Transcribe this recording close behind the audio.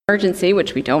emergency,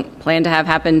 which we don't plan to have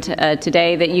happen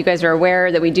today, that you guys are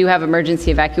aware that we do have emergency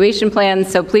evacuation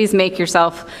plans, so please make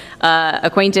yourself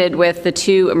acquainted with the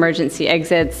 2 emergency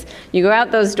exits. You go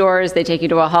out those doors, they take you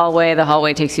to a hallway, the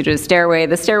hallway takes you to a stairway,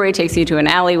 the stairway takes you to an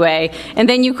alleyway, and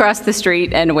then you cross the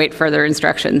street and await further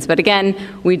instructions. But again,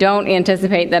 we don't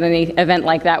anticipate that any event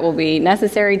like that will be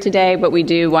necessary today, but we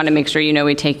do want to make sure you know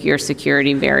we take your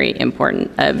security very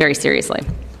seriously.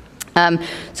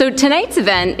 So tonight's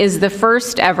event is the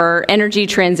first ever Energy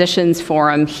Transitions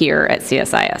Forum here at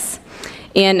CSIS.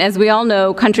 And as we all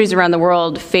know, countries around the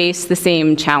world face the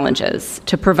same challenges: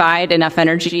 to provide enough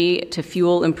energy to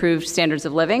fuel improved standards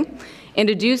of living, and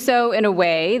to do so in a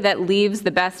way that leaves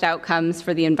the best outcomes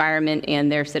for the environment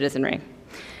and their citizenry.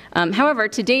 However,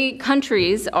 today,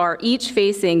 countries are each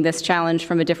facing this challenge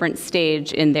from a different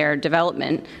stage in their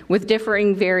development, with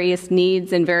differing various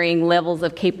needs and varying levels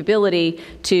of capability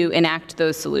to enact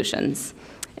those solutions.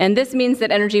 And this means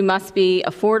that energy must be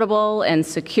affordable and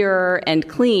secure and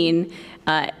clean,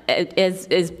 as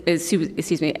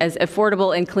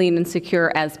affordable and clean and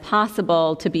secure as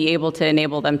possible to be able to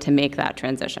enable them to make that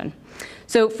transition.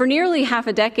 So for nearly half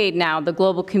a decade now, the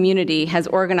global community has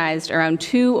organized around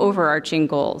 2 overarching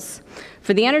goals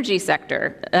for the energy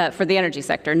sector,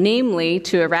 namely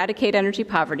to eradicate energy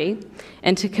poverty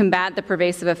and to combat the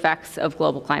pervasive effects of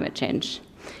global climate change.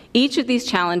 Each of these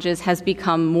challenges has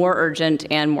become more urgent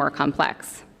and more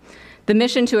complex. The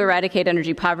mission to eradicate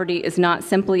energy poverty is not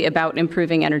simply about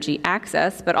improving energy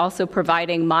access, but also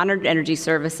providing modern energy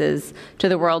services to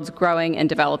the world's growing and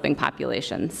developing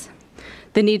populations.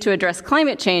 The need to address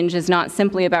climate change is not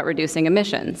simply about reducing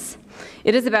emissions.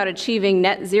 It is about achieving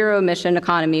net zero emission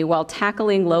economy while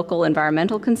tackling local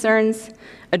environmental concerns,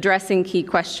 addressing key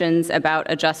questions about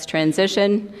a just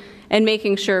transition, and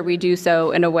making sure we do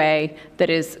so in a way that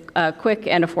is quick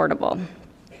and affordable.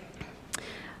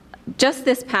 Just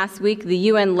this past week, the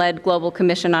UN-led Global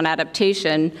Commission on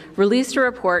Adaptation released a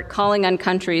report calling on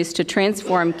countries to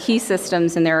transform key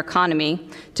systems in their economy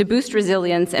to boost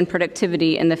resilience and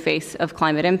productivity in the face of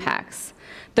climate impacts.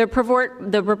 The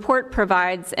report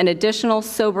provides an additional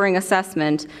sobering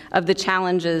assessment of the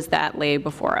challenges that lay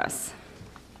before us.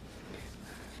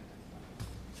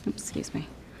 Oops, excuse me.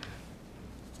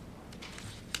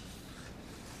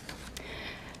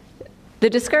 The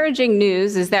discouraging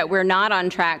news is that we're not on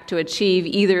track to achieve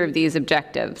either of these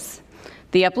objectives.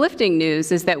 The uplifting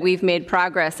news is that we've made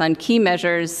progress on key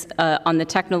measures on the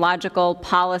technological,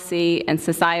 policy, and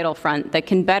societal front that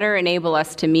can better enable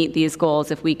us to meet these goals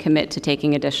if we commit to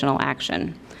taking additional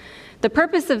action. The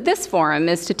purpose of this forum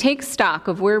is to take stock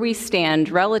of where we stand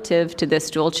relative to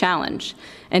this dual challenge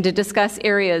and to discuss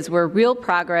areas where real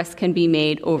progress can be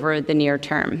made over the near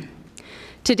term.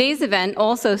 Today's event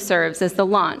also serves as the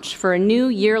launch for a new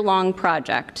year-long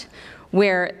project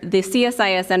where the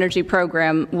CSIS Energy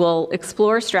program will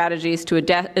explore strategies to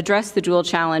address the dual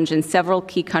challenge in several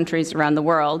key countries around the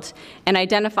world and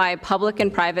identify public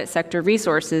and private sector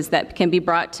resources that can be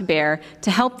brought to bear to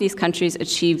help these countries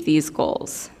achieve these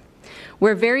goals.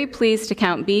 We're very pleased to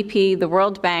count BP, the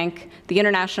World Bank, the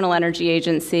International Energy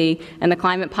Agency, and the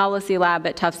Climate Policy Lab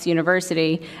at Tufts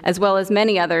University, as well as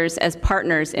many others, as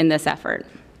partners in this effort.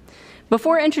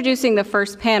 Before introducing the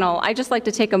first panel, I'd just like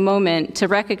to take a moment to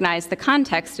recognize the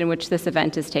context in which this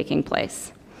event is taking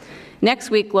place. Next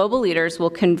week, global leaders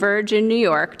will converge in New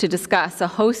York to discuss a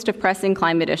host of pressing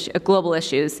global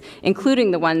issues, including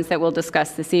the ones that we'll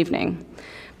discuss this evening.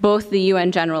 Both the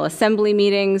UN General Assembly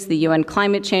meetings, the UN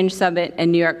Climate Change Summit,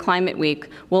 and New York Climate Week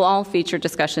will all feature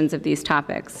discussions of these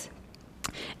topics.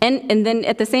 And then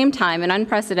at the same time, an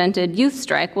unprecedented youth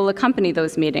strike will accompany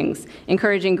those meetings,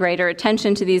 encouraging greater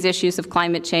attention to these issues of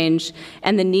climate change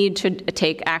and the need to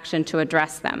take action to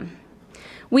address them.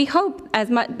 We hope as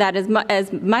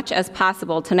much as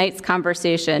possible tonight's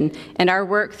conversation and our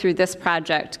work through this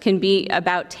project can be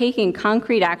about taking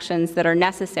concrete actions that are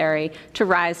necessary to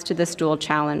rise to this dual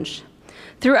challenge.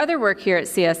 Through other work here at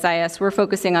CSIS, we're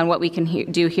focusing on what we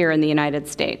can do here in the United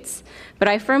States. But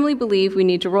I firmly believe we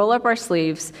need to roll up our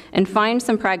sleeves and find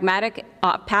some pragmatic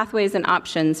pathways and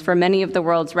options for many of the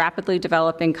world's rapidly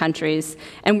developing countries,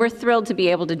 and we're thrilled to be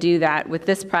able to do that with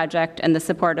this project and the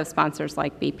support of sponsors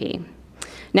like BP.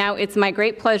 Now, it's my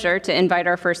great pleasure to invite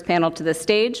our first panel to the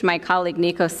stage. My colleague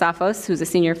Nikos Safos, who's a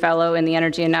senior fellow in the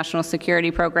Energy and National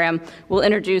Security Program, will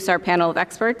introduce our panel of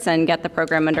experts and get the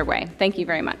program underway. Thank you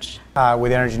very much.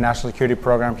 With the Energy and National Security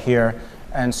Program here.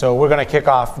 And so we're going to kick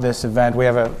off this event. We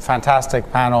have a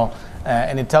fantastic panel,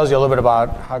 and it tells you a little bit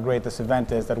about how great this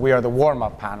event is, that we are the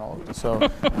warm-up panel. So,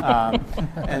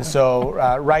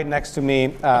 right next to me,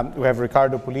 we have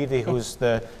Riccardo Puliti, who's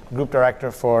the Group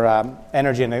Director for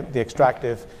Energy and the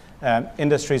Extractive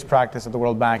industries practice at the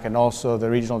World Bank and also the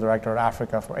Regional Director of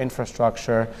Africa for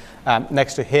Infrastructure.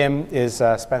 Next to him is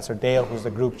Spencer Dale, who's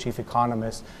the Group Chief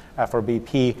Economist for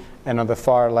BP. And on the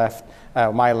far left,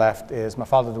 my left, is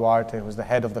Mafalda Duarte, who's the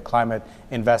head of the Climate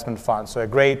Investment Fund. So a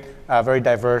great, very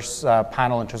diverse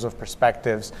panel in terms of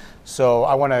perspectives. So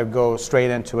I want to go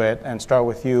straight into it and start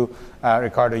with you,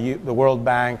 Ricardo. The World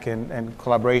Bank, in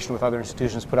collaboration with other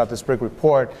institutions, put out this big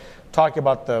report talking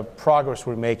about the progress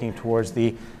we're making towards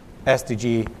the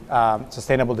SDG,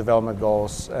 Sustainable Development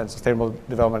Goals, and Sustainable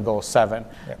Development Goal 7.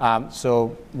 Yeah.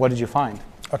 So what did you find?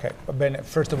 Okay, Ben,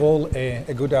 first of all,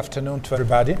 a good afternoon to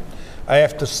everybody. I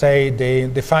have to say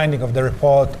the findings of the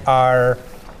report are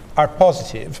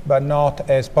positive, but not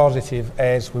as positive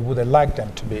as we would have liked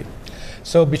them to be.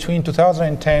 So between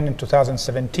 2010 and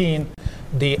 2017,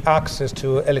 the access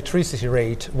to electricity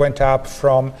rate went up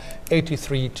from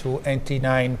 83 to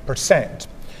 89%.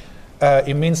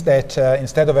 It means that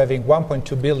instead of having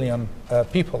 1.2 billion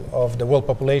people of the world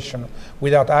population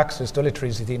without access to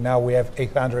electricity, now we have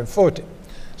 840.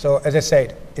 So as I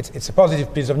said, it's a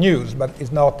positive piece of news, but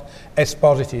it's not as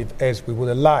positive as we would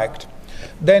have liked.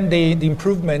 Then the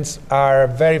improvements are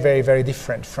very, very, very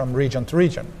different from region to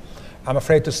region. I'm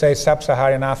afraid to say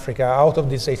sub-Saharan Africa, out of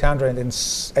these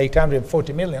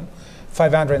 840 million,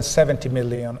 570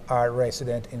 million are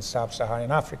resident in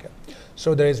sub-Saharan Africa.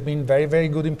 So there has been very, very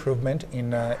good improvement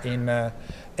in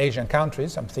Asian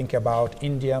countries. I'm thinking about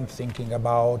India, I'm thinking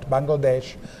about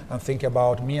Bangladesh, I'm thinking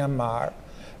about Myanmar.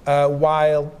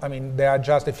 While, I mean, there are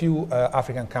just a few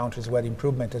African countries where the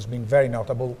improvement has been very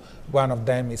notable. One of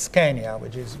them is Kenya,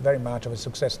 which is very much of a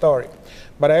success story.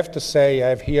 But I have to say, I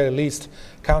have here at least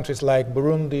countries like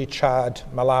Burundi, Chad,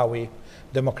 Malawi,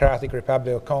 Democratic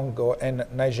Republic of Congo, and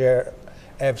Niger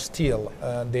have still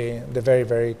the very,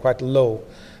 very quite low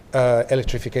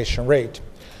electrification rate.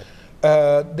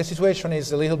 The situation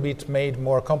is a little bit made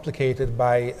more complicated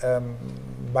by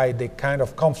the kind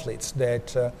of conflicts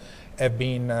that have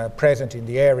been present in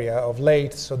the area of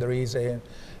late. So there is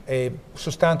a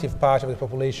substantive part of the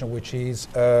population which is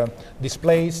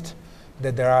displaced,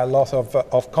 that there are a lot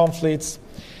of conflicts,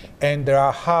 and there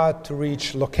are hard to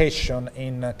reach locations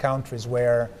in countries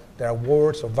where there are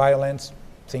wars or violence,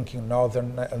 thinking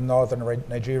northern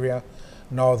Nigeria,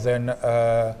 northern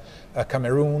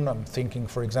Cameroon. I'm thinking,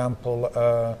 for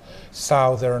example,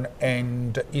 southern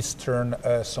and eastern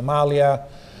Somalia,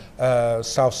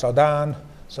 South Sudan.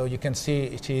 So you can see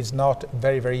it is not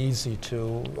very, very easy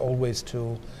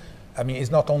I mean,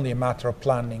 it's not only a matter of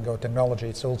planning or technology,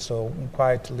 it's also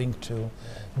quite linked to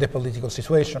the political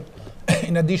situation.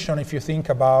 In addition, if you think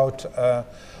about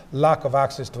lack of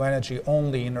access to energy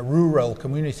only in a rural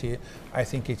community, I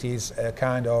think it is a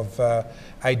kind of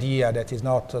idea that is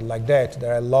not like that.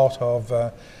 There are a lot of,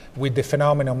 with the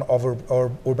phenomenon of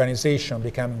urbanization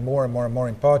becoming more and more and more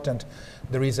important,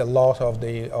 there is a lot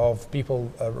of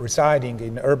people residing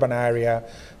in urban area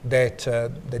that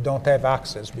they don't have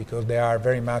access because they are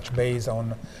very much based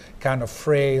on kind of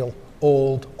frail,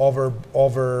 old,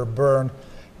 overburned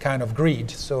kind of grid.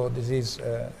 So this is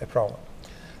a problem.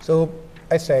 So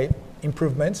I say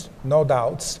improvements, no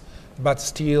doubts, but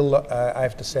still I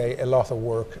have to say a lot of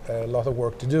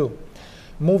work to do.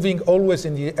 Moving always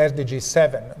in the SDG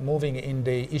 7, moving in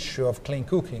the issue of clean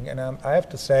cooking, and I have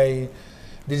to say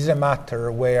this is a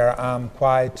matter where I'm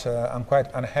quite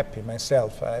unhappy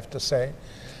myself, I have to say.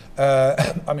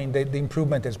 I mean, the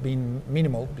improvement has been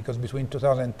minimal because between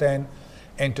 2010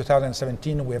 and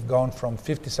 2017 we have gone from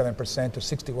 57% to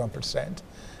 61%,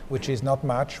 which is not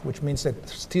much, which means that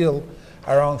still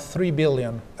around 3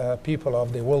 billion people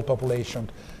of the world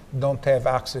population don't have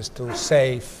access to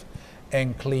safe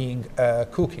and clean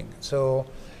cooking. So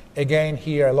again,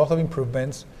 here a lot of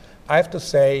improvements. I have to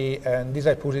say, and this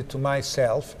I put it to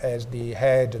myself as the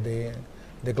head,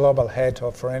 the global head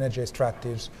for energy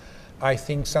extractives, I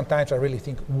think sometimes I really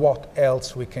think what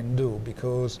else we can do,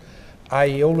 because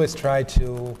I always try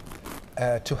to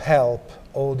help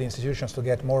all the institutions to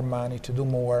get more money, to do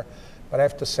more, but I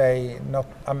have to say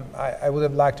I would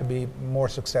have liked to be more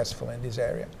successful in this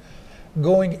area.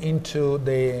 Going into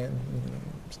the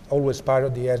always part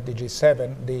of the SDG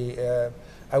 7,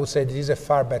 I would say this is a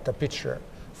far better picture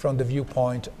from the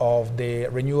viewpoint of the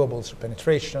renewables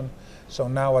penetration. So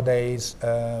nowadays,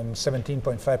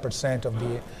 17.5% of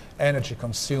the energy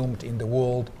consumed in the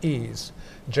world is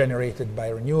generated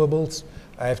by renewables.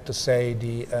 I have to say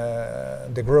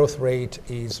the growth rate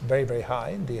is very, very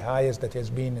high, the highest that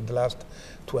has been in the last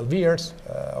 12 years.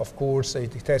 Of course,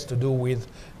 it has to do with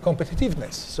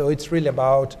competitiveness. So it's really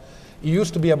about, it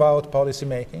used to be about policy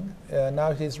making. Now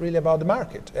it is really about the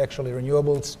market. Actually,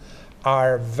 renewables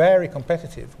are very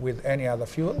competitive with any other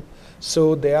fuel,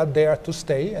 so they are there to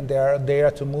stay and they are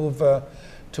there to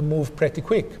move pretty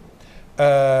quick.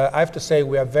 I have to say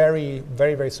we are very,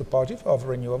 very, very supportive of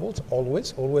renewables,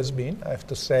 always been. I have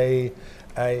to say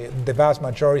the vast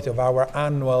majority of our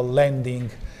annual lending,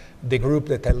 the group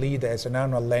that I lead has an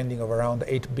annual lending of around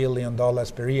 $8 billion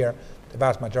per year. The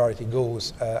vast majority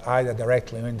goes either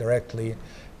directly or indirectly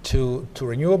to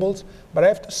renewables. But I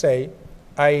have to say,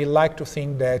 I like to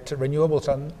think that renewables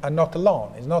are not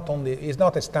alone. It's not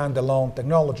a standalone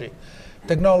technology.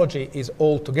 Technology is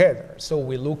all together. So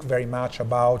we look very much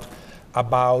about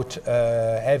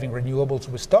having renewables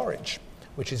with storage,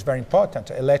 which is very important.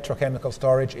 Electrochemical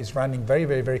storage is running very,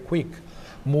 very, very quick,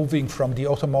 moving from the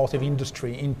automotive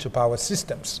industry into power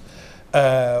systems.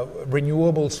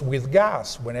 Renewables with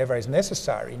gas whenever is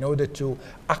necessary in order to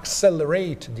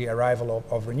accelerate the arrival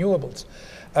of renewables.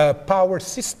 Power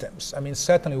systems, I mean,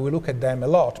 certainly we look at them a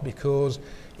lot because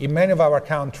in many of our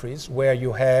countries where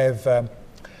you have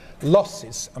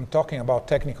losses, I'm talking about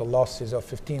technical losses of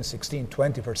 15, 16,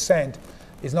 20%,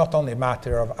 it's not only a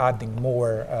matter of adding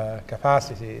more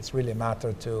capacity, it's really a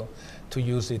matter to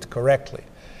use it correctly.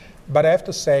 But I have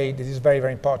to say this is very,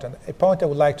 very important. A point I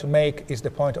would like to make is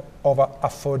the point of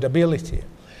affordability.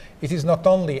 It is not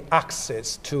only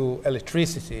access to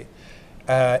electricity,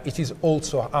 it is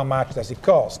also how much does it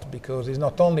cost, because it's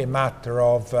not only a matter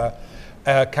of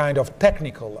kind of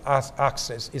technical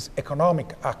access, it's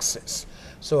economic access.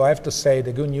 So I have to say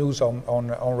the good news on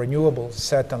renewables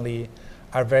certainly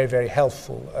are very, very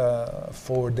helpful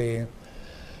for the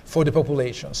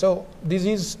population. So this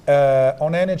is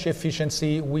on energy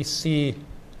efficiency. We see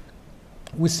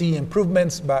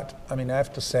improvements, but I mean I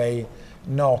have to say,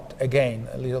 not again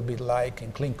a little bit like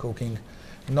in clean cooking,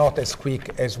 not as quick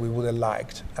as we would have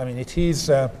liked. I mean it is.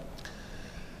 I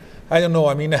don't know.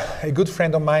 I mean a good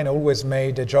friend of mine always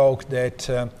made a joke that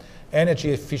energy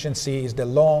efficiency is the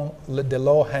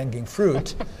low-hanging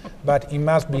fruit, but it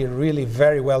must be really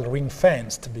very well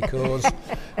ring-fenced because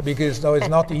though it's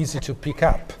not easy to pick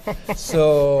up.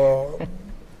 So,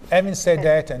 having said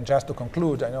that, and just to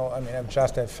conclude, I've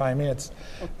just had 5 minutes.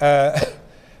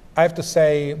 I have to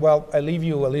say, well, I leave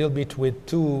you a little bit with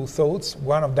two thoughts.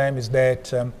 One of them is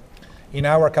that in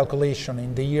our calculation,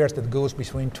 in the years that goes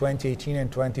between 2018 and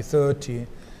 2030,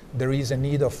 there is a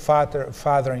need of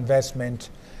further investment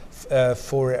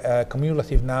for a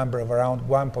cumulative number of around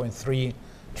 $1.3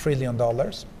 trillion.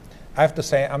 I have to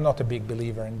say I'm not a big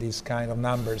believer in these kind of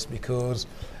numbers because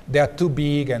they are too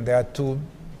big and they are too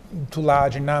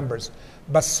large in numbers.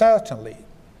 But certainly,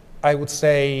 I would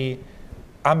say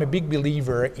I'm a big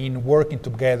believer in working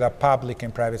together public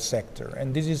and private sector.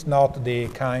 And this is not the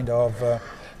kind of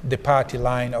the party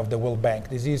line of the World Bank.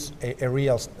 This is the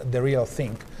real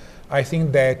thing. I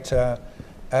think that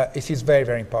it is very,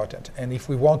 very important. And if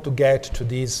we want to get to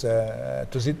these, to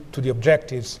the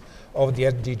objectives of the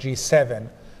SDG 7,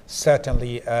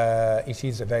 certainly it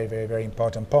is a very, very, very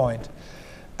important point.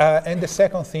 And the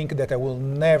second thing that I will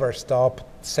never stop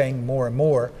saying more and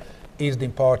more is the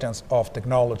importance of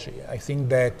technology. I think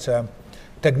that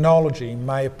technology, in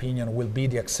my opinion, will be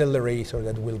the accelerator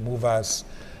that will move us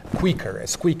quicker,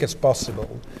 as quick as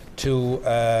possible, to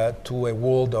a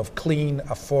world of clean,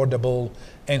 affordable,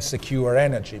 and secure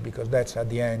energy, because that's at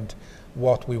the end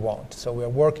what we want. So we are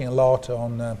working a lot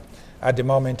on, at the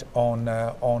moment,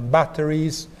 on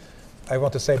batteries. I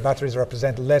want to say batteries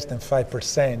represent less than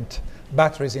 5%.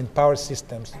 Batteries in power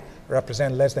systems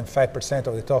represent less than 5%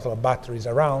 of the total of batteries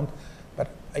around, but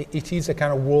it is a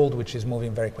kind of world which is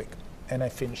moving very quick. And I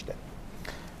finished that.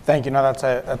 Thank you. No,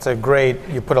 that's a great.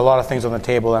 You put a lot of things on the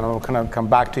table, and I'm going to come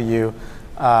back to you.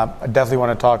 I definitely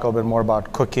want to talk a little bit more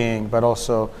about cooking, but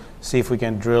also see if we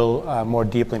can drill more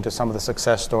deeply into some of the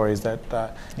success stories that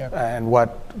and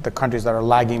what the countries that are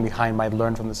lagging behind might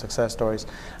learn from the success stories.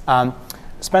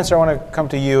 Spencer, I want to come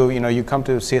to you. You come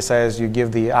to CSIS, you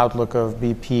give the outlook of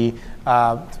BP.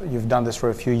 You've done this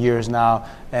for a few years now,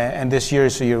 and this year,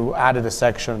 so you added a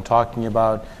section talking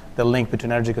about the link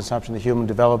between energy consumption, the Human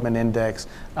Development Index.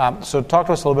 So talk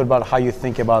to us a little bit about how you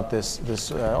think about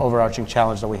this overarching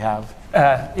challenge that we have.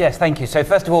 Yes, thank you. So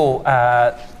first of all,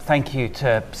 thank you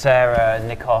to Sarah,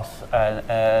 Nikos,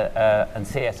 and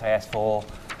CSIS for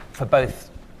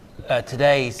both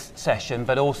today's session,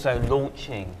 but also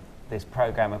launching this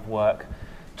program of work,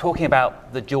 talking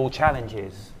about the dual challenge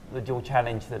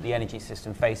that the energy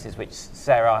system faces, which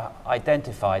Sarah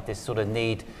identified, this sort of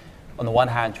need on the one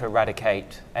hand to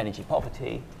eradicate energy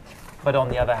poverty, but on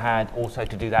the other hand also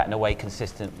to do that in a way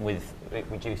consistent with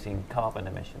reducing carbon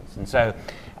emissions. And so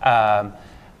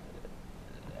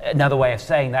another way of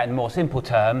saying that in more simple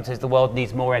terms is the world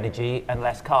needs more energy and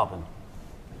less carbon.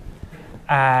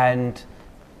 And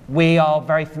we are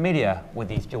very familiar with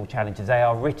these dual challenges. They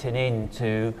are written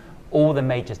into all the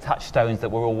major touchstones that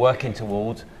we're all working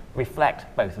towards,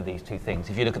 reflect both of these two things.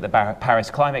 If you look at the Paris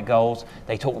climate goals,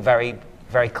 they talk very,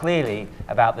 very clearly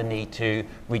about the need to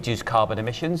reduce carbon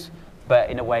emissions, but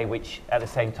in a way which at the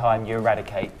same time you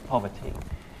eradicate poverty.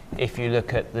 If you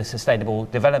look at the Sustainable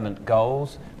Development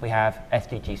Goals, we have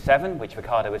SDG 7, which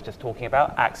Ricardo was just talking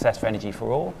about, access for energy for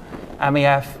all, and we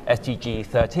have SDG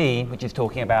 13, which is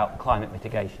talking about climate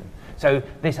mitigation. So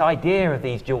this idea of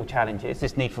these dual challenges,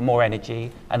 this need for more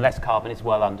energy and less carbon, is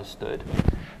well understood.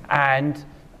 And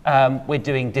we're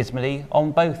doing dismally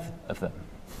on both of them.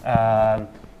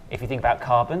 If you think about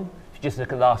carbon, if you just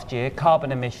look at last year,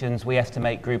 carbon emissions we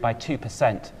estimate grew by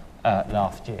 2%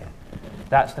 last year.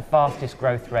 That's the fastest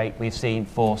growth rate we've seen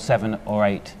for 7 or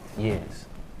 8 years.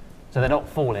 So they're not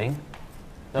falling,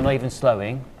 they're not even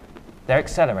slowing, they're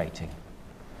accelerating.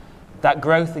 That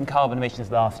growth in carbon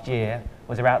emissions last year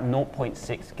was around 0.6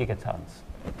 gigatons.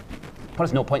 What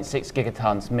does 0.6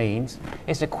 gigatons means?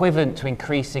 It's equivalent to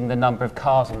increasing the number of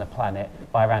cars on the planet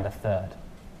by around a third.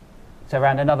 So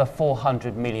around another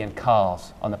 400 million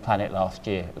cars on the planet last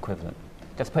year equivalent.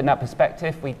 Just to put in that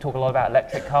perspective, we talk a lot about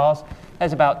electric cars.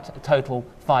 There's about a total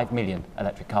 5 million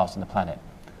electric cars on the planet.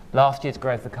 Last year's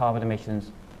growth of carbon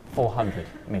emissions, 400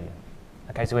 million.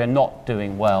 Okay, so we're not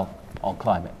doing well on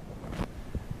climate.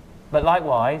 But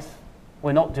likewise,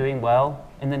 we're not doing well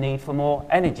in the need for more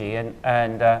energy,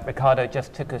 and Ricardo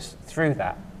just took us through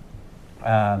that.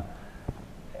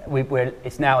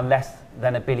 It's now less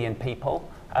than 1 billion people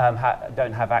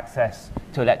don't have access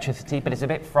to electricity, but it's a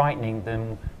bit frightening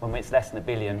than when it's less than 1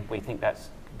 billion, we think that's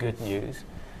good news.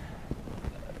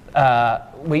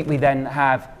 We then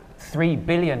have 3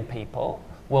 billion people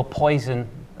will poison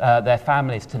their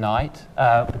families tonight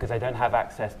because they don't have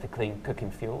access to clean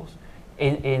cooking fuels.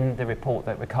 In the report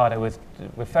that Ricardo was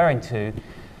referring to,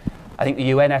 I think the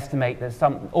UN estimate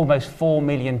that almost 4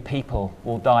 million people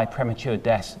will die premature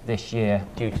deaths this year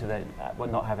due to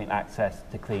not having access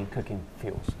to clean cooking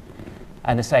fuels.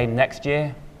 And the same next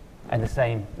year, and the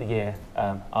same the year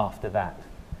after that.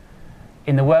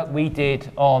 In the work we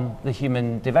did on the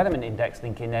Human Development Index,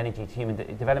 linking energy to Human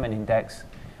Development Index,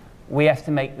 we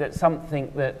estimate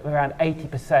that around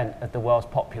 80% of the world's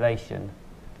population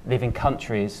live in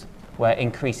countries where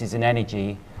increases in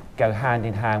energy go hand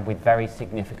in hand with very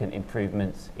significant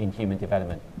improvements in human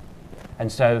development.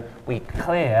 And so we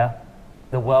clear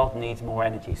the world needs more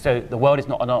energy. So the world is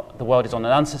on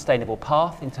an unsustainable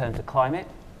path in terms of climate,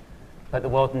 but the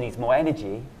world needs more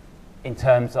energy in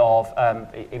terms of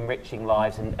enriching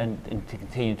lives and to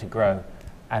continue to grow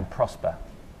and prosper.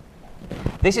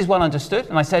 This is well understood,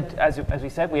 and I said, as we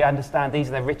said, we understand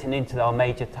they're written into our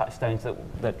major touchstones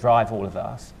that drive all of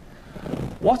us.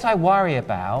 What I worry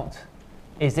about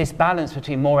is this balance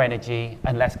between more energy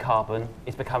and less carbon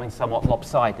is becoming somewhat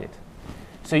lopsided.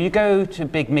 So you go to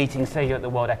big meetings, say you're at the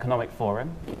World Economic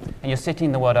Forum, and you're sitting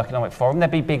in the World Economic Forum,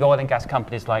 there'll be big oil and gas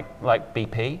companies like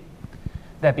BP,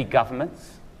 there'll be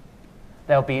governments,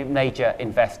 there'll be major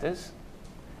investors,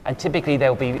 and typically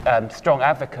there'll be strong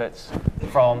advocates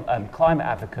from climate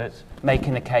advocates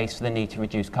making the case for the need to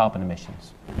reduce carbon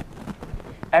emissions.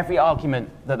 Every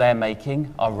argument that they're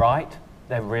making are right,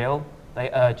 they're real,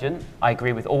 they're urgent. I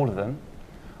agree with all of them.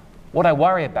 What I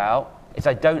worry about is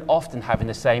I don't often have in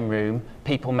the same room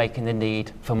people making the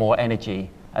need for more energy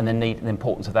and the need and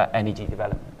importance of that energy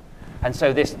development. And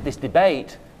so this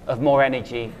debate of more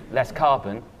energy, less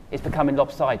carbon is becoming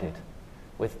lopsided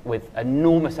with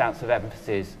enormous amounts of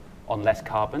emphasis on less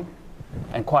carbon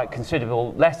and quite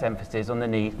considerable less emphasis on the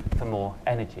need for more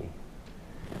energy.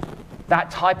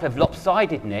 That type of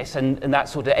lopsidedness and that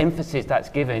sort of emphasis that's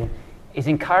given is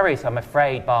encouraged, I'm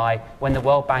afraid, by when the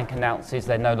World Bank announces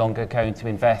they're no longer going to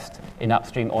invest in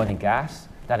upstream oil and gas,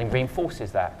 that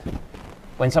reinforces that.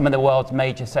 When some of the world's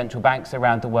major central banks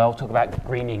around the world talk about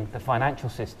greening the financial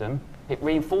system, it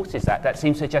reinforces that. That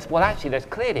seems to suggest, well, actually, there's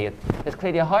clearly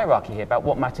a hierarchy here about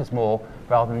what matters more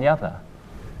rather than the other.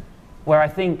 Where I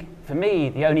think, for me,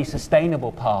 the only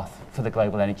sustainable path for the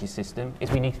global energy system is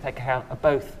we need to take account of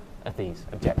both of these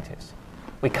objectives.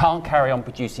 We can't carry on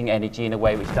producing energy in a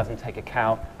way which doesn't take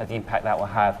account of the impact that will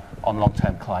have on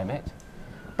long-term climate.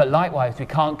 But likewise, we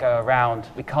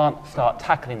can't start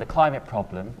tackling the climate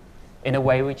problem in a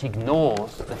way which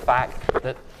ignores the fact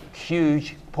that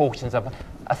huge portions of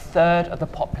a third of the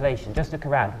population, just look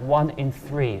around, 1 in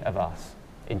 3 of us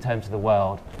in terms of the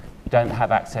world don't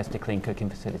have access to clean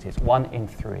cooking facilities, 1 in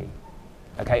 3.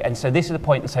 Okay, and so this is the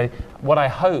point. So what I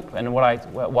hope and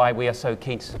why we are so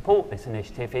keen to support this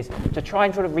initiative is to try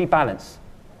and sort of rebalance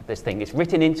this thing. It's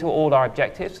written into all our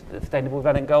objectives, the Sustainable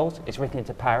Development Goals. It's written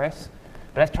into Paris.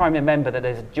 But let's try and remember that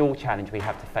there's a dual challenge we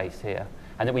have to face here,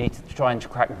 and that we need to try and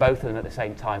crack both of them at the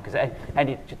same time, because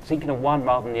thinking of one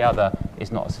rather than the other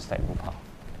is not a sustainable path.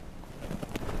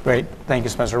 Great. Thank you,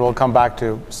 Spencer. We'll come back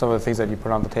to some of the things that you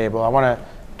put on the table. I want to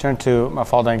turn to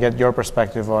Mafalda and get your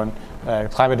perspective on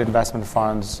climate investment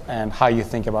funds and how you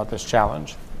think about this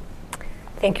challenge.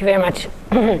 Thank you very much.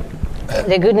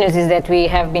 The good news is that we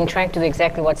have been trying to do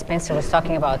exactly what Spencer was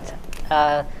talking about.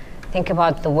 Think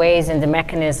about the ways and the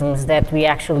mechanisms that we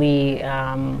actually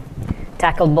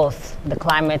tackle both the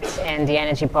climate and the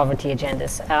energy poverty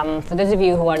agendas. For those of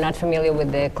you who are not familiar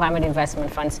with the climate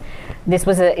investment funds, this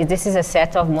is a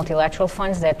set of multilateral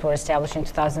funds that were established in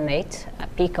 2008, a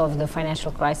peak of the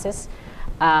financial crisis,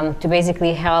 to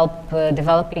basically help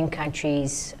developing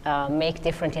countries make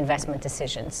different investment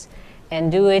decisions,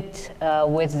 and do it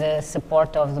with the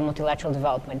support of the multilateral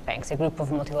development banks, a group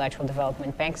of multilateral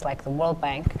development banks like the World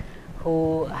Bank,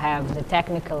 who have the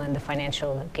technical and the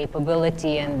financial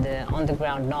capability and the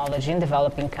on-the-ground knowledge in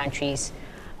developing countries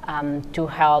to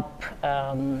help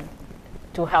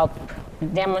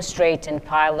demonstrate and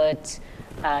pilot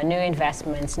new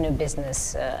investments, new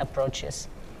business approaches.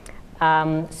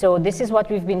 So this is what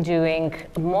we've been doing.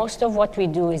 Most of what we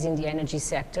do is in the energy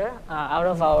sector. Out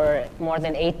of our more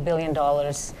than $8 billion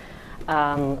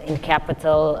in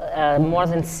capital, more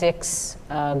than 6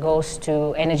 goes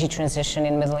to energy transition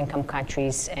in middle-income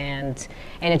countries and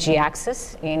energy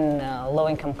access in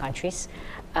low-income countries.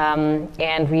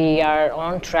 And we are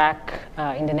on track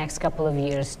in the next couple of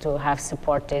years to have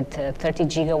supported 30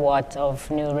 gigawatt of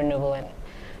new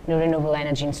renewable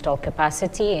energy installed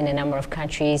capacity in a number of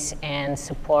countries, and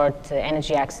support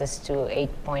energy access to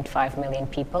 8.5 million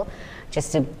people.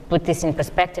 Just to put this in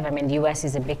perspective, I mean, the US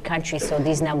is a big country, so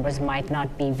these numbers might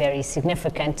not be very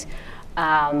significant,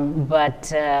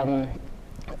 but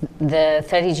the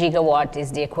 30 gigawatt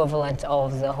is the equivalent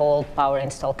of the whole power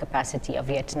installed capacity of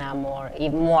Vietnam, or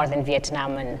even more than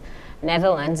Vietnam and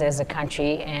Netherlands as a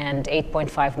country, and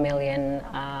 8.5 million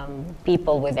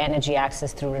people with energy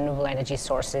access through renewable energy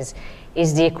sources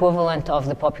is the equivalent of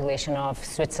the population of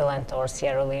Switzerland or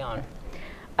Sierra Leone.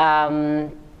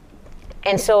 And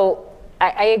so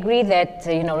I agree that,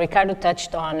 Ricardo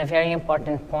touched on a very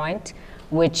important point,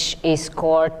 which is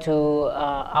core to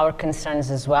our concerns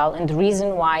as well, and the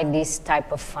reason why these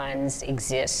type of funds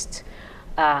exist.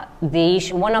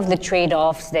 One of the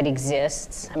trade-offs that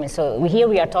exists, so here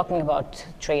we are talking about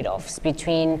trade-offs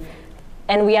between,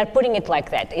 and we are putting it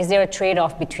like that. Is there a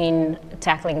trade-off between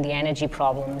tackling the energy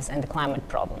problems and the climate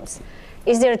problems?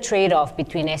 Is there a trade-off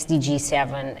between SDG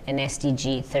 7 and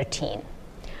SDG 13?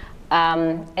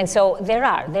 And so there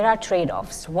are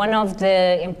trade-offs. One of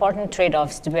the important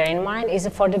trade-offs to bear in mind is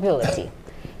affordability.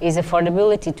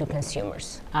 To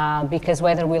consumers. Because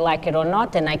whether we like it or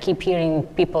not, and I keep hearing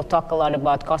people talk a lot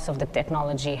about costs of the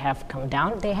technology have come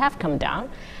down. They have come down,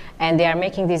 and they are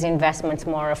making these investments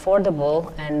more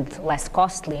affordable and less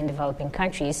costly in developing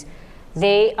countries.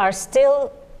 They are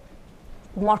still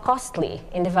more costly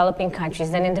in developing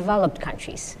countries than in developed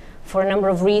countries, for a number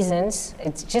of reasons.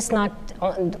 It's just not,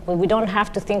 we don't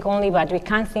have to think only about, we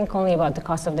can't think only about the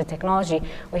cost of the technology.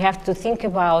 We have to think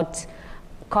about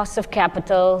cost of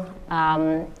capital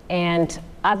and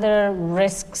other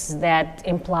risks that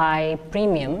imply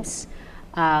premiums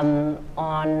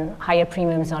on higher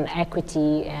premiums on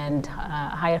equity and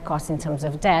higher costs in terms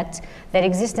of debt that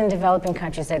exist in developing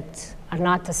countries that are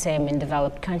not the same in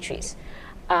developed countries.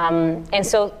 And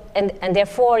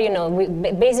therefore,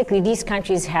 basically these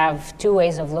countries have two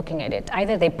ways of looking at it.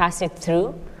 Either they pass it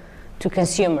through to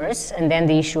consumers, and then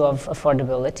the issue of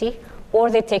affordability, or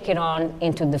they take it on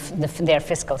into their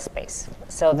fiscal space.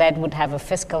 So that would have a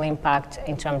fiscal impact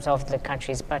in terms of the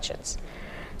country's budgets.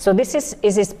 So this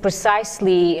is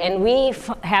precisely, and we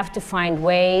have to find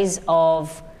ways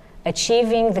of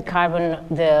achieving the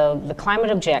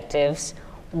climate objectives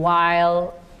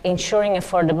while ensuring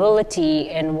affordability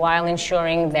and while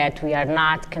ensuring that we are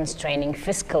not constraining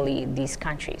fiscally these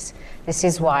countries. This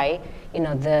is why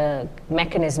the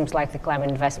mechanisms like the climate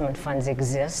investment funds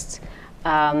exist.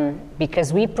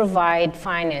 Because we provide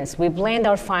finance. We blend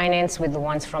our finance with the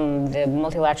ones from the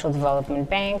multilateral development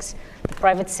banks, the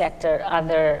private sector,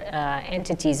 other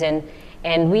entities,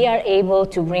 and we are able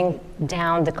to bring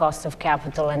down the cost of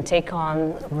capital and take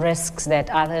on risks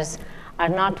that others are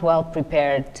not well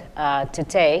prepared to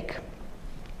take.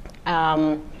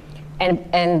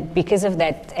 And because of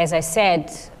that, as I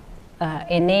said,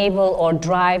 enable or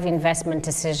drive investment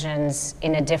decisions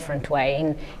in a different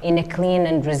way, in a clean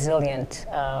and resilient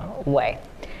way.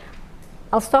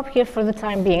 I'll stop here for the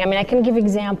time being. I mean, I can give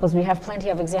examples. We have plenty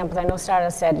of examples. I know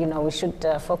Sarah said, we should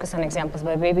focus on examples,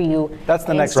 but maybe you... That's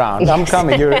the next round. I'm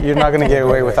coming. You're not going to get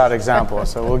away without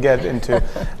examples. So we'll get into...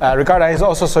 Ricardo, I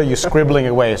also saw you scribbling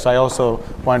away, so I also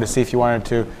wanted to see if you wanted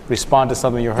to respond to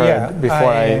something you heard before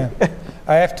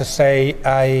I have to say,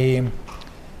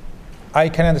 I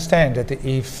can understand that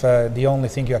if the only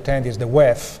thing you attend is the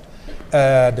WEF,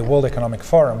 the World Economic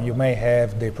Forum, you may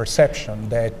have the perception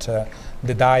that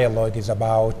the dialogue is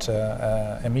about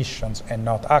emissions and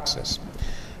not access.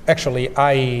 Actually,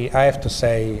 I have to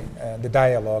say the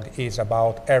dialogue is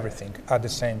about everything at the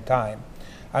same time.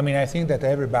 I mean, I think that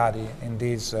everybody in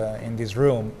this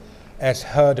room has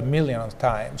heard a million of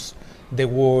times the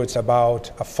words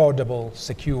about affordable,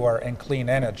 secure, and clean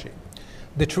energy.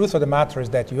 The truth of the matter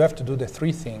is that you have to do the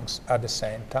three things at the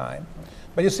same time.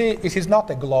 But you see, it is not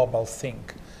a global thing.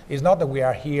 It's not that we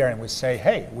are here and we say,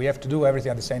 hey, we have to do everything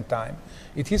at the same time.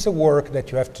 It is a work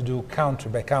that you have to do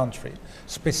country by country,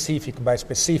 specific by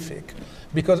specific,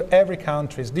 because every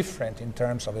country is different in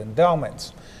terms of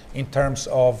endowments, in terms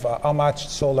of how much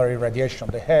solar irradiation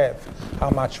they have, how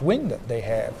much wind they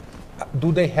have,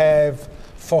 do they have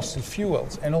fossil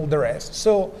fuels, and all the rest.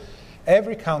 So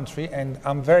every country, and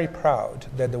I'm very proud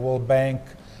that the World Bank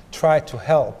tried to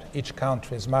help each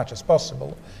country as much as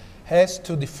possible, has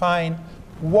to define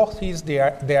what is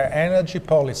their energy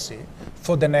policy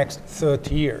for the next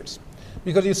 30 years.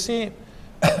 Because you see,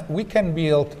 we can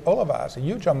build, all of us, a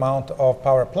huge amount of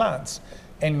power plants,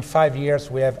 and in 5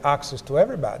 years we have access to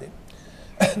everybody.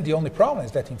 The only problem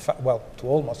is that, to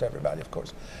almost everybody, of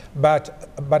course. But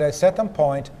at a certain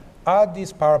point, are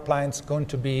these power plants going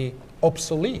to be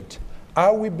obsolete?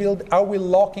 Are we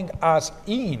locking us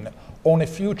in on a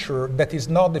future that is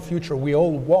not the future we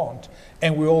all want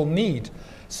and we all need?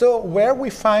 So where we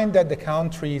find that the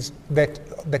countries that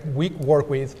we work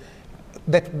with,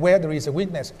 that where there is a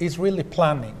weakness, is really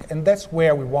planning, and that's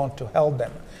where we want to help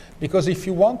them. Because if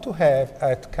you want to have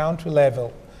at country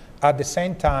level, at the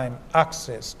same time,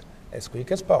 access as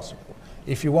quick as possible,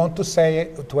 if you want to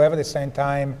have at the same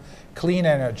time clean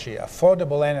energy,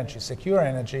 affordable energy, secure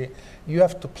energy, you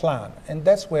have to plan. And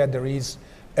that's where there is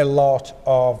a lot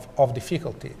of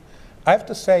difficulty. I have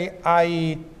to say,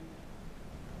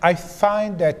 I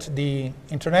find that the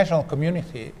international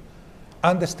community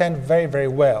understand very, very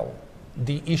well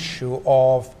the issue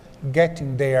of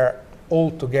getting there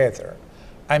all together.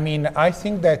 I mean, I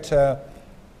think that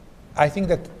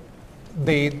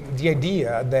the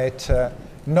idea that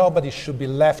nobody should be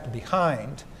left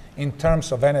behind in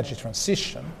terms of energy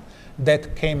transition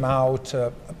that came out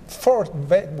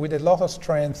with a lot of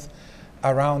strength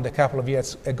around a couple of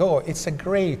years ago, it's a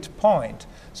great point.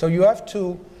 So you have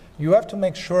to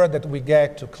make sure that we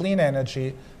get to clean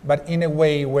energy, but in a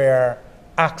way where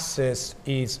access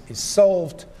is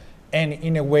solved, and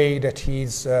in a way that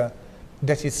is as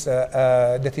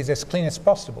clean as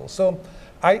possible. So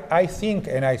I think,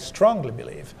 and I strongly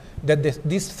believe, that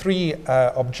these three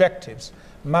objectives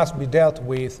must be dealt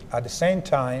with at the same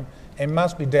time and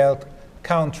must be dealt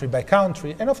country by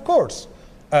country, and of course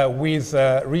with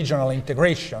regional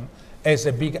integration as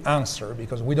a big answer,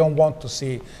 because we don't want to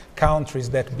see countries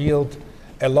that build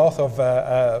a lot of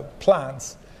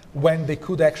plants when they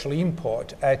could actually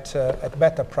import at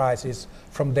better prices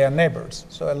from their neighbors.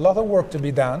 So a lot of work to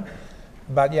be done,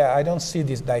 but yeah, I don't see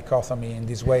this dichotomy in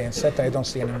this way, and certainly I don't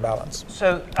see an imbalance.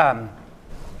 So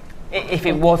if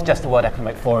it was just the World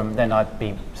Economic Forum, then I'd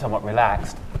be somewhat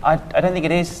relaxed. I don't think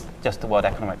it is just the World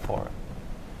Economic Forum.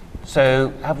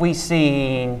 So have we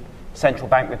seen central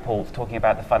bank reports talking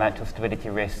about the financial stability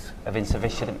risks of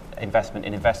insufficient investment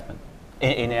in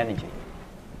energy?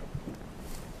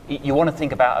 You want to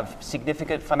think about a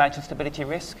significant financial stability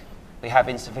risk? We have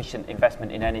insufficient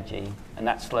investment in energy, and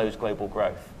that slows global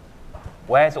growth.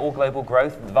 Where's all global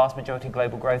growth, the vast majority of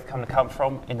global growth, come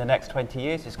from in the next 20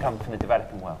 years? It's come from the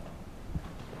developing world.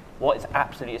 What is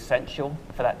absolutely essential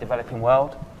for that developing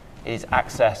world is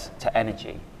access to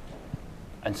energy.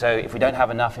 And so if we don't have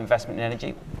enough investment in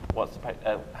energy,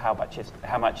 how much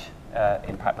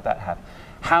impact would that have?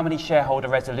 How many shareholder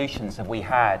resolutions have we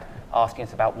had asking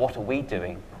us about what are we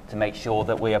doing to make sure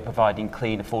that we are providing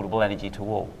clean, affordable energy to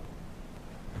all?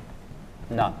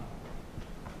 None.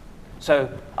 So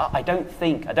I don't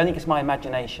think it's my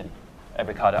imagination,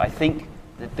 Ricardo. I think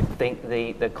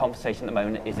the conversation at the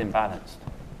moment is imbalanced,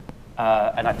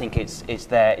 and I think it's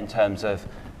there in terms of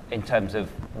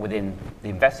within the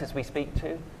investors we speak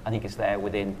to. I think it's there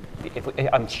within.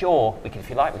 I'm sure we could, if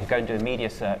you like, we could go and do a media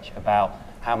search about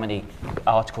how many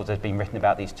articles have been written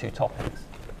about these two topics.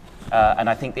 And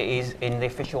I think it is in the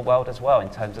official world as well in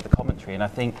terms of the commentary. And I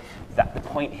think that the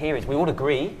point here is we all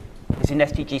agree It's in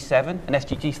SDG 7 and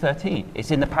SDG 13.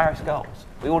 It's in the Paris goals.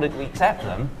 We accept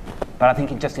them, but I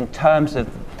think just in terms of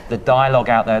the dialogue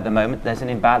out there at the moment, there's an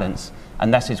imbalance.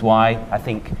 And this is why I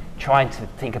think trying to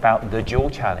think about the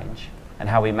dual challenge and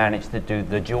how we manage to do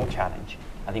the dual challenge,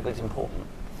 I think is important.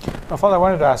 Now, Father, I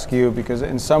wanted to ask you, because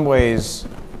in some ways,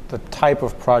 the type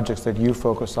of projects that you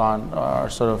focus on are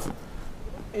sort of,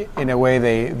 in a way,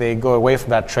 they go away from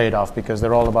that trade-off because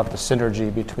they're all about the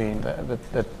synergy between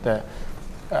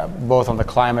both on the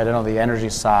climate and on the energy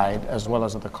side, as well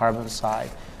as on the carbon side.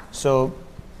 So,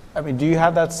 I mean, do you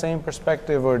have that same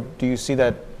perspective, or do you see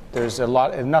that there's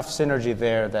enough synergy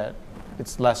there that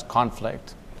it's less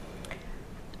conflict?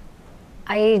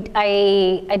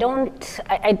 I don't,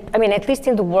 I mean, at least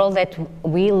in the world that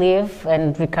we live,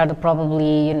 and Ricardo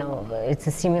probably, you know, it's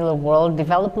a similar world,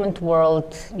 development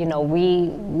world, you know,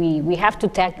 we have to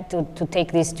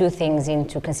take these two things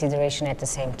into consideration at the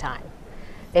same time.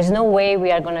 There's no way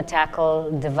we are going to tackle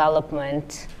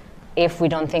development if we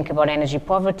don't think about energy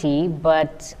poverty,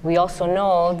 but we also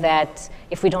know that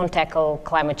if we don't tackle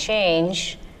climate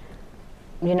change,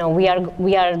 you know, we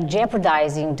are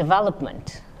jeopardizing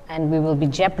development. And we will be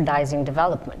jeopardizing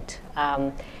development.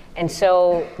 And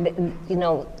so, you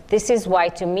know, this is why,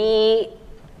 to me,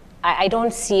 I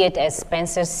don't see it as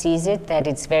Spencer sees it, that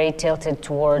it's very tilted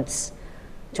towards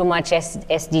too much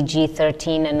SDG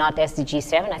 13 and not SDG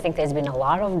 7. I think there's been a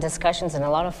lot of discussions and a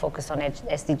lot of focus on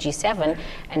SDG 7,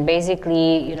 and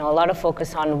basically, you know, a lot of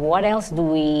focus on what else do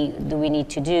we need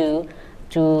to do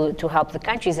to help the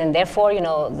countries. And therefore, you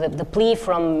know, the plea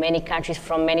from many countries,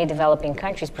 from many developing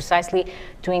countries, precisely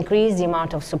to increase the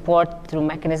amount of support through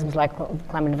mechanisms like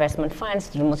climate investment funds,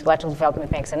 through multilateral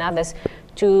development banks and others,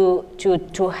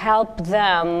 to help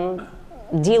them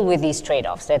deal with these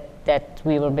trade-offs that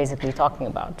we were basically talking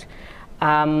about.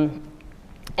 And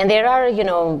there are, you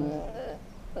know,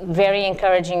 very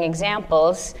encouraging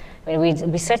examples. I mean,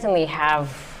 we certainly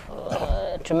have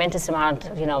a tremendous amount,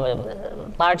 you know,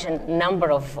 a large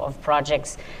number of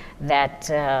projects that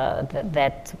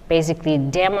basically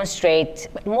demonstrate,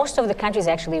 most of the countries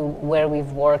actually where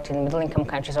we've worked, in middle-income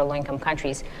countries or low-income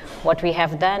countries, what we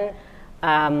have done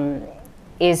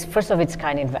is first of its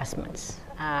kind investments.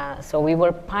 So we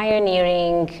were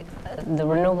pioneering the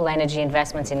renewable energy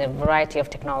investments in a variety of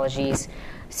technologies,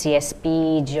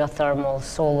 CSP, geothermal,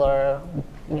 solar,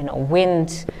 you know,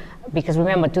 wind. Because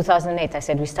remember, 2008, I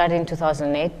said we started in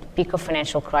 2008, peak of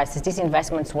financial crisis. These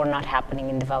investments were not happening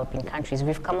in developing countries.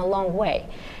 We've come a long way.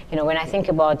 You know, when I think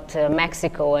about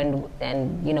Mexico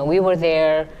and you know, we were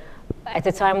there, at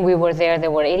the time we were there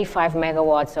were 85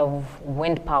 megawatts of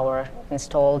wind power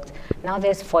installed. Now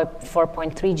there's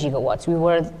 4.3 gigawatts. We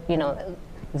were, you know,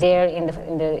 there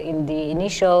in the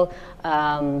initial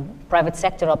private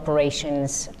sector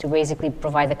operations to basically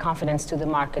provide the confidence to the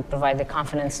market, provide the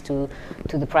confidence to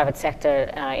the private sector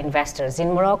investors.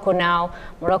 In Morocco now,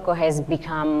 Morocco has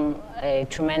become a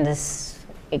tremendous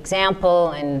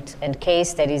example and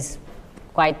case that is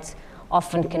quite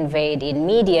often conveyed in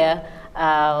media,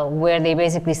 where they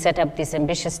basically set up these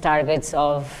ambitious targets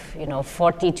of, you know,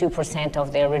 42%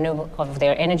 of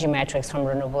their energy metrics from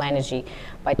renewable energy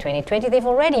by 2020. They've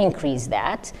already increased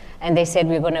that, and they said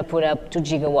we're going to put up 2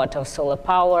 gigawatt of solar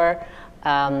power,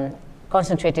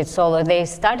 concentrated solar. They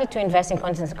started to invest in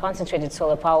concentrated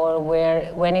solar power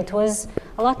when it was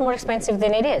a lot more expensive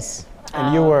than it is.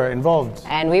 And you were involved.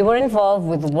 And we were involved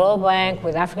with the World Bank,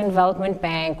 with African Development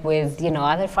Bank, with, you know,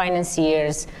 other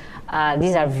financiers.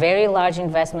 These are very large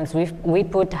investments. We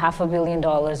put $500 million.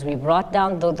 We brought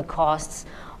down the costs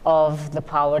of the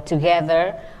power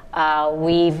together.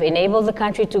 We've enabled the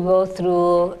country to go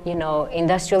through, you know,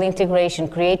 industrial integration,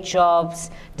 create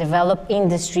jobs, develop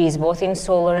industries, both in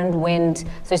solar and wind.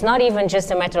 So it's not even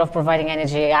just a matter of providing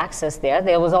energy access there.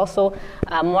 There was also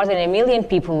more than 1 million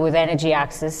people with energy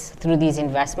access through these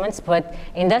investments, but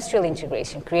industrial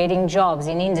integration, creating jobs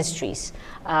in industries.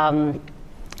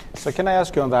 So can I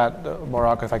ask you on that,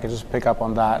 Morocco, if I could just pick up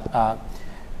on that?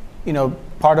 You know,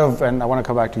 part of, and I want to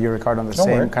come back to you, Ricardo, on the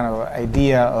same kind of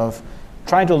idea of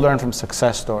trying to learn from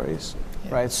success stories,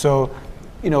 right? So,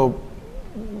 you know,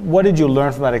 what did you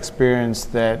learn from that experience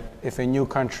that if a new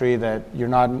country that you're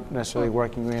not necessarily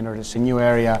working in or it's a new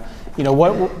area, you know,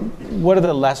 what are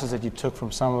the lessons that you took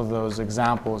from some of those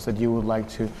examples that you would like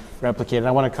to replicate? And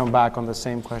I want to come back on the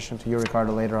same question to you,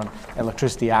 Ricardo, later on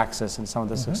electricity access and some of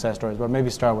the success stories, but maybe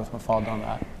start with Mafalda on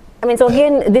that. I mean, so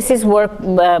again, this is work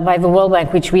by the World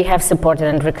Bank, which we have supported,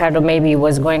 and Ricardo maybe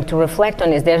was going to reflect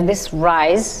on. Is there this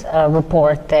RISE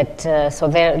report that, so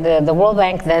the World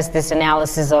Bank does this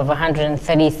analysis of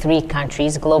 133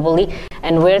 countries globally,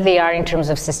 and where they are in terms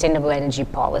of sustainable energy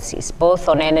policies, both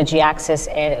on energy access,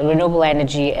 and renewable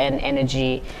energy, and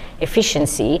energy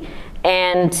efficiency.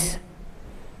 And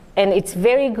it's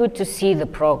very good to see the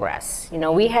progress. You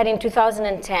know, we had in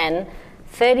 2010,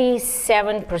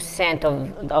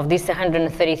 37% of these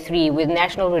 133 with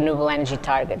national renewable energy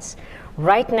targets.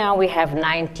 Right now we have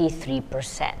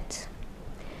 93%.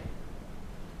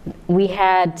 We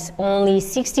had only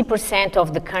 60%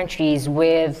 of the countries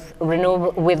with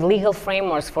legal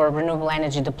frameworks for renewable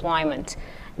energy deployment.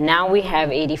 Now we have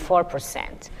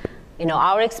 84%. You know,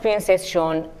 our experience has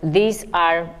shown these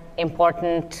are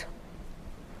important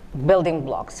building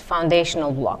blocks,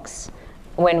 foundational blocks.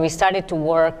 When we started to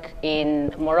work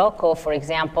in Morocco, for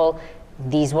example,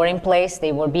 these were in place,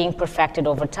 they were being perfected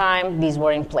over time, these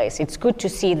were in place. It's good to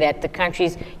see that the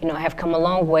countries, you know, have come a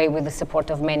long way with the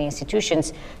support of many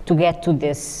institutions to get to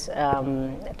this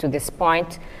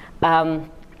point.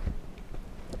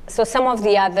 So some of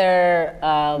the other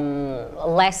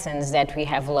lessons that we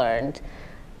have learned,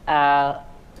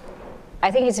 I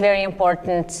think it's very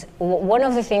important. One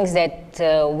of the things that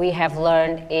we have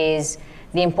learned is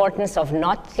the importance of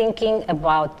not thinking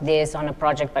about this on a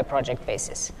project-by-project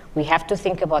basis. We have to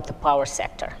think about the power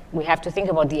sector. We have to think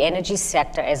about the energy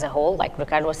sector as a whole, like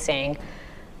Ricardo was saying.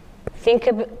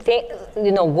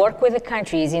 Work with the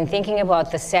countries in thinking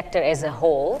about the sector as a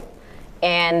whole,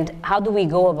 and how do we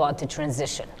go about the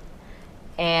transition,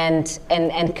 and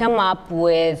come up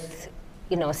with,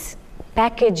 you know,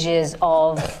 packages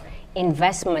of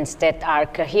investments that are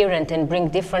coherent and bring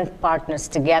different partners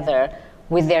together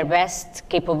with their best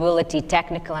capability,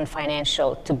 technical and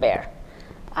financial, to bear.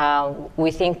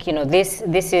 We think, you know, this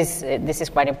is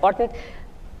quite important.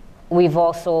 We've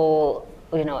also,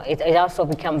 you know, it also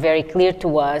become very clear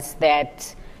to us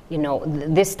that, you know,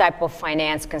 this type of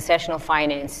finance, concessional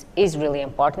finance, is really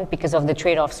important because of the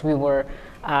trade-offs we were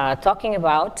talking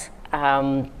about.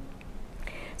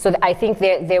 So I think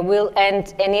there will,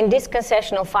 and in this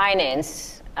concessional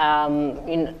finance,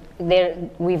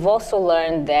 we've also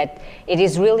learned that it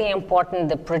is really important,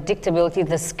 the predictability,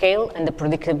 the scale and the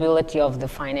predictability of the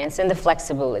finance, and the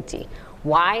flexibility.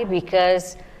 Why?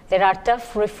 Because there are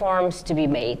tough reforms to be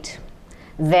made,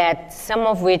 that some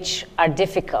of which are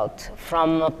difficult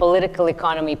from a political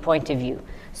economy point of view.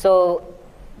 So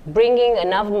bringing a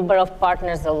number of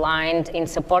partners aligned in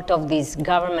support of these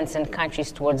governments and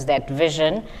countries towards that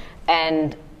vision,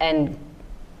 and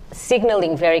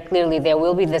signaling very clearly there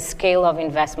will be the scale of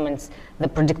investments, the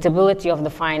predictability of the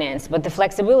finance, but the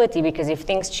flexibility, because if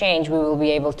things change, we will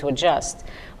be able to adjust,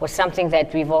 was something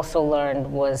that we've also learned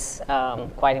was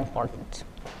quite important.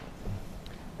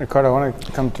 Ricardo, I want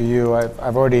to come to you.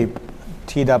 I've already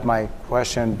teed up my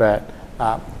question, but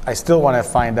I still want to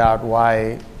find out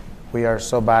why we are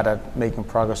so bad at making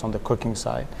progress on the cooking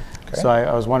side. Okay. So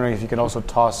I was wondering if you could also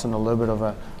toss in a little bit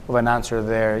of an answer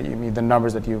there. You mean the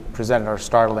numbers that you presented are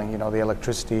startling. You know, the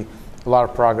electricity, a lot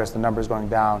of progress, the numbers going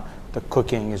down. The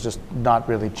cooking is just not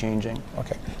really changing.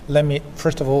 Okay.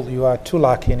 First of all, you are too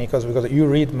lucky, Nikos, because you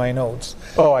read my notes,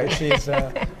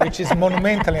 which is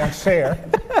monumentally unfair.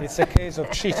 It's a case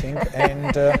of cheating.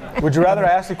 And would you rather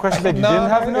ask a question that you didn't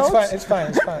have notes? It's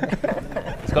fine.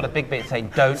 It's got a big bit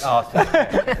saying, don't ask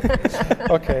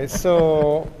it. Okay,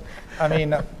 so, I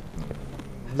mean,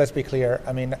 let's be clear.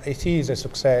 I mean, it is a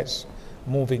success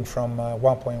moving from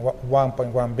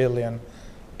 1.1 billion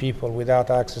people without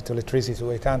access to electricity to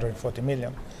 840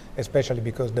 million, especially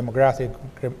because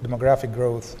demographic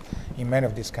growth in many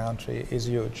of these countries is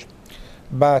huge.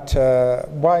 But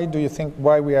why do you think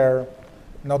we are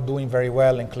not doing very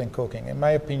well in clean cooking? In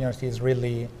my opinion, it is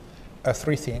really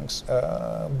three things.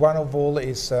 One of all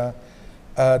is the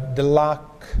lack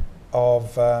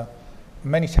of,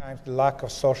 many times, the lack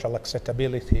of social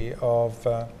acceptability of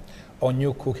on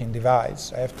new cooking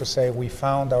device. I have to say we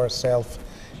found ourselves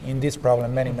in this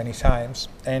problem many times,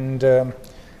 and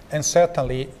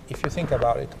certainly, if you think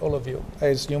about it, all of you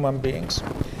as human beings,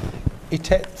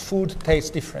 food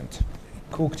tastes different,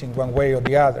 cooked in one way or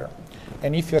the other.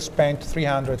 And if you spent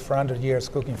 300, 400 years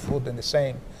cooking food in the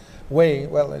same way,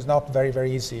 well, it's not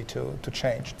very easy to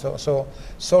change. So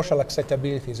social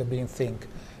acceptability is a big thing.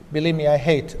 Believe me, I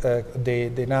hate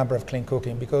the number of clean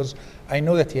cooking because I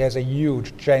know that it has a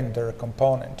huge gender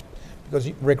component, because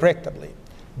regrettably,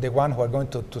 the ones who are going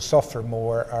to suffer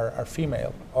more are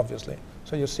female, obviously.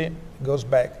 So you see, it goes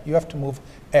back. You have to move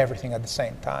everything at the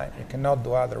same time. You cannot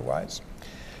do otherwise.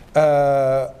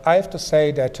 I have to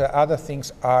say that other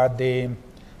things are the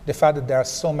fact that there are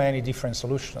so many different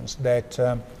solutions that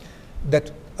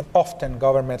that often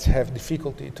governments have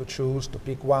difficulty to choose, to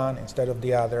pick one instead of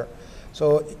the other.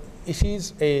 So it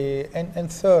is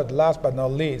and third, last but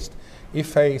not least,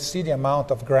 if I see the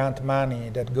amount of grant money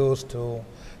that goes to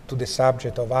the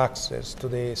subject of access, to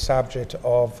the subject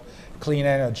of clean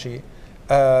energy,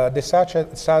 the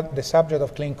subject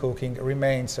of clean cooking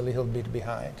remains a little bit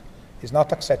behind. It's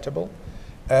not acceptable.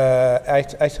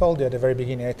 I told you at the very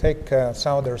beginning, I take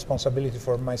some of the responsibility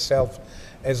for myself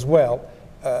as well,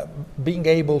 being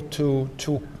able to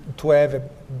have a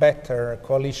better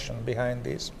coalition behind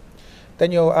this.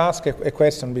 Then you ask a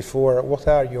question before, what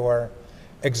are your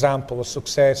examples of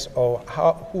success, or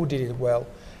who did it well?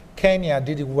 Kenya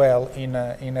did it well in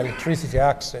electricity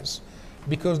access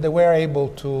because they were able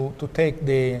to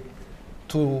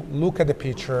look at the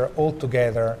picture all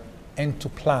together and to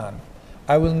plan.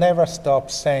 I will never stop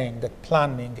saying that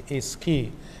planning is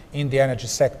key in the energy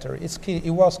sector. It's key.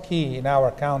 It was key in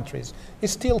our countries.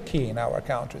 It's still key in our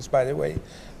countries, by the way,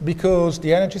 because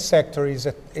the energy sector is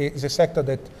a sector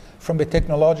that, from the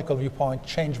technological viewpoint,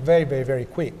 changed very, very, very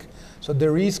quick. So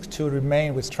the risk to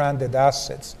remain with stranded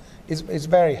assets is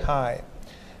very high.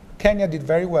 Kenya did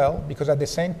very well because at the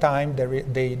same time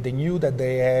they knew that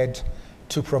they had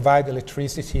to provide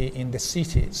electricity in the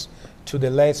cities to the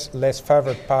less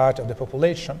favored part of the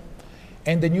population.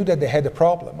 And they knew that they had a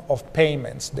problem of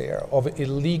payments there, of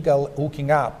illegal hooking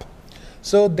up.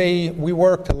 So we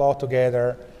worked a lot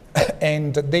together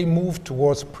and they moved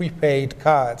towards prepaid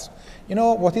cards. You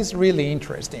know, what is really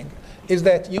interesting is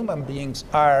that human beings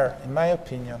are, in my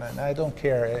opinion, and I don't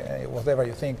care whatever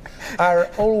you think, are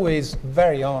always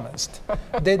very honest.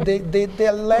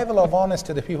 Their level of honesty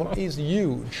to the people is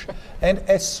huge. And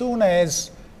as soon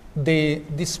as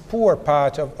this poor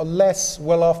part of a less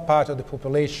well-off part of the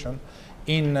population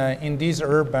in this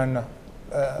urban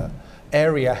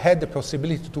area had the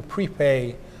possibility to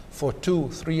prepay for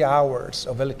 2-3 hours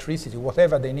of electricity,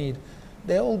 whatever they need,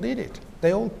 they all did it.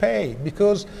 They all pay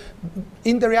because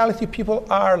in the reality people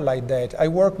are like that. I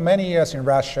worked many years in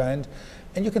Russia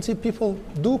and you can see people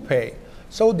do pay.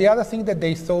 So the other thing that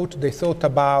they thought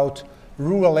about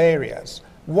rural areas.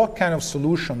 What kind of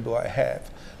solution do I have?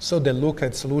 So they look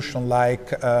at solutions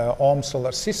like home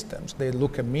solar systems. They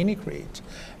look at mini-grid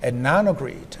and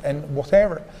nano-grid and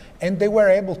whatever. And they were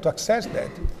able to access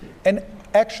that. And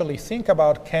actually think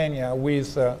about Kenya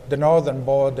with the northern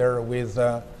border with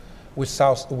the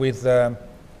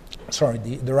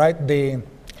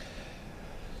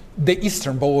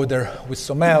eastern border with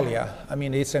Somalia. I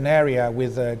mean, it's an area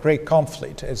with great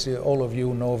conflict, as all of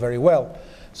you know very well.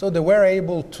 So they were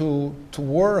able to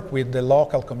work with the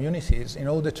local communities in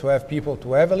order to have people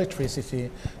to have electricity,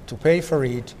 to pay for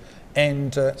it,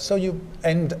 and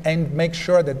and make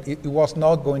sure that it was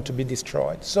not going to be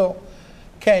destroyed. So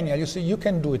Kenya, you see, you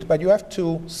can do it, but you have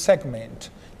to segment.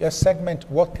 You have to segment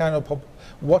what kind of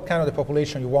the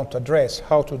population you want to address,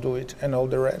 how to do it, and all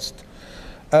the rest.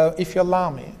 If you allow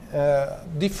me,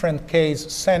 different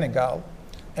case, Senegal,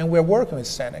 and we're working with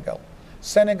Senegal.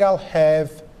 Senegal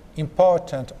have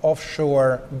important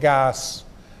offshore gas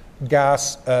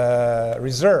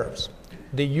reserves.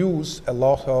 They use a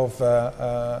lot of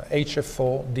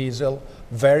HFO, diesel,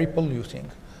 very polluting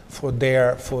for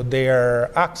their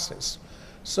access.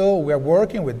 So we're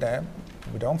working with them.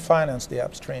 We don't finance the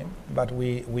upstream, but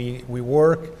we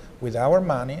work with our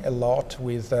money a lot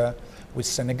with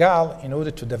Senegal in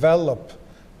order to develop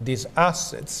these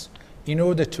assets in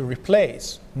order to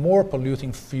replace more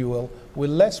polluting fuel with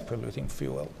less polluting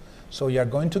fuel. So you are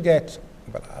going to get,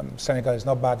 Senegal is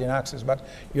not bad in access, but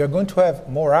you are going to have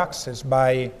more access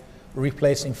by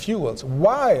replacing fuels,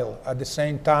 while at the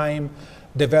same time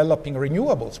developing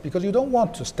renewables, because you don't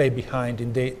want to stay behind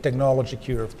in the technology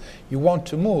curve. You want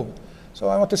to move. So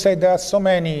I want to say there are so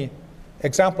many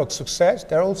examples of success.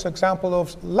 There are also examples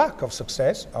of lack of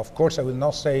success. Of course, I will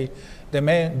not say the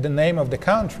name of the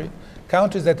country.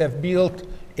 Countries that have built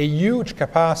a huge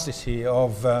capacity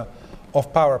of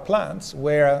power plants,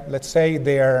 where, let's say,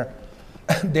 their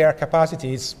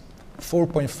capacity is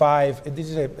 4.5, this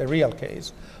is a real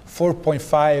case,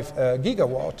 4.5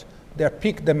 gigawatt, their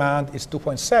peak demand is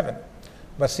 2.7.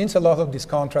 But since a lot of these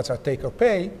contracts are take or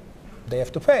pay, they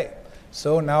have to pay.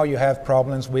 So now you have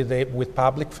problems with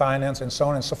public finance and so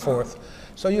on and so forth.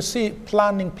 So you see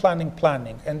planning,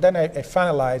 and then I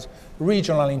finalize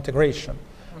regional integration.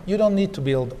 You don't need to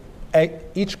build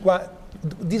each one.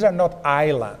 These are not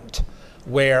islands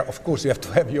where, of course, you have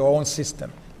to have your own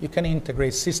system. You can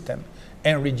integrate system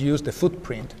and reduce the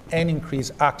footprint and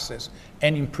increase access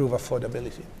and improve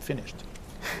affordability. Finished.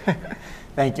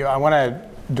 Thank you. I want to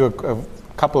do a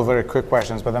couple of very quick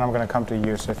questions, but then I'm going to come to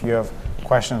you. So if you have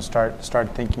questions,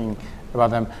 start thinking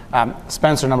about them.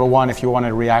 Spencer, number one, if you want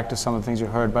to react to some of the things you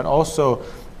heard, but also,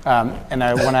 and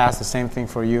I want to ask the same thing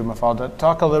for you, Mafalda,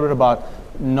 talk a little bit about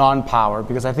non-power,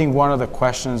 because I think one of the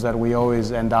questions that we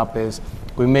always end up is,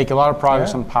 we make a lot of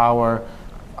progress on power,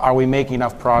 are we making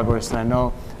enough progress? And I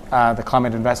know the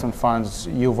climate investment funds,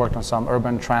 you've worked on some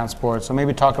urban transport, so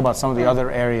maybe talk about some of the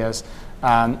other areas.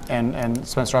 And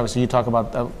Spencer, obviously, you talk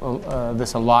about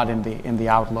this a lot in the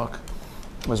outlook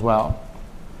as well.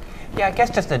 Yeah, I guess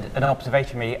just an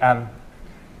observation, really.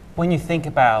 When you think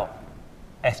about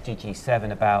SDG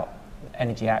 7, about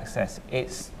energy access,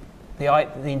 it's the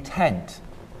intent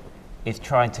is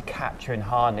trying to capture and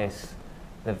harness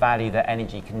the value that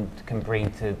energy can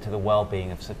bring to the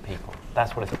well-being of people.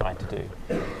 That's what it's trying to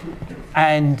do.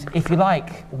 And if you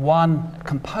like, one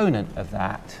component of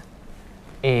that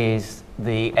is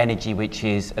the energy which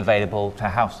is available to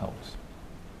households.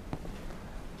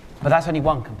 But that's only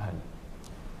one component.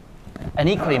 An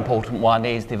equally important one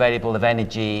is the available of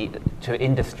energy to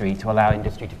industry to allow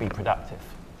industry to be productive.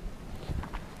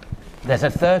 There's a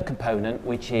third component,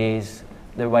 which is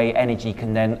the way energy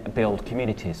can then build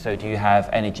communities. So do you have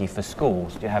energy for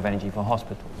schools? Do you have energy for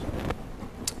hospitals?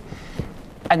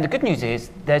 And the good news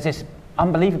is there's this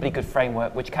unbelievably good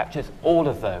framework which captures all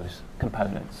of those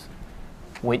components,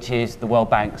 which is the World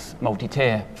Bank's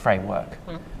multi-tier framework.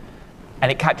 And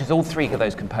it captures all three of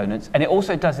those components, and it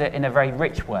also does it in a very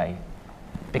rich way.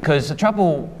 Because the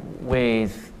trouble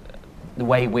with the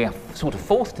way we're sort of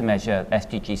forced to measure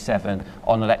SDG 7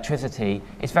 on electricity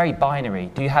is very binary.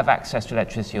 Do you have access to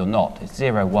electricity or not? It's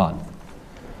 0, 1.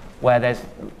 Where there's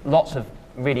lots of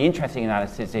really interesting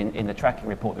analysis in the tracking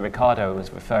report that Ricardo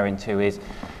was referring to is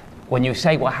when you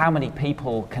say, well, how many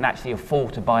people can actually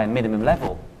afford to buy a minimum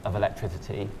level of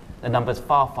electricity, the number's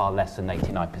far, far less than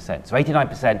 89%. So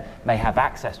 89% may have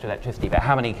access to electricity, but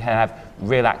how many can have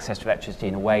real access to electricity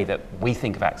in a way that we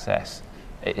think of access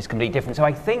is completely different. So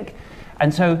I think,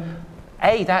 and so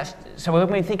so when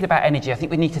we're thinking about energy, I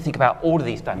think we need to think about all of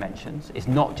these dimensions. It's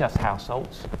not just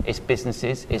households, it's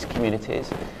businesses, it's communities.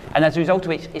 And as a result of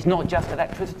which, it's not just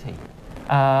electricity.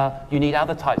 You need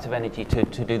other types of energy to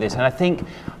do this. And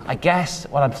I guess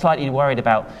what I'm slightly worried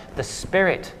about, the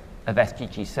spirit of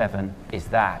SDG 7 is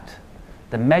that.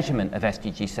 The measurement of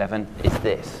SDG 7 is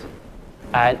this.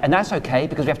 And that's okay,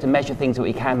 because we have to measure things that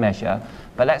we can measure,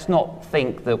 but let's not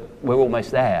think that we're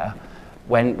almost there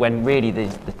when really the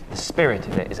spirit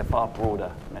of it is a far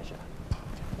broader measure.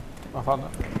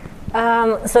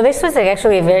 So this was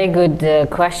actually a very good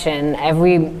question.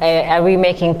 Are we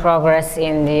making progress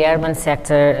in the urban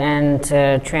sector and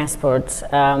transport?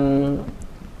 So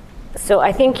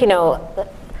I think,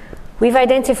 we've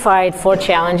identified 4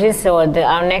 challenges. So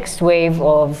our next wave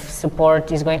of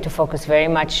support is going to focus very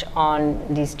much on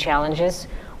these challenges.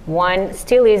 One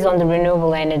still is on the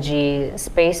renewable energy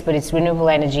space, but it's renewable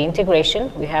energy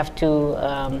integration. We have to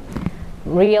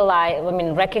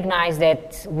recognize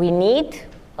that we need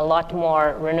a lot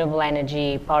more renewable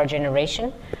energy power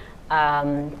generation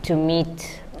to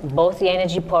meet both the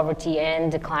energy poverty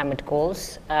and the climate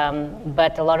goals.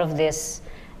 But a lot of this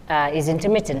is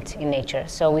intermittent in nature.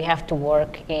 So we have to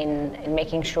work in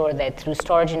making sure that through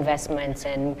storage investments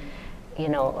and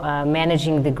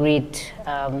managing the grid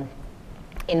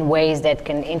in ways that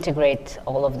can integrate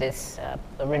all of this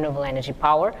renewable energy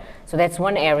power. So that's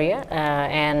one area,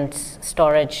 and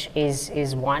storage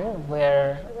is one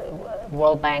where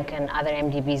World Bank and other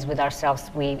MDBs with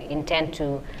ourselves, we intend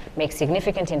to make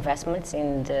significant investments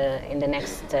in the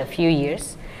next few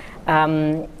years.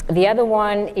 The other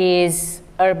one is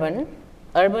urban.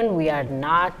 Urban, we are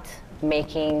not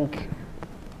making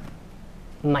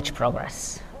much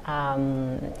progress.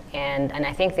 And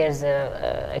I think there's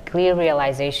a clear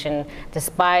realization,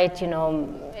 despite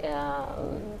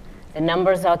the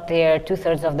numbers out there,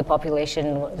 2/3 of the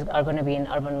population are going to be in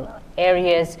urban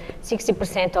areas,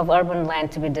 60% of urban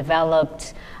land to be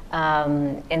developed,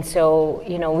 and so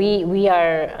we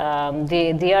are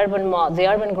the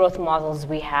urban growth models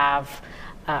we have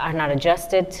are not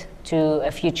adjusted to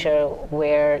a future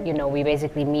where we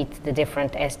basically meet the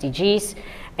different SDGs,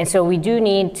 and so we do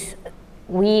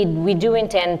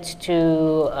intend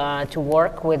to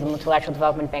work with multilateral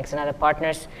development banks and other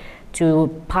partners to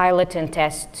pilot and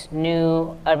test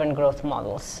new urban growth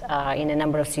models in a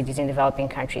number of cities in developing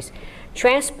countries.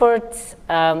 Transport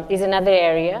is another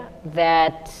area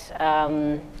that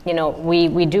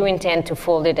we do intend to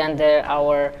fold it under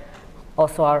our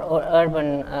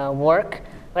urban work.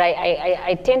 But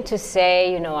I tend to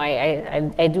say,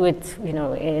 I do it,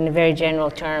 in very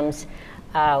general terms.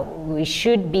 We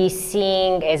should be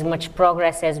seeing as much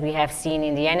progress as we have seen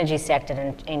in the energy sector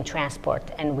and in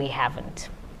transport, and we haven't.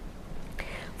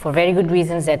 for very good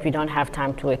reasons that we don't have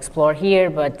time to explore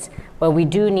here, but we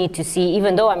do need to see,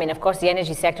 even though, I mean, of course, the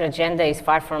energy sector agenda is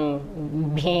far from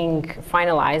being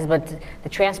finalized, but the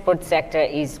transport sector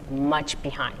is much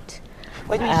behind.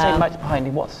 When you say much behind,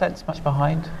 in what sense much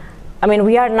behind? I mean,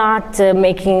 we are not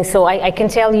making, so I can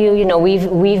tell you, you know,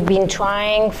 we've been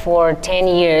trying for 10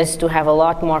 years to have a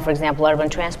lot more, for example,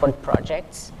 urban transport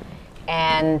projects.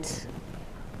 And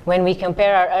when we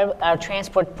compare our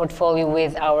transport portfolio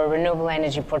with our renewable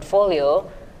energy portfolio,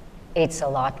 it's a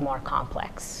lot more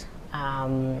complex.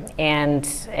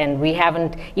 And we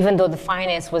haven't, even though the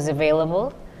finance was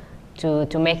available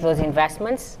to make those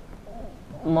investments,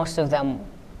 most of them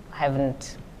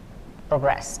haven't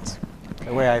progressed.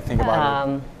 The way I think about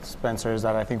it, Spencer, is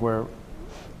that I think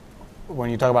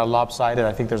when you talk about lopsided,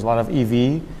 I think there's a lot of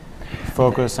EV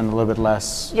focus and a little bit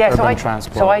less urban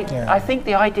transport. So I think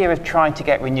the idea of trying to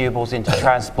get renewables into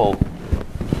transport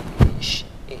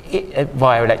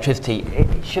via electricity, it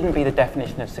shouldn't be the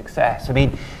definition of success. I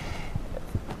mean,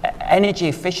 energy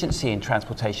efficiency in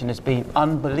transportation has been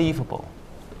unbelievable,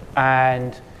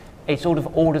 and it's sort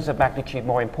of orders of magnitude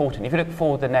more important. If you look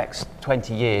forward the next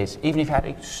 20 years, even if you had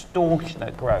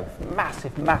extortionate growth,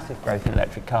 massive growth in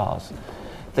electric cars,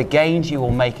 the gains you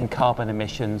will make in carbon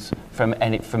emissions from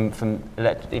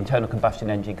internal combustion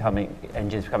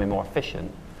engines becoming more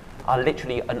efficient are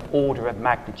literally an order of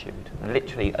magnitude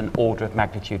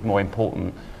more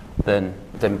important than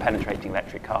penetrating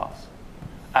electric cars.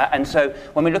 And so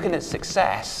when we're looking at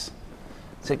success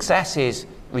is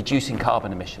reducing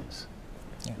carbon emissions.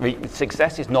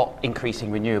 Success is not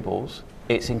increasing renewables,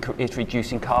 it's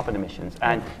reducing carbon emissions.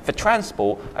 And for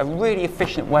transport, a really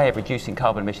efficient way of reducing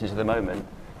carbon emissions at the moment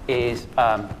is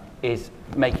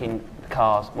making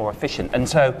cars more efficient. And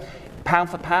so,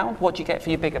 pound for pound, what do you get for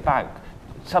your bigger bang?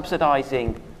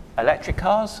 Subsidising electric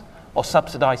cars or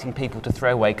subsidising people to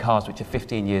throw away cars which are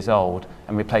 15 years old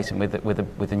and replace them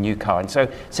with a new car? And so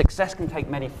success can take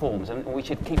many forms, and we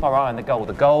should keep our eye on the goal.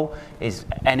 The goal is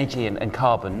energy and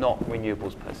carbon, not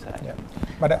renewables per se. Yeah.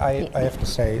 But I have to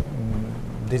say,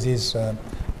 this is,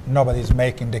 nobody's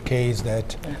making the case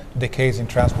that the case in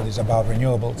transport is about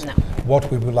renewables. No.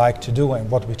 What we would like to do and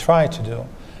what we try to do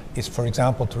is, for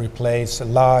example, to replace a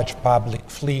large public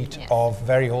fleet of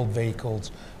very old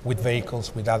vehicles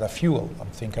with other fuel. I'm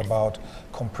thinking about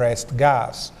compressed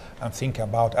gas. I'm thinking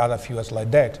about other fuels like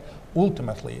that.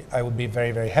 Ultimately, I would be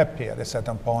very, very happy at a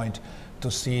certain point to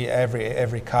see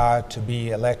every car to be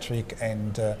electric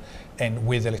and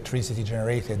with electricity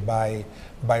generated by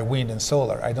wind and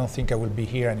solar. I don't think I will be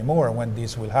here anymore when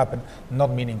this will happen.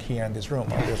 Not meaning here in this room,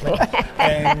 obviously.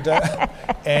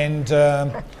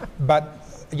 But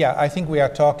yeah, I think we are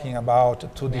talking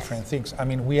about two different things. I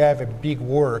mean, we have a big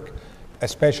work.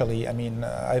 Especially, I mean,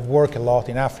 I've worked a lot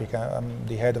in Africa. I'm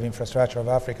the head of infrastructure of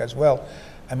Africa as well.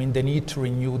 I mean, they need to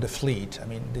renew the fleet. I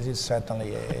mean, this is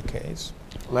certainly a case.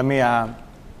 Let me, you're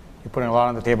putting a lot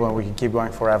on the table and we can keep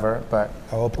going forever, but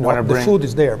I hope not. The food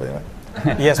is there, by the way.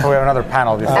 Yes, but we have another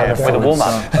panel before the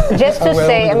warm-up. Just to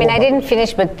say, I mean, I didn't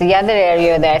finish, but the other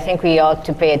area that I think we ought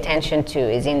to pay attention to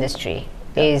is industry.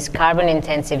 Is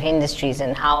carbon-intensive industries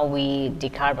and how we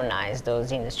decarbonize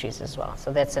those industries as well.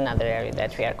 So that's another area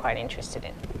that we are quite interested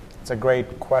in. It's a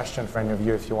great question for any of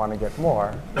you. If you want to get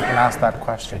more, you can ask that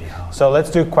question. So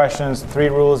let's do questions. 3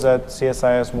 rules at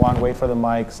CSIS. 1, wait for the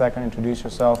mic. 2, introduce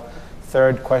yourself.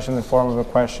 3rd, question in the form of a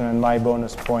question, and my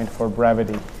bonus point for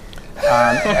brevity.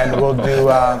 And we'll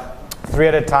do 3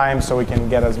 at a time so we can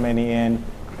get as many in.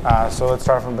 So let's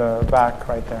start from the back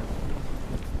right there.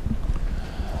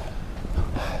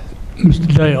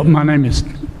 Mr. Dale, my name is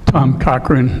Tom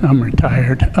Cochran. I'm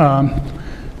retired.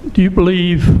 Do you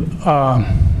believe,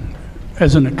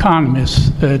 as an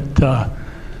economist, that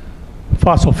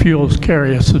fossil fuels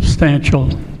carry a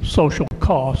substantial social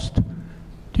cost?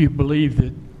 Do you believe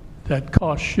that that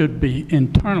cost should be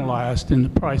internalized in the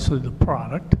price of the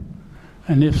product?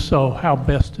 And if so, how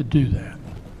best to do that?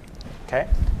 Okay.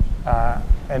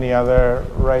 Any other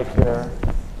right here?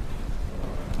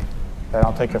 Then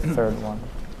I'll take a 3rd one.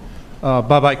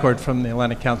 Bob Eichord from the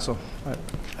Atlantic Council.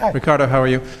 Hi. Ricardo, how are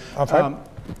you? I'm fine.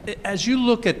 As you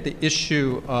look at the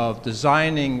issue of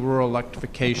designing rural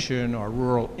electrification or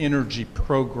rural energy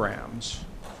programs,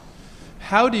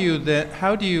 how do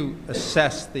you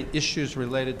assess the issues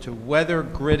related to whether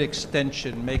grid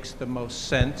extension makes the most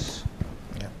sense,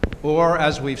 or,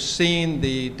 as we've seen,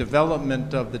 the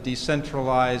development of the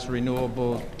decentralized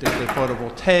renewable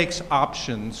photovoltaics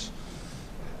options?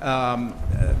 Are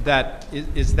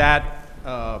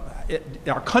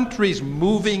countries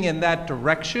moving in that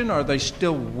direction? Are they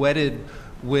still wedded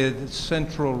with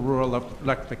central rural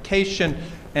electrification?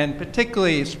 And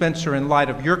particularly, Spencer, in light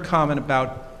of your comment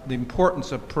about the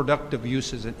importance of productive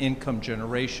uses and income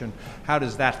generation. How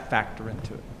does that factor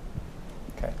into it?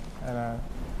 Okay.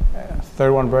 And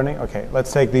third one burning? Okay,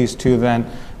 let's take these two then.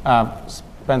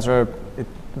 Spencer,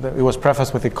 it was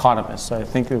prefaced with economists, so I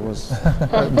think it was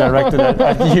directed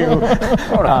at you.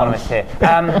 Not economist here.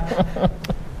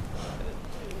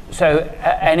 So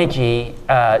energy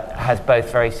has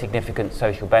both very significant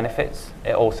social benefits.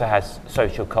 It also has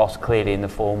social costs, clearly in the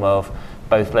form of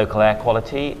both local air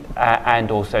quality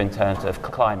and also in terms of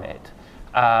climate.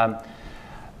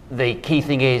 The key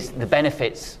thing is the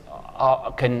benefits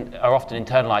are often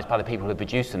internalized by the people who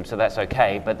produce them, so that's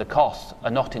okay, but the costs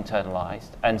are not internalized.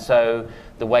 And so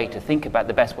the way to think about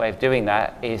the best way of doing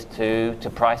that is to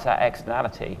price that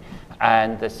externality.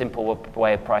 And the simple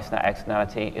way of pricing that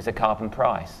externality is a carbon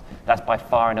price. That's by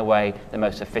far and away the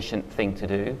most efficient thing to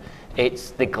do. It's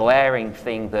the glaring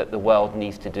thing that the world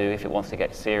needs to do if it wants to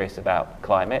get serious about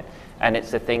climate, and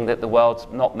it's the thing that the world's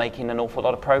not making an awful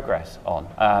lot of progress on.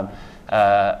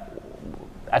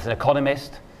 As an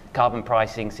economist, carbon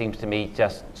pricing seems to me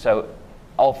just so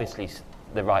obviously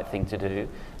the right thing to do.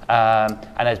 And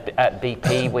at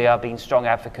BP, we are being strong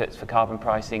advocates for carbon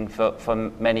pricing for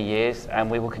many years,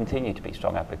 and we will continue to be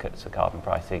strong advocates for carbon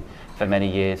pricing for many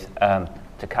years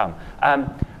to come.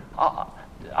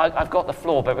 I've got the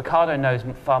floor, but Ricardo knows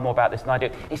far more about this than I do.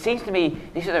 It seems to me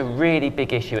this is a really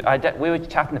big issue. We were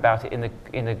chatting about it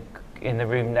in the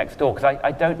room next door, because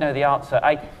I don't know the answer.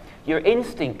 Your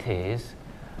instinct is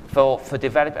for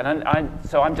development,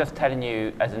 so I'm just telling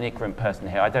you as an ignorant person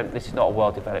here, this is not a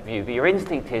well-developed view, but your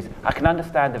instinct is, I can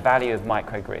understand the value of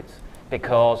microgrids,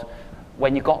 because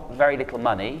when you've got very little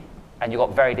money and you've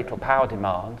got very little power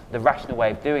demand, the rational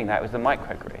way of doing that was the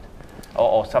microgrid,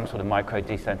 or some sort of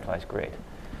micro-decentralized grid.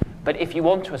 But if you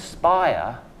want to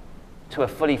aspire to a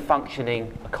fully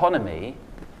functioning economy,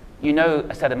 you know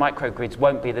a set of microgrids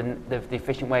won't be the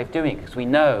efficient way of doing it, because we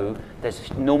know there's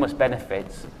enormous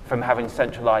benefits from having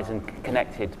centralized and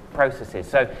connected processes.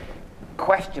 So,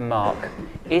 question mark,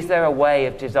 is there a way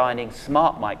of designing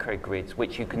smart microgrids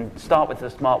which you can start with the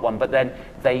smart one, but then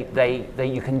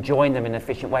you can join them in an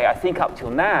efficient way? I think up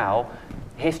till now,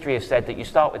 history has said that you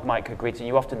start with microgrids and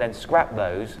you often then scrap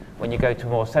those when you go to a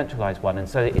more centralized one, and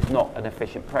so it's not an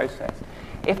efficient process.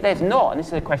 If there's not, and this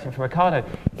is a question for Ricardo,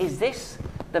 is this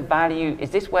the value,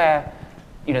 is this where,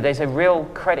 there's a real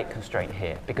credit constraint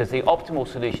here, because the optimal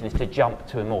solution is to jump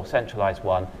to a more centralized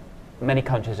one. Many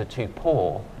countries are too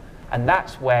poor, and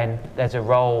that's when there's a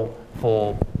role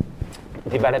for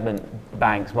development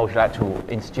banks, multilateral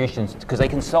institutions, because they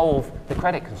can solve the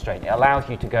credit constraint. It allows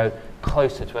you to go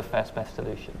closer to a first best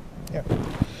solution. Yeah.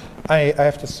 I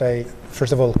have to say,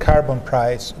 first of all, carbon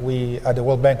price, at the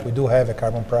World Bank we do have a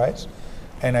carbon price,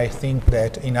 and I think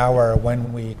that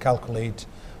when we calculate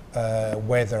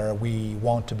whether we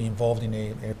want to be involved in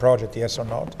a project, yes or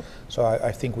not. So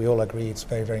I think we all agree it's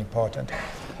very, very important.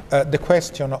 The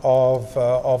question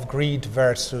of grid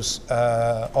versus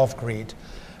off-grid,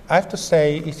 I have to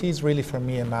say it is really for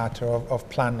me a matter of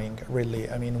planning, really.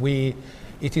 I mean,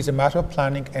 it is a matter of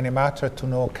planning and a matter to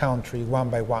know country one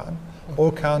by one.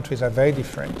 All countries are very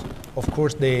different. Of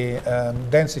course, the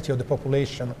density of the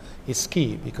population is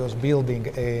key, because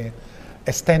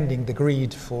extending the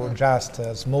grid for just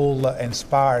a small and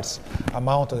sparse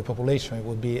amount of the population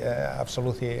would be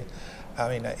absolutely,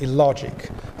 illogic.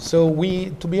 So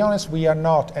to be honest, we are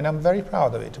not, and I'm very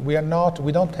proud of it, we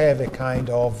don't have a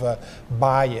kind of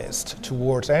bias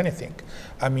towards anything.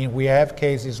 I mean, we have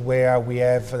cases where we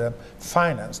have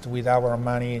financed with our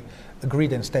money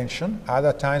grid extension.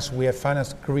 Other times we have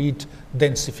financed grid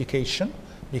densification,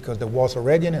 because there was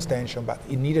already an extension, but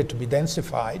it needed to be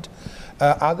densified.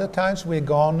 Other times we've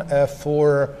gone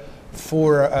for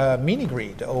mini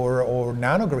grid or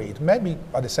nano grid, maybe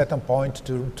at a certain point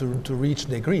to reach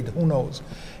the grid, who knows?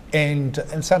 And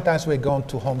sometimes we've gone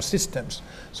to home systems.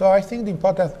 So I think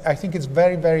it's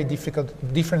very, very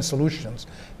different solutions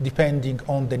depending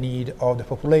on the need of the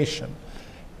population.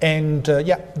 And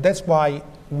that's why,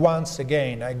 once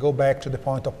again, I go back to the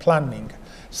point of planning.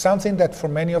 Something that for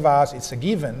many of us is a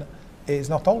given is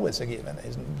not always a given.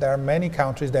 There are many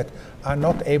countries that are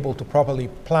not able to properly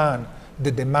plan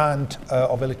the demand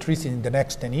of electricity in the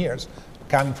next 10 years,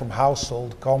 coming from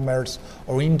household, commerce,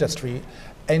 or industry.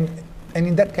 And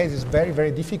in that case, it's very,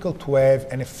 very difficult to have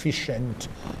an efficient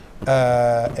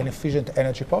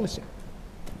energy policy.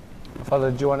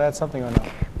 Father, do you want to add something or no?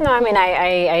 No,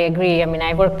 I agree.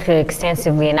 I worked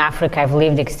extensively in Africa. I've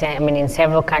lived in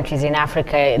several countries in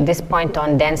Africa. This point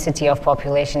on density of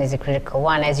population is a critical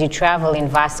one. As you travel in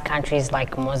vast countries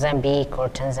like Mozambique or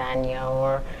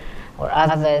Tanzania or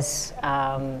others,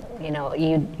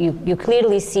 you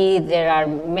clearly see there are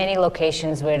many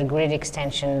locations where grid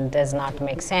extension does not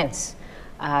make sense.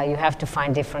 You have to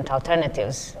find different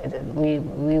alternatives. We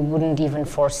wouldn't even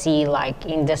foresee like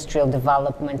industrial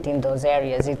development in those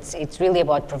areas. It's really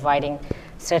about providing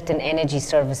certain energy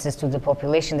services to the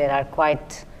population that are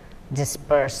quite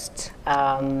dispersed.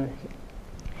 And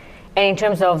in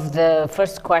terms of the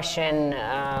first question,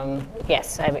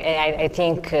 yes, I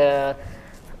think the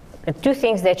two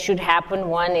things that should happen.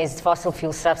 One is fossil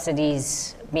fuel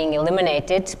subsidies being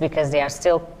eliminated because they are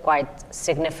still quite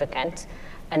significant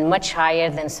and much higher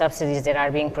than subsidies that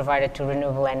are being provided to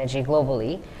renewable energy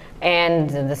globally. And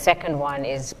the second one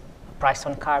is price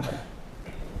on carbon.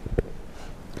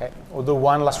 Okay, we'll do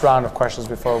one last round of questions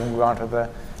before we move on to the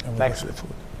next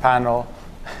panel.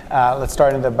 Let's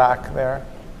start in the back there.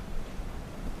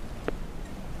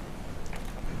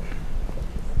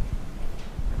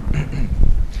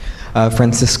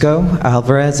 Francisco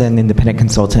Alvarez, an independent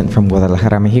consultant from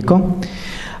Guadalajara, Mexico.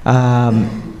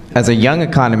 As a young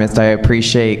economist, I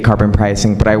appreciate carbon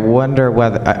pricing, but I wonder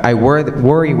whether I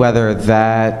worry whether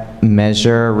that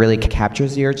measure really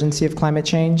captures the urgency of climate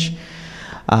change.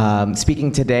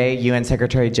 Speaking today, UN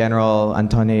Secretary General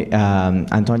Antonio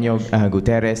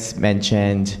Guterres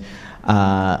mentioned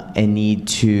a need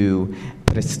to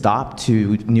put a stop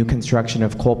to new construction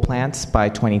of coal plants by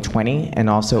 2020, and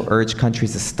also urged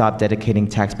countries to stop dedicating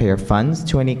taxpayer funds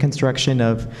to any construction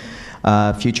of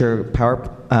future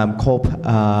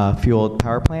coal-fueled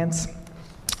power plants.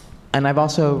 And I've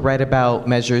also read about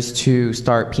measures to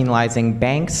start penalizing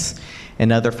banks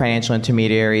and other financial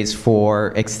intermediaries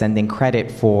for extending credit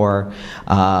for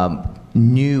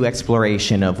new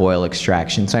exploration of oil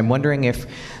extraction. So I'm wondering if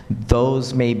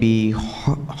those may be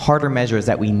harder measures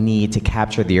that we need to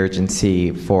capture the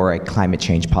urgency for a climate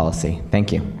change policy.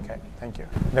 Thank you. Okay, thank you.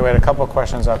 Then we had a couple of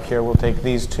questions up here. We'll take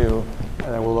these two,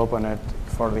 and then we'll open it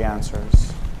for the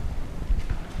answers.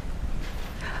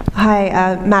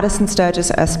 Hi, Madison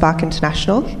Sturgis at Spark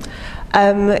International.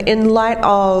 In light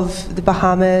of the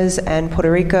Bahamas and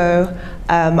Puerto Rico,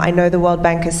 I know the World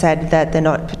Bank has said that they're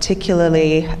not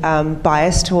particularly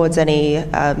biased towards any,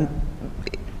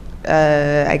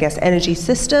 energy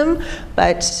system,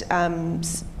 but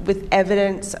with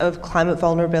evidence of climate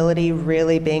vulnerability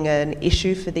really being an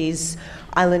issue for these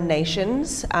island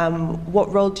nations,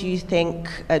 what role do you think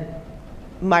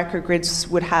microgrids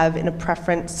would have in a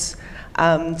preference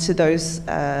to those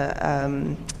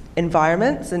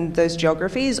environments and those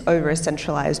geographies over a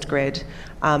centralized grid,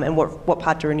 and what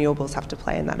part do renewables have to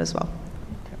play in that as well?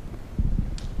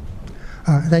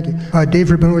 Thank you. Dave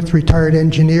Rabinowitz, retired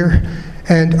engineer.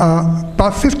 And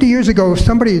about 50 years ago, if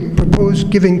somebody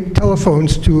proposed giving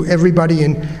telephones to everybody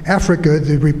in Africa,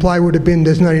 the reply would have been,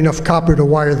 there's not enough copper to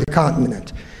wire the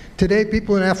continent. Today,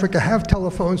 people in Africa have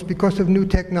telephones because of new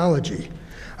technology.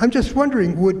 I'm just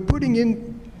wondering, would putting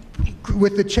in,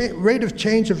 with the rate of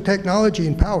change of technology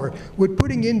and power, would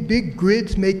putting in big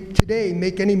grids today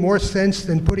make any more sense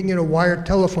than putting in a wired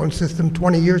telephone system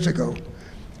 20 years ago,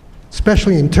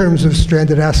 especially in terms of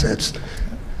stranded assets?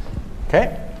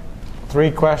 Okay,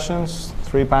 3 questions,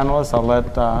 3 panelists. I'll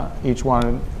let each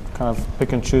one kind of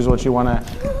pick and choose what you want to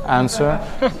answer.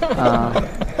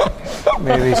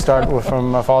 Maybe start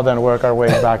from Mafalda and work our way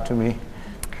back to me.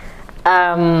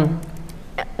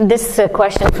 This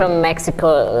question from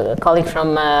Mexico, a colleague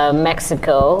from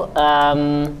Mexico.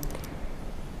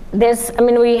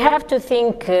 We have to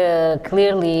think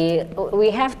clearly.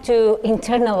 We have to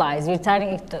internalize. We're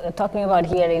talking about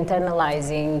here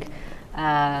internalizing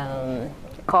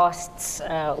costs.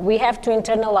 We have to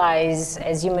internalize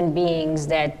as human beings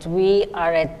that we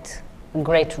are at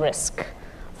great risk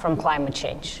from climate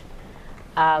change.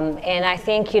 And I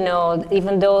think,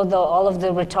 even though all of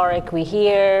the rhetoric we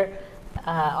hear,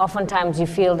 oftentimes you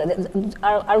feel that,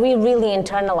 are we really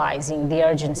internalizing the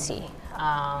urgency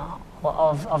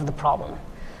of the problem?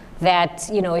 That,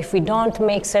 if we don't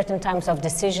make certain types of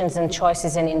decisions and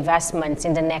choices and investments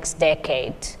in the next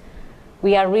decade,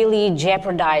 we are really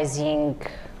jeopardizing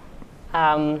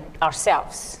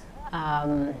ourselves.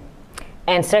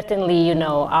 And certainly,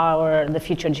 the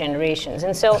future generations.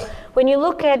 And so when you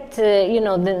look at,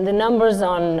 the numbers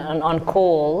on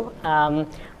coal,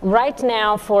 right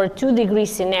now for a 2-degree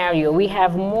scenario, we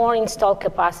have more installed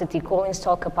capacity, coal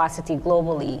installed capacity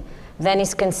globally than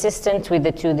is consistent with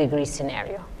the 2-degree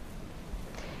scenario.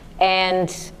 And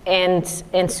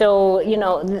so,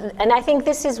 and I think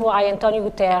this is why Antonio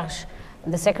Guterres,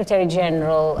 the Secretary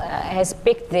General, has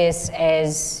picked this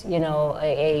as,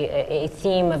 a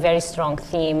theme, a very strong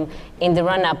theme in the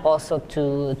run-up also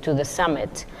to the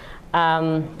summit.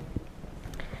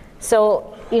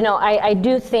 So I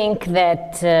do think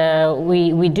that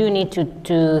we do need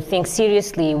to think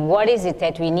seriously what is it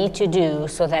that we need to do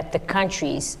so that the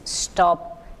countries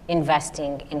stop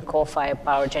investing in coal-fired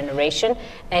power generation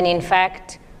and in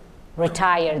fact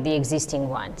retire the existing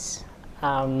ones.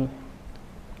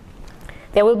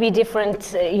 There will be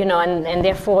different, and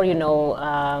therefore,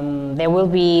 there will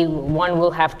be, one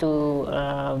will have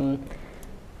to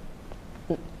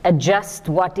adjust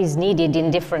what is needed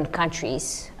in different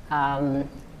countries. And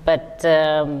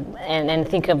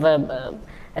think of a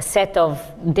set of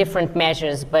different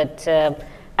measures, but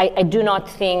I do not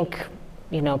think,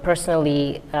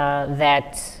 personally,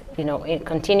 that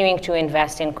continuing to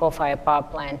invest in coal-fired power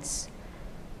plants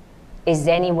is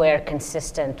anywhere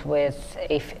consistent with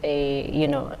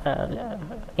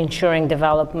ensuring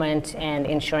development and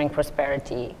ensuring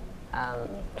prosperity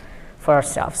for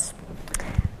ourselves.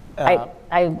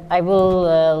 I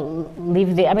will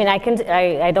leave the.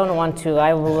 I don't want to.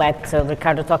 I will let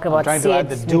Ricardo talk about. I'm trying to add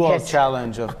the dual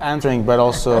challenge of answering, but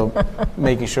also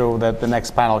making sure that the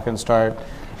next panel can start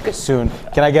soon.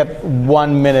 Can I get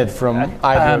 1 minute from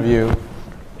either of you?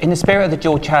 In the spirit of the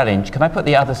dual challenge, can I put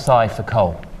the other side for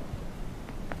coal?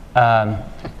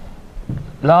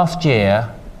 Last year,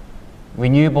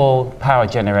 renewable power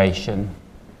generation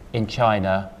in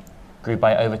China grew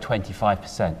by over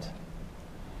 25%.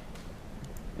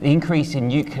 The increase in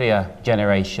nuclear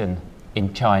generation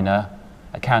in China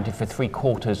accounted for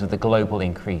 3/4 of the global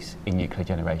increase in nuclear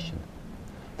generation.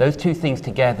 Those two things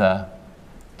together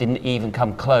didn't even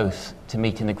come close to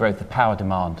meeting the growth of power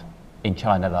demand in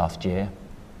China last year,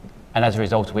 and as a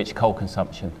result of which coal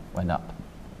consumption went up.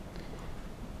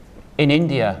 In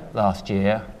India last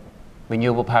year,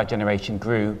 renewable power generation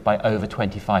grew by over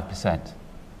 25%.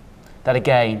 That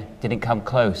again didn't come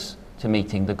close to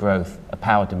meeting the growth of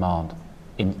power demand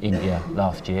in India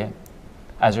last year,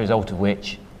 as a result of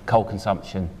which coal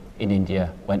consumption in India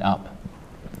went up.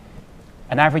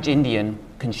 An average Indian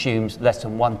consumes less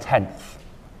than 1/10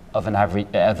 of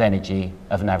energy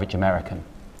of an average American.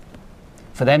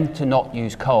 For them to not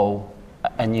use coal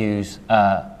and use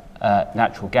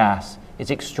natural gas is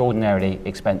extraordinarily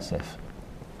expensive.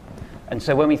 And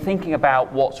so when we're thinking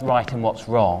about what's right and what's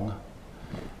wrong,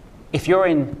 if you're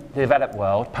in the developed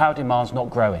world, power demand's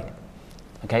not growing.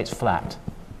 Okay, it's flat.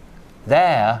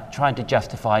 They're trying to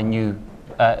justify new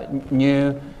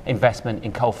investment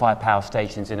in coal-fired power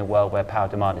stations in a world where power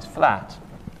demand is flat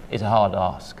is a hard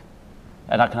ask.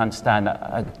 And I can understand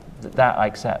that I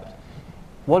accept.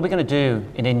 What are we going to do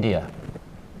in India?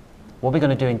 What are we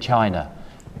going to do in China?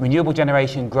 Renewable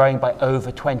generation growing by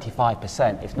over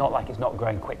 25%. It's not like it's not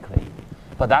growing quickly,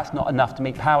 but that's not enough to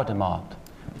meet power demand.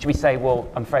 Should we say, well,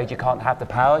 I'm afraid you can't have the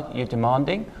power you're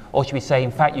demanding? Or should we say,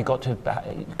 in fact, you've got to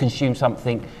consume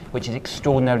something which is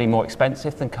extraordinarily more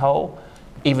expensive than coal,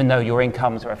 even though your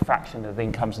incomes are a fraction of the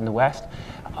incomes in the West?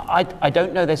 I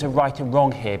don't know there's a right and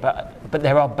wrong here, but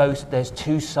there's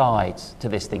two sides to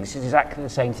this thing. This is exactly the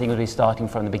same thing as we're starting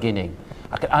from the beginning.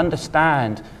 I can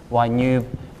understand why new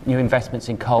investments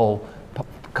in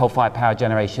coal-fired power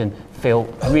generation feel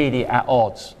really at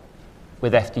odds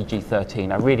with SDG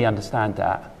 13. I really understand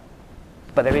that.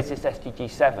 But there is this SDG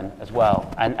 7 as well.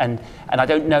 And I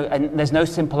don't know, and there's no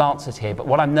simple answers here, but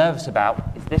what I'm nervous about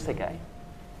is this again,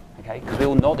 okay? Because we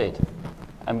all nodded.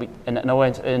 And the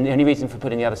only reason for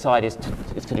putting the other side is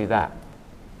to do that.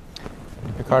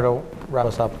 Ricardo, wrap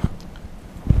us up.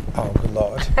 Oh, good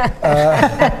Lord.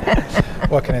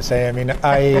 What can I say? I mean,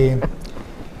 I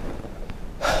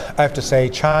have to say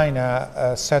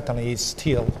China certainly is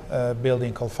still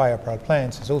building coal-fired power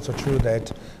plants. It's also true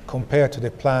that compared to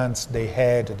the plants they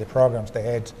had, the programs they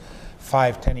had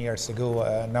 5-10 years ago,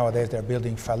 nowadays they're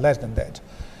building far less than that.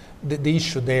 The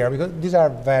issue there, because these are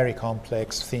very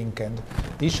complex things, and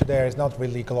the issue there is not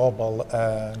really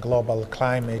global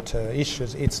climate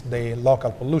issues, it's the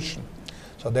local pollution.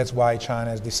 So that's why China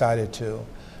has decided to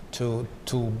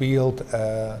build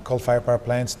coal-fired power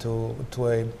plants in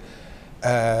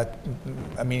a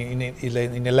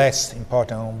less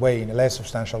important way, in a less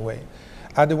substantial way.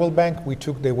 At the World Bank, we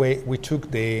took the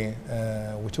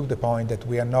point that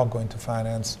we are not going to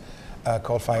finance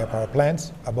coal-fired power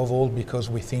plants, above all because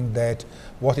we think that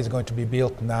what is going to be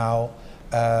built now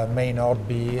may not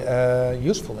be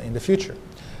useful in the future.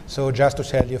 So just to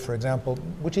tell you, for example,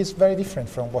 which is very different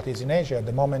from what is in Asia. At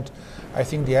the moment, I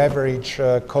think the average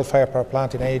coal-fired power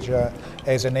plant in Asia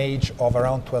has an age of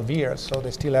around 12 years, so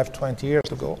they still have 20 years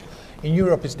to go. In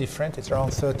Europe, it's different. It's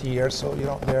around 30 years, so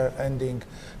they're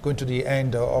going to the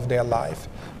end of their life.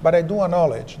 But I do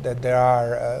acknowledge that there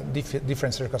are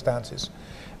different circumstances.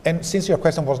 And since your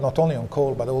question was not only on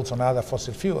coal, but also on other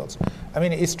fossil fuels, I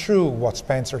mean, it's true what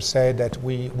Spencer said, that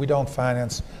we don't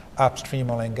finance upstream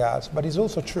oil and gas, but it's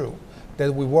also true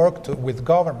that we work with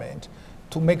government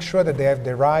to make sure that they have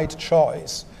the right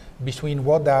choice between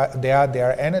what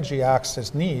their energy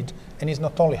access need, and it's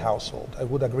not only household. I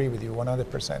would agree with you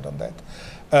 100% on that.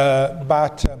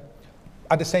 But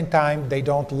at the same time, they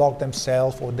don't lock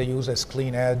themselves, or they use as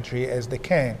clean energy as they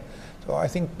can. So I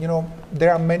think,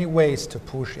 there are many ways to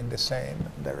push in the same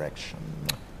direction.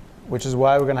 Which is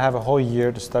why we're going to have a whole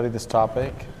year to study this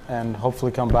topic and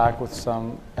hopefully come back with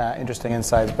some interesting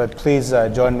insights. But please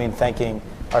join me in thanking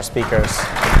our speakers.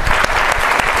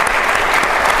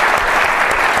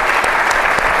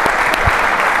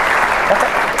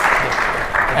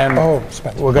 And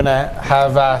we're going to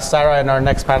have Sarah and our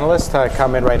next panelist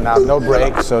come in right now. No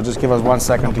break, so just give us 1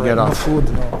 second to get off. No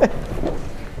food, no.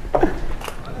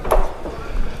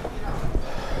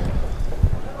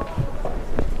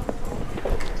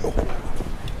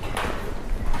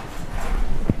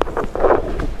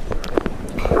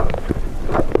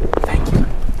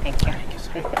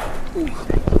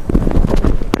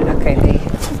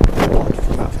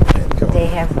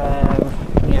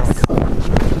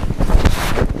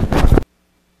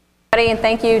 And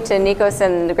thank you to Nikos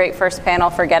and the great first panel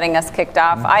for getting us kicked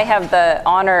off. I have the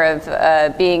honor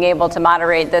of being able to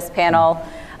moderate this panel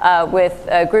with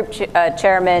Group Chief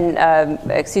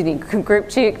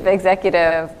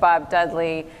Executive Bob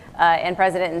Dudley and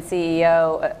President and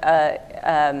CEO,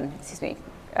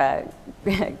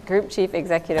 Group Chief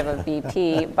Executive of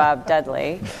BP, Bob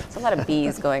Dudley. There's a lot of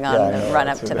B's going on in the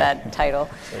run-up to that title.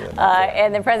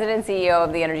 And the President and CEO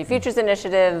of the Energy Futures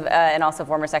Initiative and also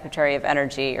former Secretary of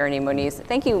Energy, Ernie Moniz.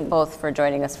 Thank you both for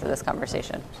joining us for this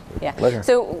conversation. Yeah. Pleasure.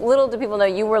 So little do people know,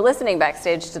 you were listening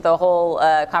backstage to the whole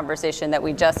conversation that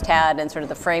we just had and sort of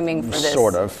the framing for this.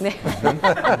 Sort of.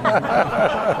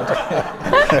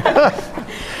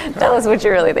 Tell us what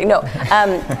you really think. No.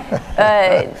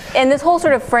 And this whole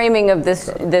sort of framing of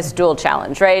this dual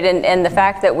challenge, right? And the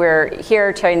fact that we're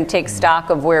here trying to take stock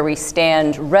of where we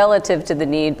stand relative to the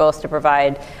need both to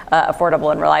provide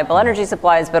affordable and reliable energy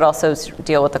supplies, but also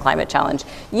deal with the climate challenge.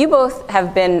 You both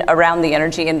have been around the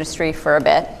energy industry for a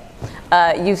bit.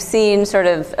 You've seen sort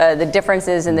of the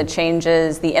differences and the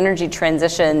changes, the energy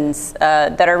transitions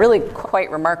that are really quite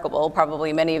remarkable.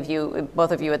 Probably many of you,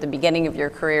 both of you at the beginning of your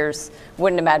careers,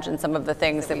 wouldn't imagine some of the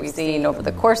things that we've seen over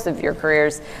the course of your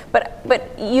careers.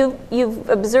 But you've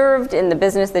observed in the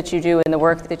business that you do and the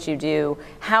work that you do,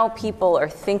 how people are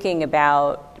thinking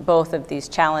about both of these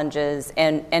challenges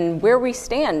and where we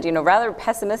stand, rather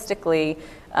pessimistically,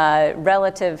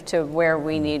 relative to where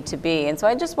we need to be. And so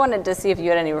I just wanted to see if you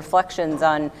had any reflections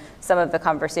on some of the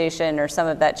conversation or some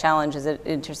of that challenge as it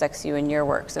intersects you in your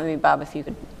work. So maybe, Bob, if you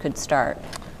could start.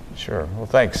 Sure. Well,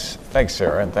 thanks,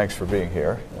 Sarah, and thanks for being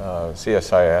here.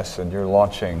 CSIS, and you're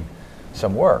launching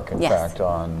some work, in fact,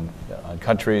 on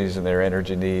countries and their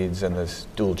energy needs and this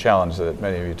dual challenge that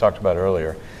many of you talked about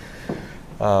earlier.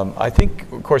 I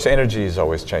think, of course, energy is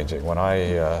always changing. When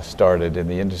I started in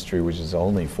the industry, which is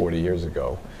only 40 years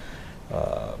ago,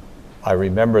 I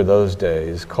remember those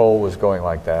days. Coal was going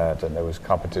like that, and there was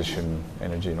competition.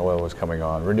 Energy and oil was coming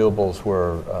on. Renewables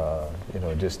were,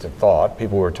 a distant thought.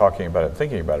 People were talking about it,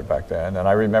 thinking about it back then. And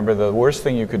I remember the worst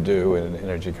thing you could do in an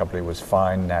energy company was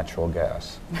find natural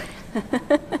gas.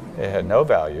 It had no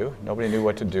value. Nobody knew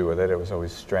what to do with it. It was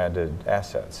always stranded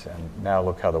assets. And now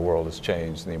look how the world has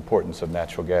changed. And the importance of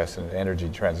natural gas and energy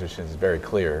transition is very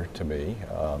clear to me.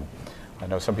 I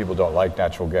know some people don't like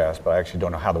natural gas, but I actually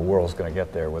don't know how the world's going to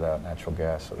get there without natural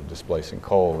gas sort of displacing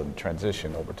coal and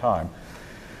transition over time.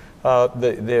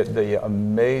 The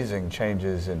amazing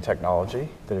changes in technology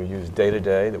that are used day to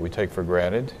day that we take for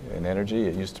granted in energy.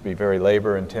 It used to be very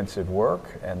labor-intensive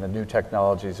work, and the new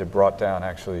technologies have brought down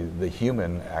actually the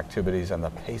human activities, and the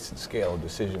pace and scale of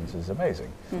decisions is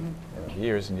amazing.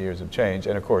 Years and years of change.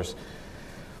 And of course,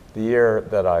 the year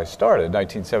that I started,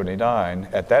 1979,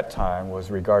 at that time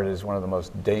was regarded as one of the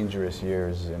most dangerous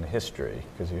years in history,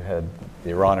 because you had the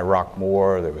Iran-Iraq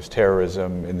war, there was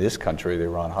terrorism in this country, the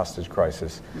Iran hostage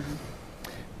crisis.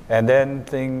 And then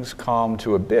things calmed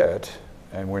to a bit,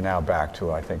 and we're now back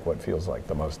to, I think, what feels like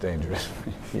the most dangerous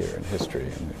year in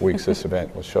history. And weeks this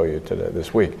event will show you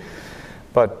this week.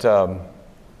 But, and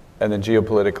then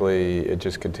geopolitically, it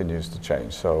just continues to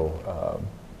change. So.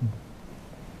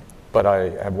 But I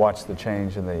have watched the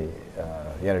change in the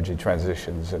energy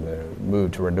transitions and the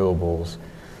move to renewables,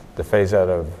 the phase out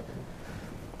of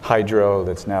hydro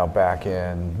that's now back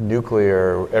in,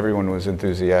 nuclear, everyone was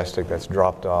enthusiastic, that's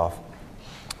dropped off.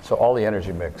 So all the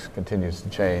energy mix continues to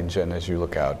change, and as you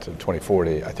look out to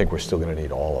 2040, I think we're still going to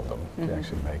need all of them to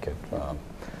actually make it.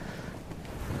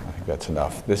 I think that's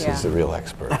enough. This is the real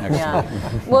expert.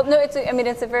 Well, no,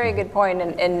 it's a very good point.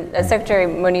 And Secretary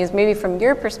Moniz, maybe from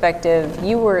your perspective,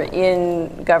 you were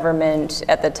in government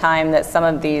at the time that some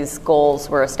of these goals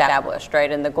were established,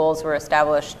 right? And the goals were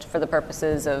established for the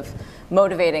purposes of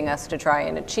motivating us to try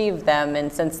and achieve them. And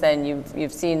since then,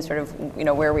 you've seen sort of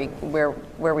where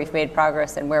we've made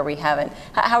progress and where we haven't.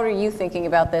 How are you thinking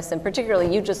about this? And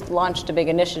particularly, you just launched a big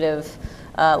initiative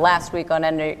last week on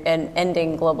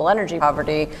ending global energy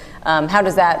poverty. How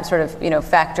does that sort of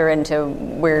factor into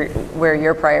where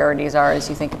your priorities are as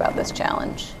you think about this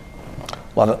challenge?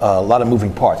 A lot of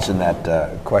moving parts in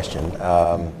that question.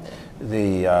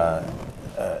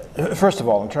 First of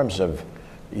all, in terms of,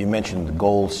 you mentioned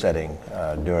goal setting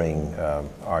during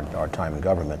our time in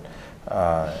government,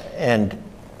 and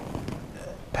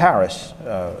Paris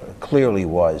clearly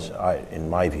was, in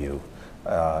my view,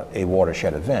 a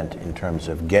watershed event in terms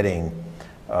of getting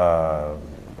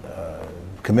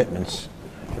commitments,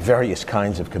 various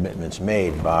kinds of commitments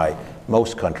made by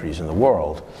most countries in the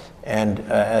world. And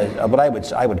but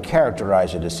I would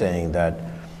characterize it as saying that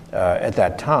at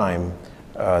that time,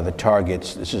 the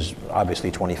targets, this is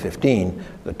obviously 2015,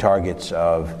 the targets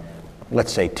of,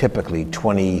 let's say, typically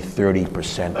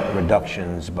 20-30%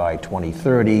 reductions by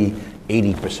 2030,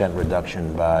 80%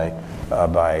 reduction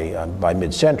by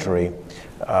mid-century,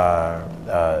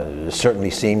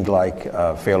 certainly seemed like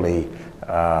a fairly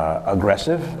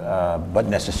aggressive but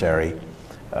necessary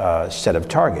set of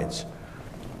targets.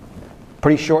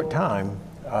 Pretty short time,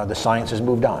 the science has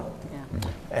moved on.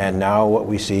 And now what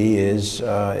we see is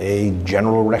a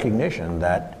general recognition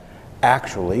that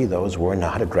actually those were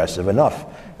not aggressive enough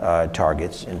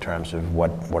targets in terms of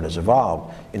what has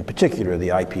evolved. In particular, the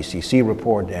IPCC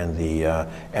report and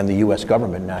the U.S.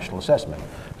 government national assessment.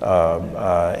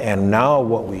 And now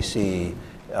what we see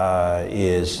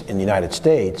is in the United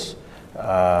States,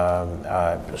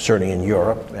 certainly in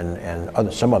Europe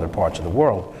and some other parts of the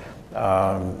world,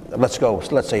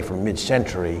 let's say from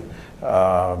mid-century,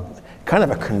 kind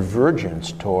of a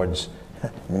convergence towards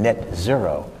net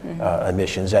zero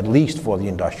emissions, at least for the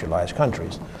industrialized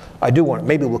countries. I do want,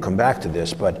 maybe we'll come back to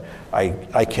this, but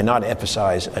I cannot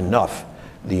emphasize enough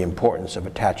the importance of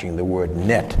attaching the word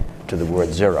net to the word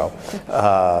zero.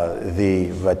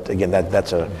 But again,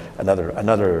 that's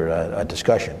another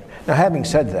discussion. Now, having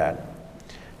said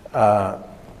that,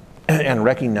 and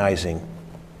recognizing,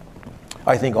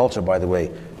 I think also, by the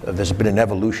way, there's been an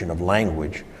evolution of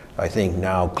language. I think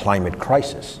now climate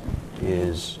crisis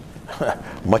is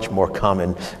much more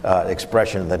common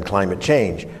expression than climate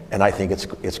change, and I think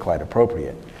it's quite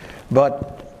appropriate.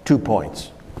 But 2 points.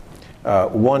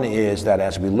 One is that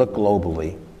as we look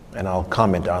globally, and I'll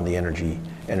comment on the energy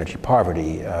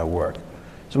poverty work.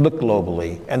 So look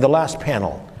globally, and the last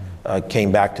panel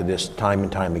came back to this time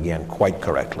and time again quite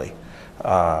correctly.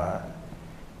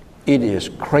 It is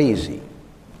crazy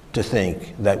to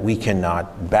think that we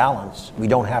cannot balance, we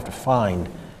don't have to find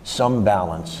some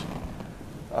balance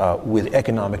with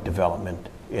economic development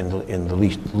in the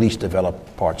least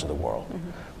developed parts of the world.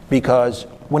 Because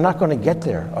we're not going to get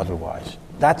there otherwise.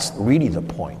 That's really the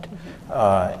point.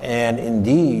 And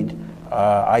indeed,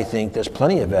 I think there's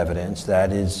plenty of evidence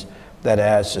that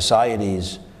as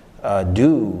societies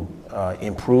do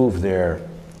improve their,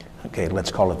 okay,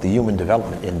 let's call it the Human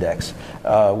Development Index,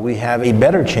 we have a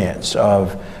better chance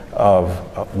of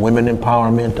women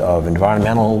empowerment, of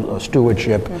environmental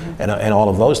stewardship, and all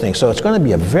of those things. So it's going to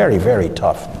be a very, very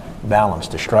tough balance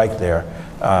to strike there.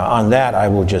 On that, I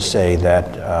will just say that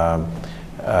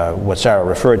what Sarah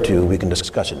referred to, we can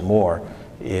discuss it more,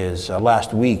 is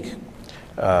last week,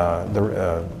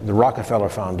 the Rockefeller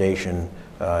Foundation,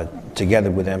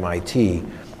 together with MIT,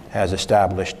 has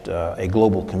established a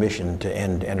global commission to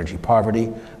end energy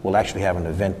poverty. We'll actually have an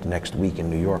event next week in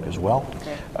New York as well.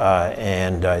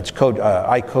 And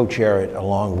I co-chair it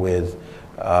along with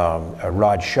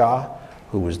Raj Shah,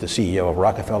 who was the CEO of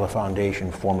Rockefeller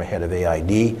Foundation, former head of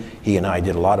AID. He and I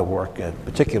did a lot of work,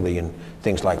 particularly in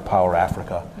things like Power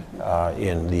Africa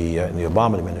in the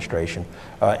Obama administration,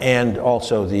 and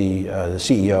also the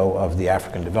CEO of the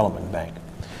African Development Bank.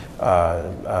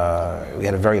 We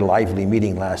had a very lively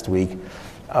meeting last week.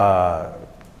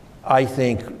 I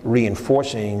think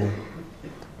reinforcing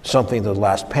something the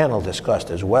last panel discussed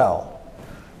as well,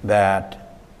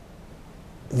 that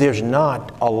there's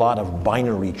not a lot of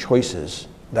binary choices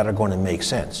that are going to make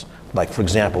sense. Like, for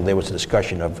example, there was a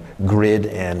discussion of grid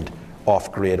and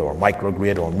off-grid or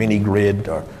microgrid or mini-grid,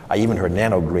 or I even heard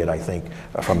nanogrid, I think,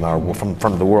 from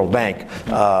the World Bank.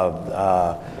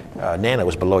 Nano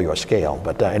is below your scale,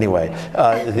 but anyway.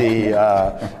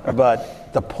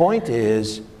 But the point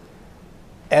is,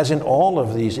 as in all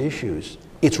of these issues,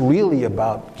 it's really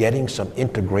about getting some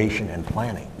integration and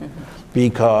planning.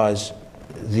 Because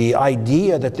the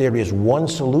idea that there is one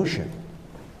solution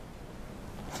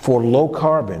for low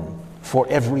carbon for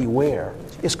everywhere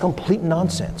is complete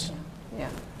nonsense.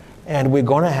 And we're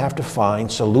going to have to find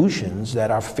solutions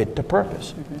that are fit to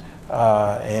purpose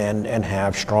and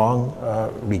have strong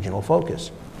regional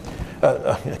focus.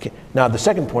 Okay. Now, the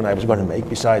second point I was going to make,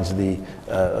 besides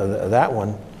that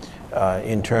one,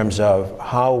 in terms of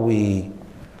how we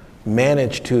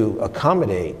manage to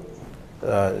accommodate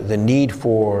the need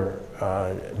for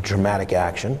dramatic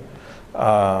action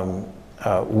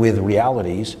with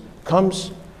realities,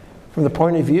 comes from the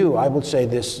point of view, I would say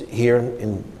this here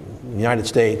in the United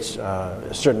States,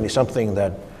 certainly something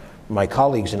that my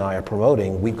colleagues and I are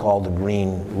promoting, we call the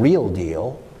Green Real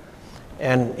Deal.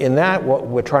 And in that, what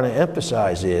we're trying to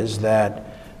emphasize is that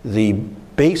the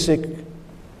basic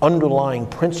underlying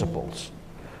principles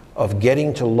of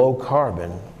getting to low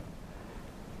carbon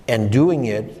and doing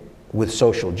it with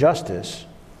social justice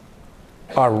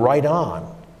are right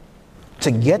on.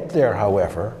 To get there,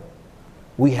 however,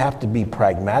 we have to be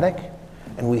pragmatic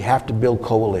and we have to build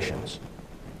coalitions.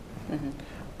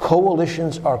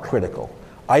 Coalitions are critical.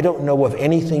 I don't know of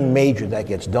anything major that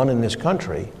gets done in this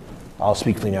country, I'll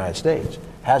speak for the United States,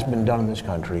 has been done in this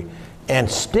country and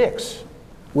sticks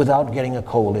without getting a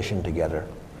coalition together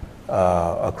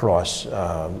across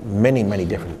many, many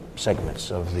different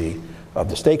segments of the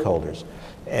stakeholders.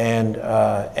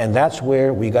 And that's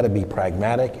where we got to be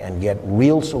pragmatic and get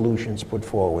real solutions put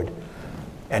forward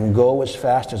and go as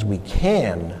fast as we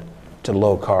can to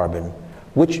low carbon,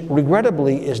 which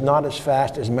regrettably is not as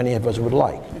fast as many of us would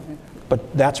like.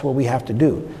 But that's what we have to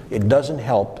do. It doesn't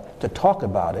help to talk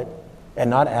about it and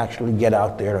not actually get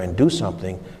out there and do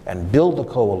something and build the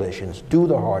coalitions, do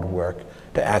the hard work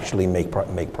to actually make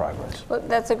progress. Well,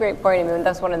 that's a great point. I mean,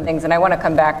 that's one of the things, and I want to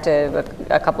come back to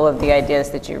a couple of the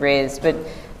ideas that you raised, but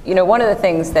you know, one of the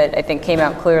things that I think came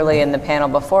out clearly in the panel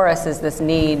before us is this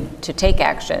need to take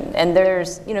action. And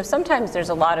there's, you know, sometimes there's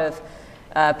a lot of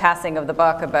passing of the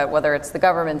buck about whether it's the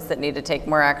governments that need to take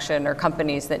more action or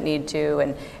companies that need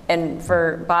to. And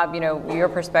for Bob, you know, your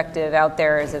perspective out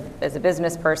there as a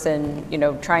business person, you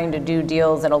know, trying to do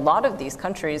deals in a lot of these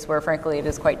countries where frankly it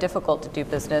is quite difficult to do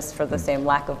business for the same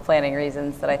lack of planning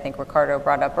reasons that I think Ricardo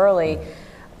brought up early.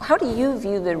 How do you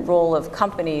view the role of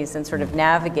companies in sort of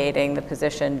navigating the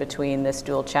position between this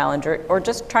dual challenge or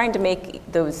just trying to make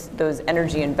those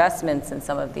energy investments in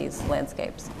some of these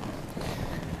landscapes?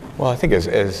 Well, I think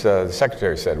as the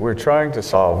Secretary said, we're trying to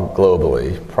solve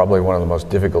globally probably one of the most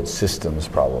difficult systems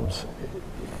problems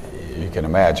you can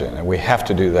imagine. And we have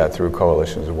to do that through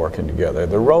coalitions and working together.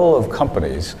 The role of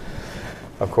companies,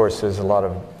 of course, is a lot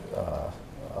of,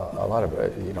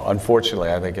 you know,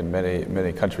 unfortunately, I think in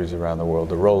many countries around the world,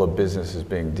 the role of business is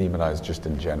being demonized just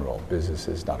in general. Business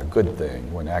is not a good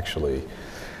thing when actually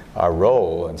our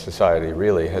role in society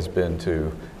really has been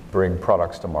to bring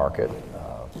products to market,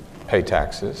 pay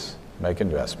taxes, make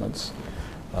investments,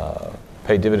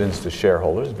 pay dividends to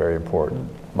shareholders, very important.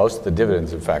 Most of the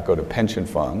dividends, in fact, go to pension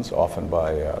funds, often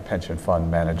by pension fund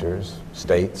managers,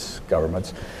 states,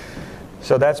 governments.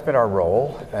 So that's been our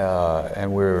role,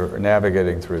 and we're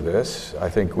navigating through this. I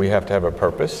think we have to have a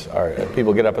purpose.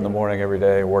 People get up in the morning every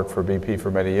day, work for BP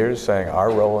for many years, saying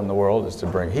our role in the world is to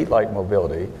bring heat, light,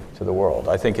 mobility to the world.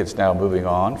 I think it's now moving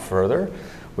on further.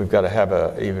 We've got to have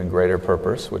an even greater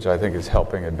purpose, which I think is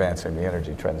helping advancing the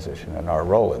energy transition and our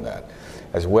role in that,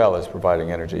 as well as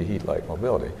providing energy, heat, light,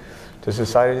 mobility to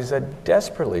societies that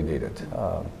desperately need it.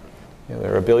 You know,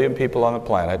 there are 1 billion people on the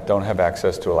planet don't have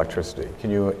access to electricity.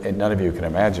 And none of you can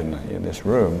imagine in this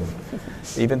room,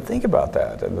 even think about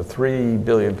that. And the 3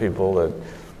 billion people that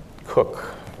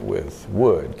cook with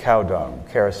wood, cow dung,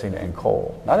 kerosene, and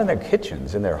coal, not in their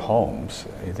kitchens, in their homes.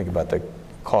 You think about the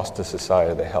cost to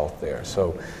society, the health there.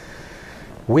 So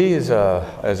we as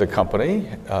a company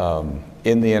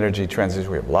in the energy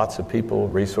transition, we have lots of people,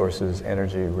 resources,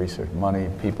 energy, research, money,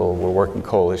 people. We're working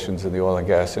coalitions in the oil and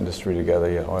gas industry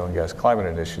together, the Oil and Gas Climate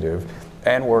Initiative,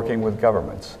 and working with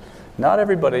governments. Not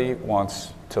everybody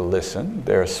wants to listen.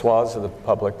 There are swaths of the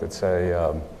public that say,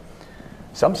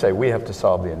 some say we have to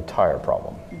solve the entire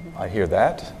problem. I hear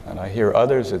that, and I hear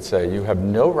others that say you have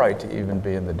no right to even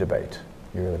be in the debate.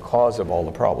 You're the cause of all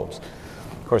the problems.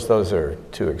 Of course, those are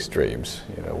two extremes.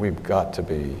 You know, we've got to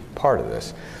be part of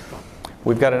this.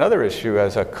 We've got another issue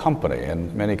as a company,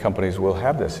 and many companies will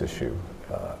have this issue.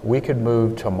 we could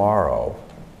move tomorrow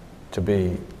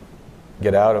to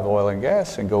get out of oil and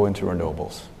gas and go into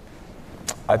renewables.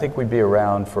 I think we'd be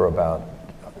around for about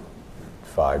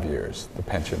 5 years, the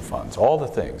pension funds, all the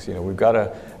things. You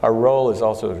know, our role is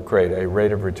also to create a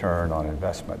rate of return on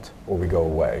investment, or we go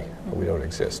away, or we don't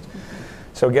exist.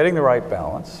 So getting the right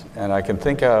balance, and I can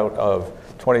think out of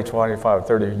 20, 25,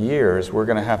 30 years, we're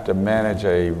going to have to manage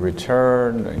a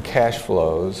return and cash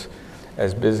flows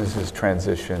as businesses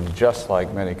transition, just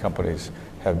like many companies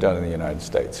have done in the United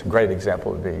States. A great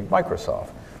example would be Microsoft.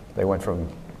 They went from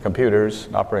computers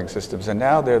and operating systems, and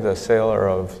now they're the seller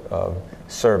of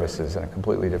services in a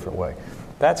completely different way.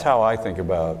 That's how I think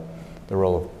about the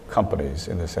role of companies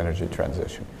in this energy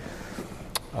transition.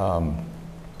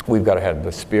 We've got to have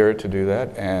the spirit to do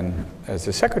that, and as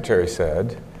the Secretary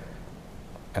said,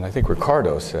 and I think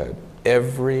Ricardo said,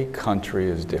 every country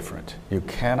is different. You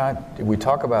cannot, we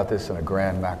talk about this in a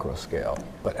grand macro scale,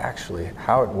 but actually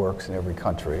how it works in every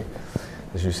country,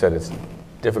 as you said, it's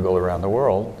difficult around the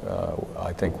world.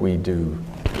 I think we do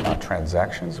not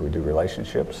transactions, we do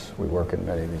relationships. We work in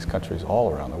many of these countries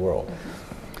all around the world.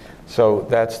 So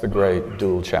that's the great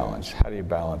dual challenge. How do you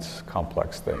balance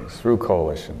complex things? Through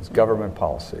coalitions, government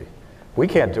policy. We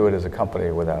can't do it as a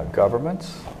company without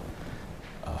governments,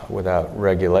 without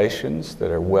regulations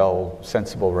that are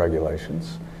sensible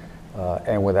regulations,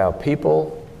 and without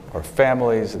people or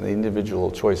families and the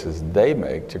individual choices they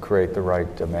make to create the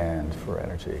right demand for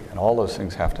energy. And all those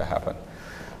things have to happen.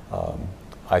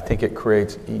 I think it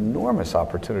creates enormous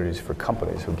opportunities for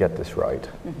companies who get this right.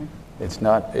 It's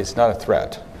not a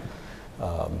threat.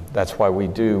 That's why we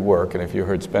do work, and if you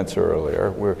heard Spencer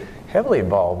earlier, we're heavily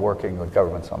involved working with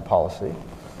governments on policy.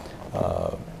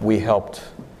 We helped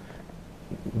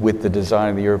with the design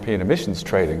of the European emissions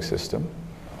trading system,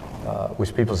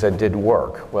 which people said didn't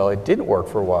work. Well, it didn't work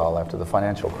for a while after the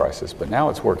financial crisis, but now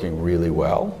it's working really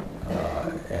well.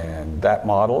 And that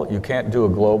model, you can't do a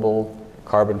global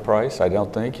carbon price, I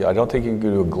don't think. I don't think you can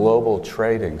do a global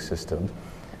trading system,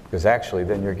 because actually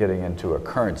then you're getting into a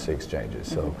currency exchanges.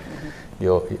 So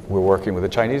we're working with the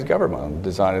Chinese government on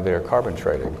designing their carbon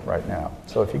trading right now.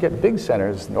 So if you get big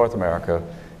centers, North America,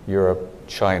 Europe,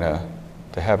 China,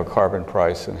 to have a carbon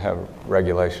price and have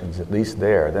regulations at least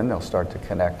there, then they'll start to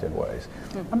connect in ways.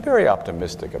 I'm very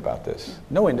optimistic about this.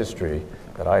 No industry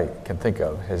that I can think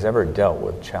of has ever dealt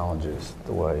with challenges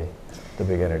the way the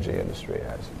big energy industry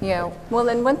has. Yeah, well,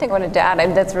 and one thing I wanted to add,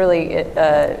 and that's really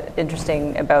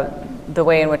interesting about the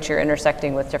way in which you're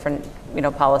intersecting with different,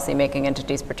 policy-making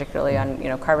entities, particularly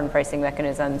on, carbon pricing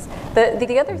mechanisms.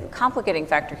 The other complicating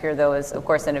factor here, though, is of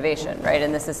course innovation, right?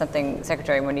 And this is something,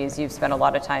 Secretary Moniz, you've spent a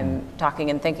lot of time talking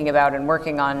and thinking about and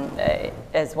working on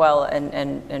as well,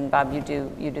 and Bob, you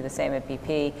do the same at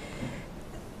BP.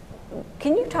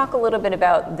 Can you talk a little bit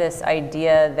about this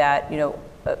idea that,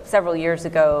 several years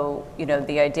ago,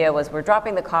 the idea was we're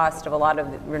dropping the cost of a lot of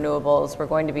renewables. We're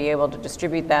going to be able to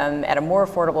distribute them at a more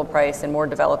affordable price in more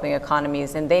developing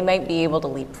economies, and they might be able to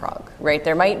leapfrog, right?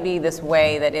 There might be this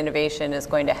way that innovation is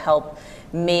going to help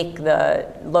make the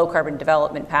low carbon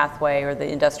development pathway or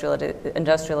the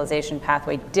industrialization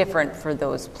pathway different for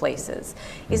those places.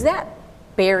 Is that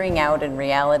bearing out in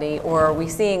reality, or are we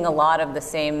seeing a lot of the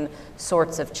same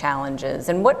sorts of challenges?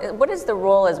 And what is the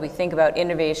role as we think about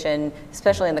innovation,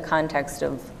 especially in the context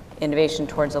of innovation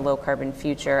towards a low carbon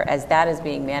future, as that is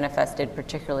being manifested,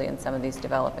 particularly in some of these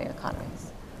developing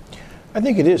economies? I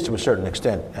think it is to a certain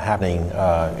extent happening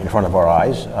in front of our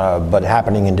eyes, but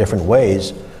happening in different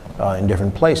ways in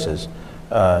different places.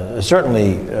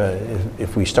 Certainly,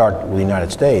 if we start with the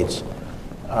United States,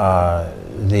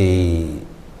 the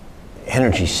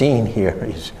energy scene here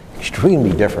is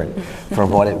extremely different from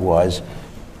what it was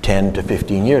 10 to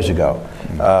 15 years ago.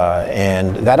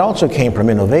 And that also came from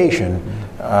innovation.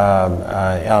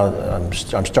 I'm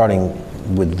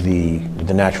starting with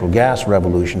the natural gas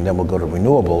revolution, then we'll go to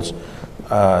renewables.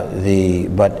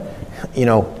 But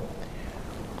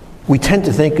we tend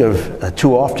to think of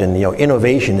too often,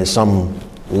 innovation is some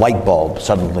light bulb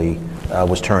suddenly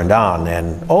was turned on,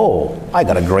 and I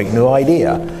got a great new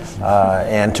idea.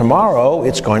 And tomorrow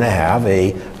it's going to have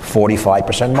a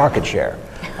 45% market share.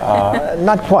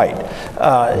 Not quite.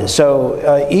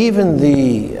 So even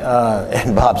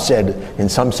and Bob said, in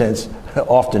some sense,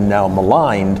 often now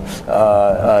maligned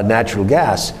natural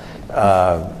gas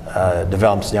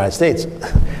developments in the United States.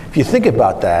 If you think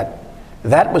about that,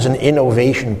 that was an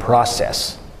innovation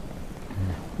process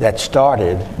that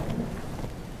started,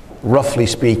 roughly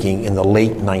speaking, in the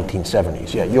late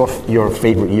 1970s. Yeah, your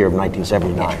favorite year of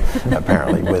 1979,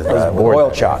 apparently, with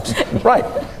oil shocks. Right.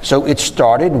 So it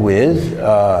started with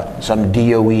some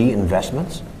DOE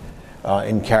investments,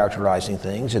 in characterizing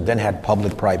things. It then had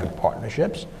public-private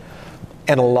partnerships.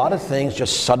 And a lot of things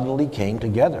just suddenly came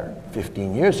together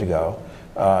 15 years ago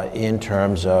in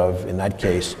terms of, in that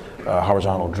case,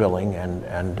 horizontal drilling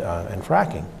and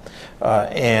fracking.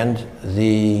 And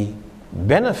the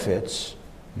benefits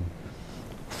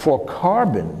for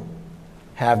carbon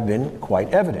have been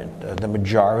quite evident. The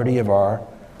majority of our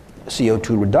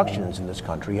CO2 reductions in this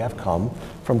country have come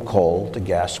from coal to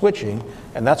gas switching,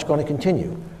 and that's going to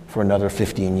continue for another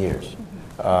 15 years,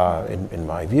 in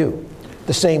my view. At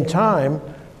the same time,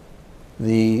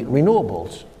 the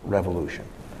renewables revolution.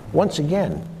 Once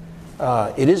again,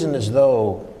 it isn't as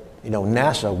though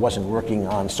NASA wasn't working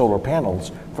on solar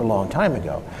panels for a long time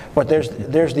ago, but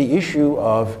there's the issue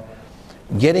of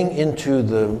getting into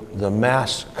the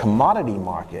mass commodity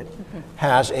market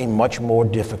has a much more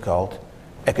difficult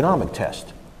economic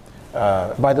test.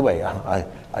 By the way, I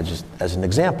just, as an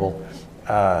example,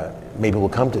 maybe we'll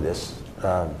come to this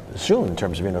soon in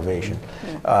terms of innovation.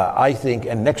 I think,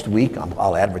 and next week,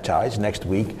 I'll advertise, next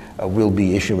week we'll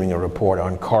be issuing a report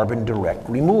on carbon direct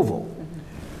removal.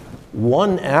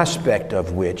 One aspect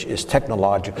of which is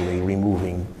technologically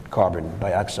removing carbon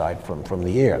dioxide from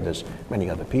the air. There's many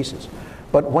other pieces.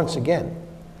 But once again,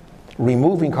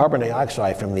 removing carbon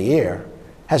dioxide from the air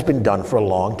has been done for a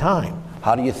long time.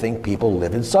 How do you think people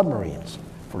live in submarines,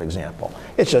 for example?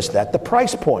 It's just that the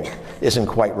price point isn't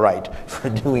quite right for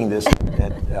doing this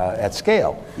at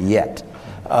scale yet.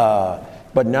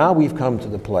 But now we've come to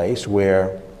the place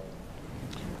where,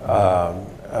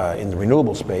 in the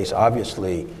renewable space,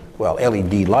 obviously, well,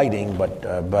 LED lighting, but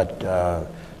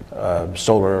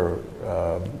solar,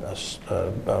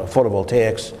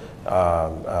 photovoltaics,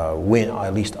 wind,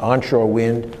 at least onshore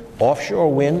wind,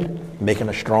 offshore wind, making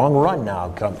a strong run now,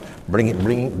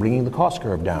 bringing the cost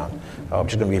curve down,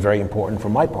 which is going to be very important for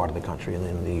my part of the country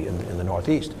in the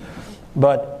Northeast.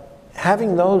 But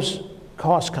having those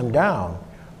costs come down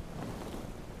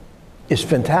is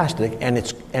fantastic, and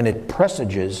it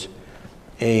presages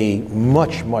a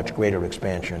much, much greater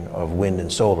expansion of wind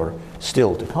and solar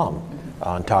still to come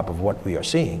on top of what we are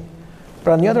seeing.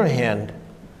 But on the other hand,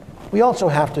 we also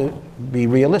have to be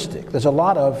realistic. There's a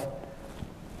lot of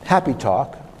happy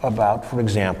talk about, for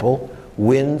example,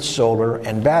 wind, solar,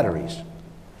 and batteries.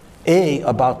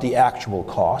 About the actual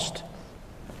cost.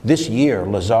 This year,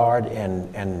 Lazard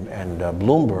and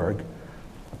Bloomberg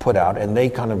put out, and they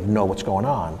kind of know what's going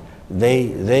on.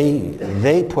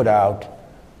 They put out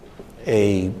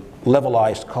a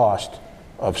levelized cost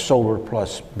of solar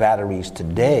plus batteries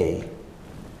today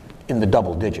in the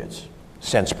double digits,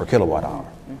 cents per kilowatt hour.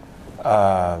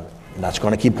 And that's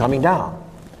going to keep coming down.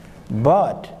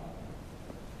 But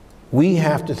we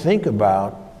have to think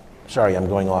about, sorry, I'm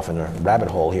going off in a rabbit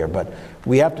hole here, but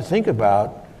we have to think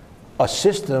about a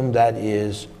system that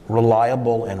is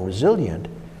reliable and resilient.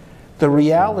 The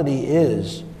reality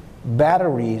is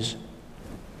batteries,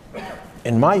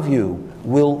 in my view,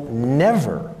 will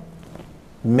never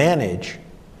manage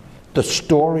the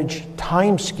storage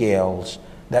timescales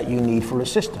that you need for a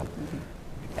system.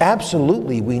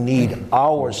 Absolutely, we need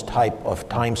hours type of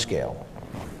timescale.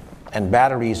 And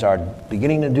batteries are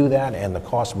beginning to do that, and the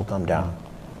cost will come down.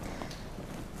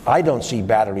 I don't see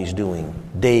batteries doing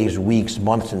days, weeks,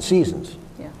 months, and seasons.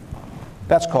 Yeah.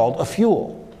 That's called a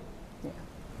fuel. Yeah.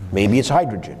 Maybe it's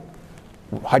hydrogen.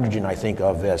 Hydrogen I think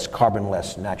of as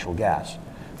carbonless natural gas.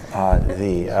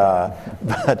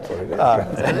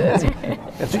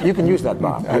 You can use that,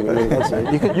 Bob.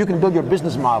 You can build your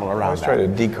business model around that. I was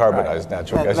trying to decarbonize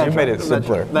natural gas. You made it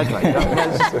simpler. That's right.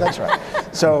 That's right.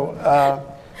 So,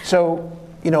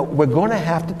 we're going to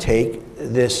have to take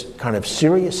this kind of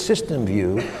serious system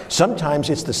view. Sometimes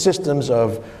it's the systems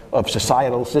of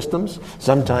societal systems.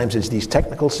 Sometimes it's these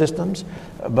technical systems.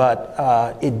 But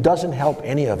it doesn't help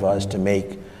any of us to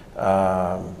make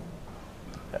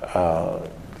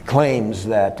claims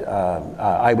that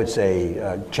I would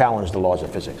say challenge the laws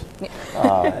of physics.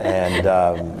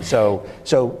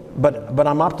 But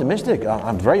I'm optimistic.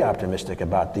 I'm very optimistic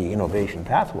about the innovation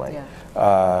pathway. Yeah.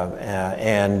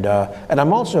 And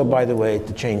I'm also, by the way,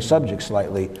 to change subject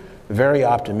slightly, very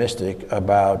optimistic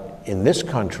about, in this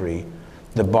country,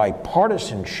 the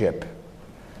bipartisanship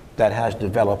that has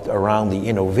developed around the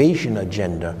innovation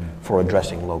agenda for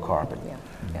addressing low carbon.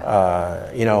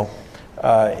 Yeah.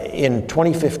 In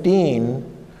 2015,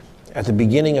 at the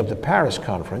beginning of the Paris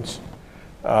conference,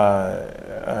 I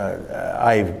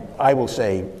will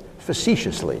say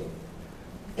facetiously,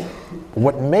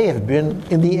 what may have been,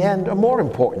 in the end, a more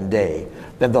important day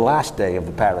than the last day of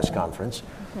the Paris conference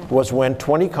was when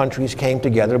 20 countries came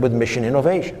together with mission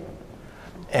innovation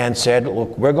and said,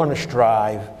 look, we're going to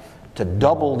strive to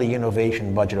double the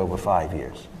innovation budget over 5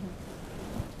 years.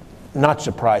 not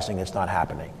surprising it's not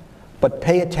happening. But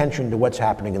pay attention to what's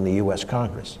happening in the US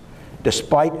Congress.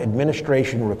 Despite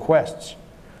administration requests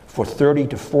for 30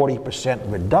 to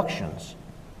 40% reductions,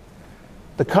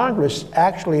 the Congress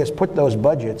actually has put those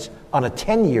budgets on a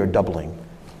 10-year doubling.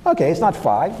 Okay, it's not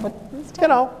 5, but you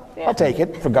know, I'll take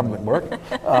it for government work.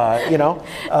 You know,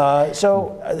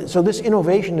 so this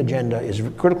innovation agenda is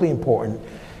critically important.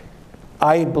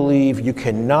 I believe you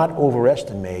cannot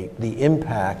overestimate the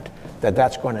impact that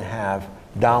that's going to have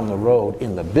down the road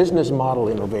in the business model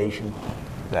innovation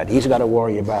that he's got to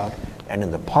worry about, and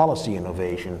in the policy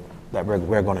innovation that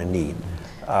we're going to need,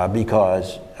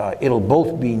 because it'll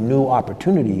both be new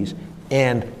opportunities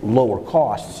and lower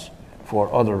costs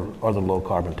for other low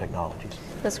carbon technologies.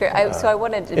 That's great. So I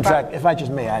wanted to... In fact, if I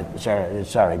just may add, Sarah,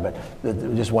 sorry, but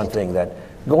just one thing, that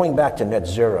going back to net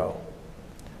zero,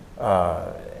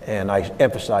 and I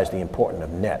emphasize the importance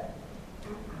of net,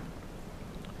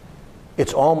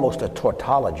 it's almost a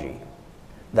tautology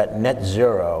that net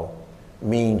zero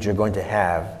means you're going to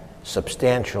have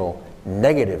substantial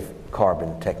negative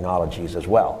carbon technologies as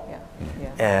well.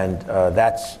 And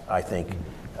that's, I think,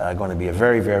 going to be a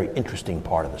very, very interesting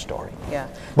part of the story. Yeah.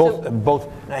 Both,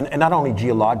 and not only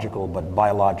geological, but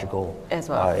biological as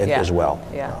well.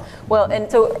 Yeah. Well,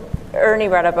 and so Ernie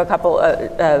brought up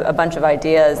a bunch of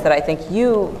ideas that I think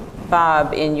you,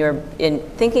 Bob, in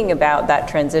thinking about that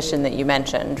transition that you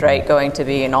mentioned, right, going to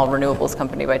be an all renewables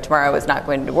company by tomorrow is not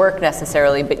going to work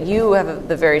necessarily, but you have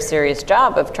the very serious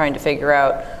job of trying to figure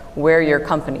out where your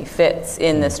company fits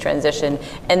in this transition,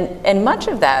 and much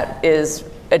of that is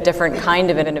a different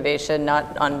kind of an innovation,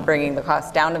 not on bringing the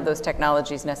cost down of those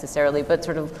technologies necessarily, but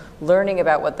sort of learning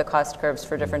about what the cost curves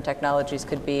for different technologies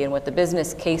could be and what the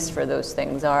business case for those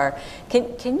things are.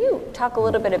 Can you talk a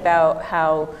little bit about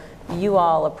how you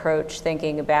all approach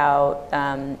thinking about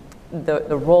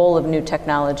the role of new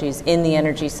technologies in the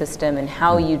energy system and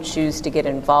how you choose to get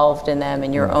involved in them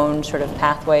in your own sort of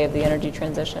pathway of the energy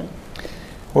transition?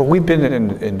 Well, we've been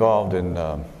involved in,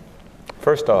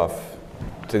 first off,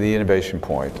 to the innovation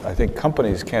point, I think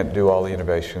companies can't do all the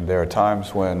innovation. There are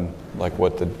times when, like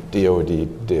what the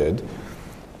DOD did,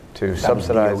 to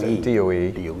subsidize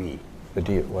DOE.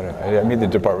 I mean the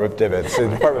Department of Defense, the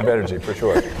Department of Energy for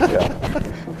sure.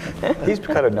 Yeah. He's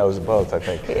kind of knows both, I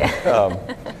think. Yeah.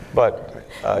 But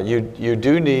you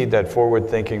do need that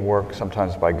forward-thinking work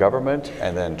sometimes by government,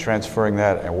 and then transferring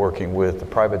that and working with the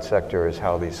private sector is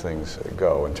how these things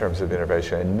go in terms of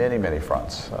innovation in many, many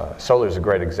fronts. Solar is a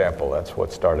great example. That's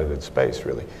what started in space,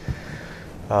 really.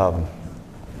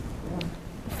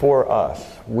 For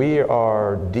us, we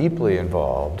are deeply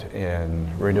involved in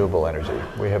renewable energy.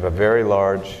 We have a very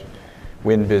large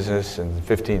wind business in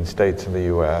 15 states in the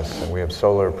US, and we have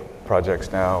solar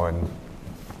projects now in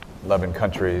 11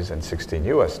 countries and 16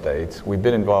 US states. We've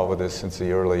been involved with this since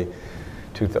the late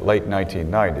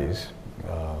 1990s.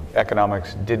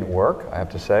 Economics didn't work, I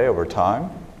have to say, over time.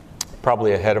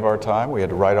 Probably ahead of our time. We had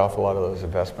to write off a lot of those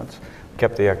investments,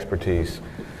 kept the expertise.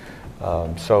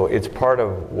 So it's part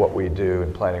of what we do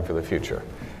in planning for the future.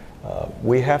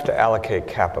 We have to allocate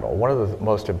capital. One of the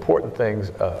most important things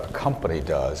a company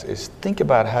does is think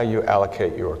about how you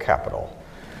allocate your capital.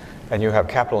 And you have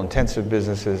capital-intensive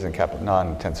businesses and capital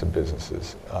non-intensive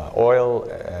businesses. Oil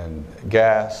and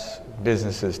gas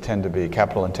businesses tend to be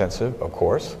capital-intensive, of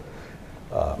course.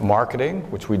 Marketing,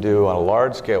 which we do on a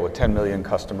large scale with 10 million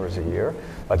customers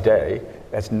a day,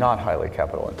 that's not highly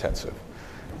capital-intensive.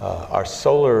 Our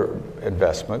solar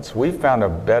investments, we've found a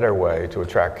better way to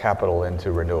attract capital into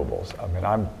renewables. I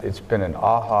mean, it's been an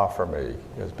aha for me,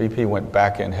 because BP went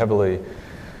back in heavily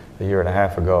a year and a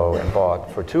half ago and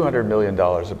bought for $200 million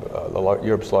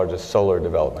Europe's largest solar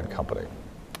development company.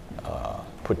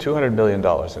 Put $200 million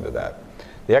into that.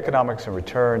 The economics and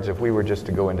returns, if we were just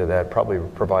to go into that, probably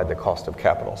provide the cost of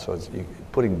capital. So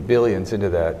putting billions into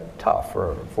that, tough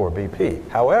for BP.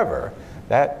 However,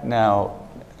 that now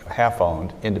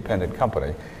half-owned independent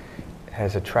company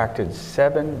has attracted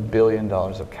 $7 billion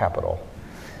of capital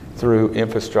through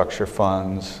infrastructure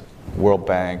funds, World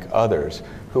Bank, others,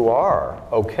 who are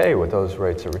okay with those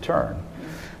rates of return.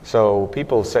 So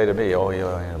people say to me, oh, you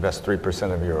invest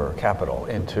 3% of your capital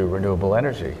into renewable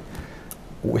energy.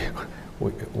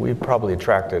 We probably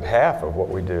attracted half of what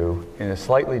we do in a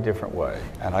slightly different way.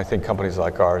 And I think companies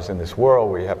like ours in this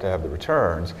world where you have to have the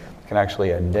returns can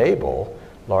actually enable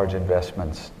large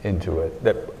investments into it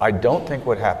that I don't think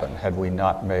would happen had we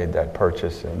not made that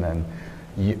purchase and then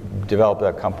developed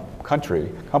that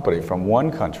company from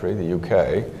one country, the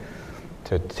UK,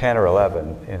 to 10 or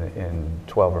 11 in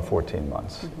 12 or 14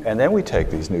 months. Mm-hmm. And then we take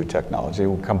these new technology,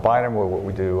 we combine them with what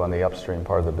we do on the upstream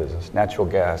part of the business. Natural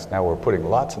gas, now we're putting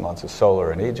lots and lots of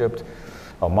solar in Egypt.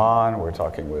 Oman, we're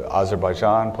talking with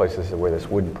Azerbaijan, places where this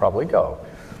wouldn't probably go.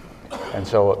 And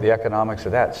so the economics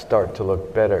of that start to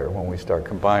look better when we start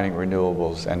combining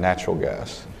renewables and natural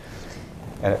gas.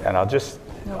 And I'll just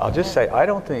say, I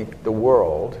don't think the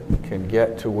world can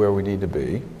get to where we need to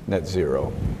be, net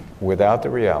zero, without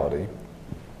the reality.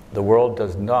 The world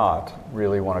does not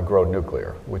really want to grow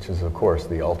nuclear, which is, of course,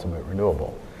 the ultimate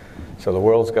renewable. So the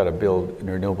world's got to build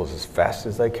renewables as fast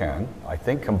as they can. I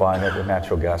think combine it with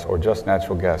natural gas or just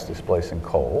natural gas displacing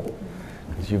coal.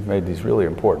 Because you've made these really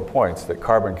important points that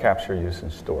carbon capture, use,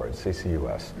 and storage,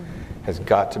 CCUS, has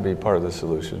got to be part of the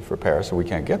solution for Paris, so we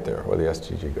can't get there, or the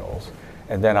SDG goals.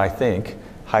 And then I think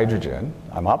hydrogen,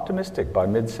 I'm optimistic by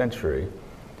mid-century,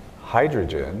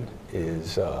 hydrogen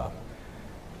is going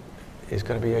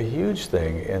to be a huge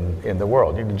thing in the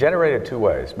world. You can generate it two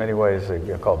ways. Many ways,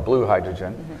 they're called blue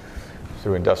hydrogen,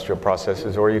 through industrial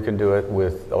processes, or you can do it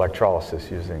with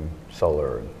electrolysis using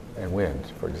solar and wind,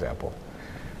 for example.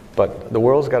 But the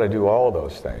world's got to do all of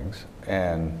those things,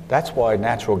 and that's why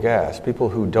natural gas, people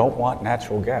who don't want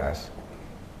natural gas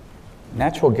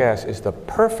is the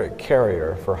perfect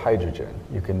carrier for hydrogen.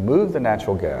 You can move the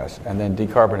natural gas and then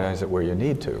decarbonize it where you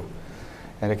need to,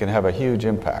 and it can have a huge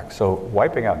impact. So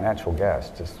wiping out natural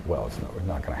gas, it's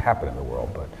not going to happen in the world,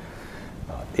 but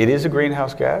it is a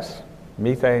greenhouse gas.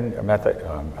 Methane, or methane,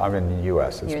 I'm in the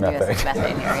US, it's methane. US, it's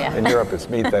methane here, yeah. In Europe, it's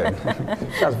methane.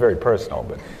 It sounds very personal,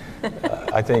 but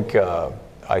I think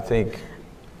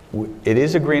it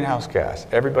is a greenhouse gas.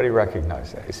 Everybody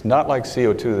recognizes that. It's not like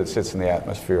CO2 that sits in the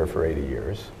atmosphere for 80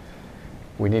 years.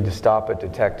 We need to stop it,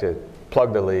 detect it,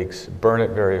 plug the leaks, burn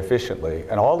it very efficiently,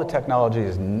 and all the technology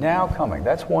is now coming.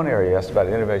 That's one area you asked about,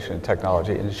 innovation and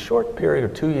technology. In a short period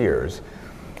of 2 years,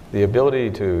 the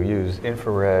ability to use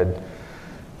infrared,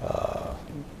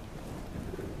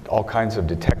 all kinds of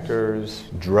detectors,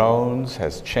 drones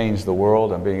has changed the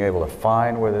world, and being able to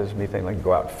find where there's methane, like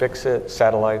go out and fix it,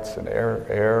 satellites and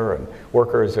air and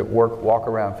workers that walk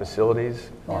around facilities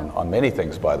on many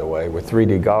things, by the way, with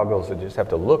 3D goggles that just have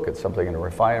to look at something in a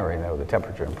refinery and know the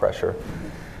temperature and pressure.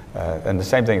 And the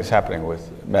same thing is happening with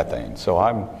methane. So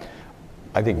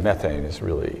I think methane is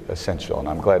really essential, and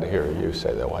I'm glad to hear you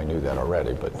say that. Well, I knew that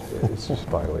already, but it's just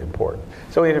vitally important.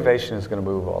 So innovation is going to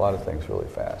move a lot of things really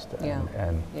fast.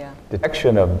 And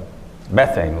detection of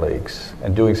methane leaks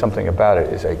and doing something about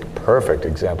it is a perfect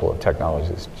example of technology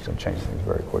that's going to change things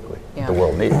very quickly. The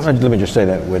world needs. Let me just say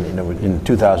that in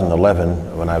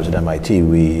 2011, when I was at MIT,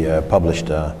 we published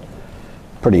a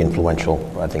pretty influential,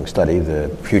 I think, study, The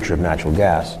Future of Natural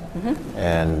Gas.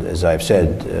 And as I've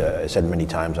said many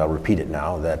times, I'll repeat it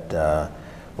now, that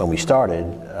when we started,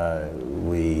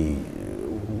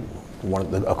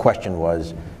 a question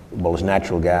was, well, is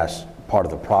natural gas part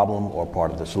of the problem or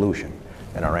part of the solution?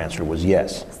 And our answer was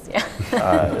yes.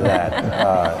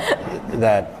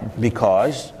 That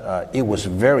because it was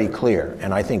very clear,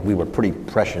 and I think we were pretty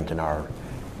prescient in our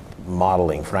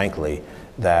modeling, frankly,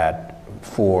 that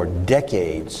for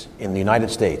decades in the United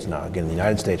States,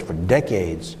 for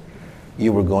decades,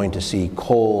 you were going to see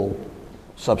coal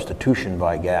substitution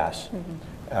by gas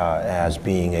as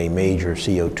being a major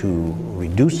CO2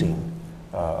 reducing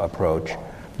approach,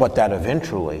 but that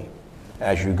eventually,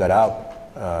 as you got out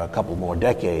a couple more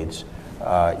decades,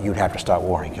 you'd have to start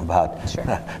worrying about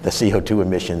the CO2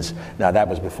 emissions. Now, that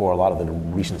was before a lot of the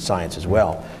recent science as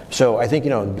well. So I think,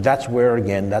 that's where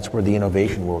the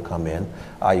innovation will come in.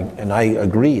 I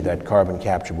agree that carbon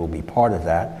capture will be part of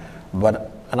that.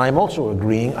 And I'm also I'm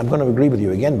going to agree with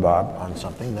you again, Bob, on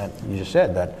something that you just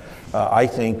said, that I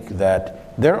think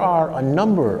that there are a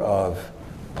number of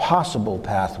possible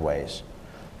pathways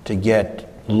to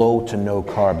get low to no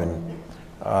carbon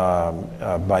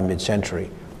by mid-century.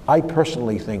 I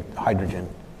personally think hydrogen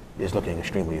is looking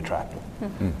extremely attractive.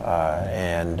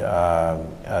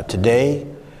 Today,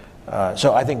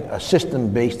 so I think a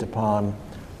system based upon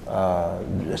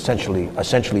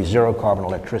essentially zero carbon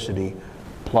electricity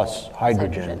plus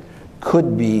hydrogen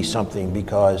could be something,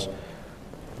 because,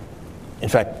 in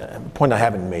fact, a point I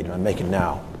haven't made and I'm making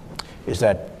now is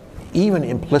that even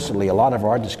implicitly, a lot of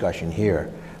our discussion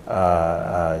here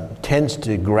tends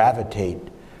to gravitate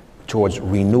towards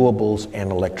renewables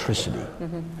and electricity.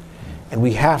 And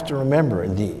we have to remember,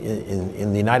 in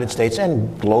the United States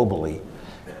and globally,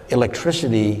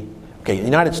 electricity, in the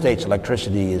United States,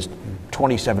 electricity is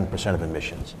 27% of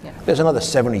emissions. There's another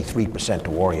 73% to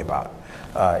worry about.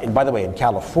 And by the way, in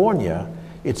California,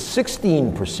 it's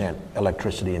 16%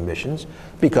 electricity emissions,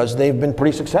 because they've been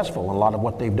pretty successful in a lot of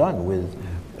what they've done with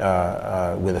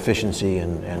efficiency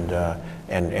and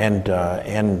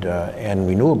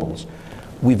renewables.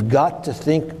 We've got to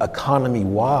think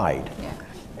economy-wide.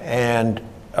 And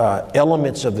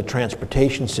elements of the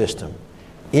transportation system,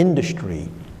 industry,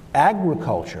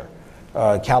 agriculture.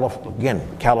 Again,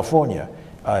 California,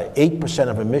 8%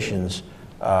 of emissions,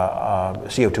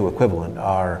 CO2 equivalent,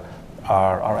 are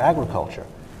agriculture.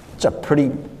 It's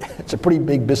a pretty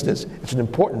big business. It's an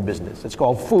important business. It's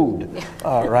called food,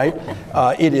 right?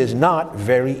 It is not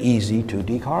very easy to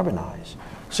decarbonize.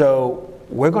 So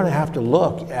we're going to have to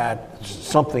look at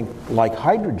something like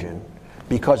hydrogen,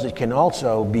 because it can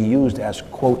also be used as,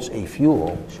 quotes, a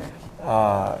fuel,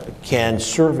 can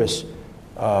service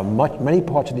many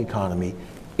parts of the economy.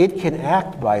 It can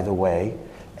act, by the way,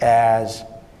 as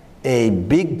a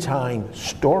big-time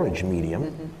storage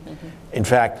medium. In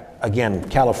fact, again,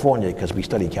 California, because we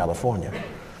study California,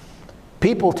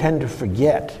 people tend to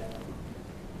forget,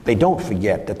 they don't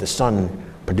forget that the sun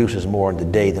produces more in the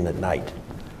day than at night.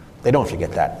 They don't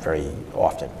forget that very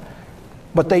often.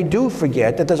 But they do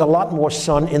forget that there's a lot more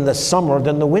sun in the summer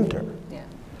than the winter. Yeah.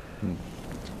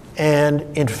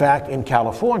 And in fact, in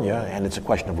California, and it's a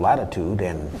question of latitude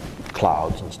and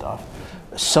clouds and stuff,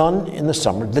 sun in the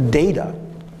summer, the data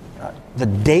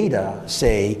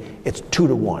say it's 2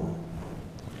 to 1.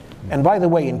 And by the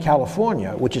way, in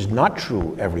California, which is not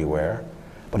true everywhere,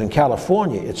 but in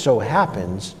California, it so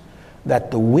happens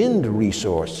that the wind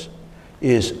resource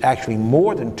is actually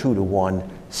more than 2 to 1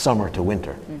 summer to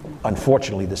winter.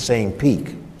 Unfortunately, the same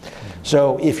peak.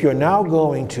 So if you're now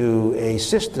going to a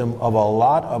system of a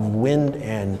lot of wind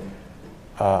and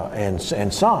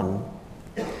sun,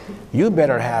 you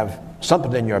better have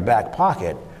something in your back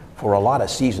pocket for a lot of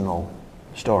seasonal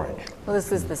storage. Well,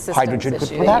 this is the systems Hydrogen could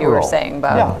issue play that that you were role. saying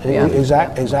about. Yeah,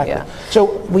 exactly. Yeah.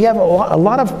 So we have a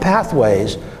lot of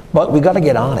pathways, but we got to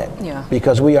get on it,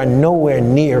 because we are nowhere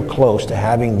near close to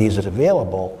having these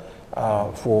available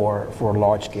for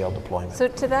large-scale deployment. So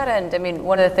to that end, I mean,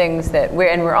 one of the things that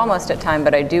we're almost at time,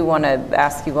 but I do want to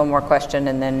ask you one more question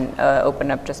and then open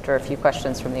up just for a few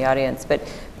questions from the audience. But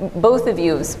both of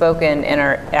you have spoken and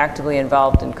are actively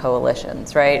involved in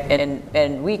coalitions, right?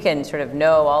 And we can sort of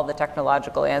know all the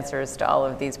technological answers to all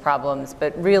of these problems,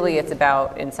 but really it's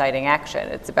about inciting action.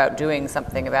 It's about doing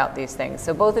something about these things.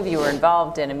 So both of you were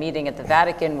involved in a meeting at the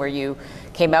Vatican where you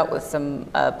came out with some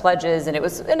pledges, and it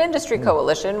was an industry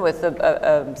coalition with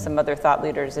some other thought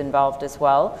leaders involved as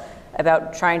well,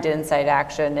 about trying to incite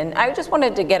action. And I just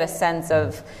wanted to get a sense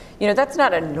of, that's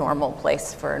not a normal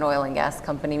place for an oil and gas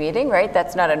company meeting, right?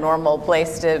 That's not a normal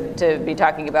place to be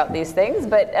talking about these things,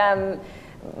 but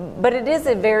it is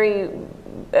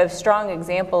a strong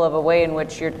example of a way in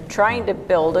which you're trying to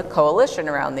build a coalition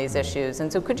around these issues.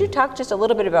 And so could you talk just a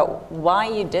little bit about why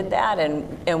you did that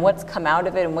and what's come out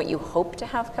of it and what you hope to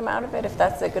have come out of it, if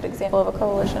that's a good example of a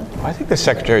coalition? I think the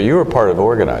Secretary, you were part of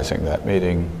organizing that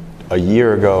meeting a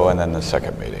year ago and then the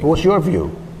second meeting. What's your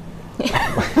view? So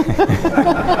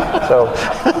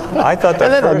I thought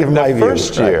that the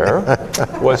first year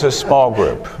was a small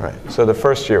group. Right. So the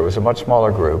first year was a much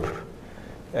smaller group.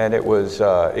 And it was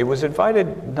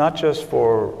invited not just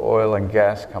for oil and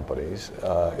gas companies,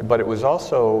 but it was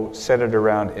also centered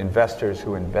around investors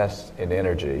who invest in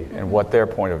energy and what their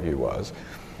point of view was.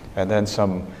 And then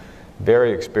some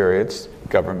very experienced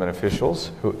government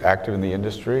officials who active in the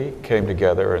industry came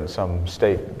together, and some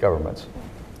state governments,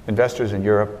 investors in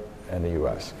Europe and the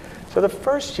US. So the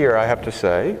first year, I have to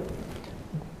say,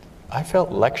 I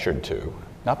felt lectured to,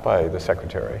 not by the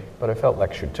Secretary, but I felt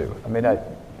lectured to. I mean,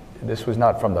 this was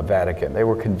not from the Vatican. They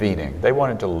were convening. They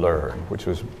wanted to learn, which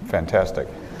was fantastic.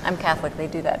 I'm Catholic. They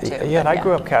do that too. Yeah, and I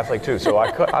grew up Catholic too, so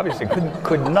I obviously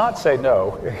could not say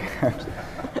no.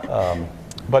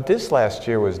 But this last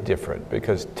year was different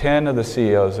because 10 of the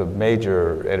CEOs of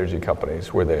major energy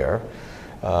companies were there.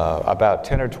 About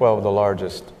 10 or 12 of the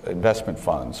largest investment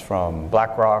funds, from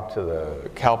BlackRock to the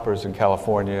CalPERS in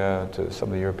California to some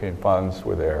of the European funds,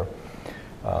 were there.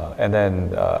 And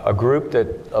then a group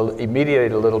that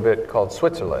mediated a little bit called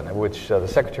Switzerland, in which the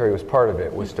Secretary was part of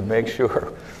it, was to make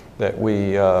sure that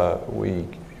we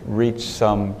reached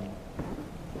some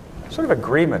sort of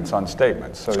agreements on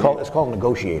statements. So it's called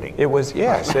negotiating. It was,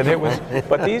 yes, and it was,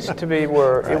 but these to me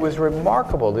were, it was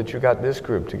remarkable that you got this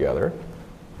group together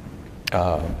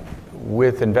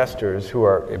with investors who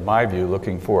are, in my view,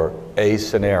 looking for a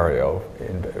scenario,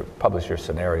 publish your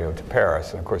scenario to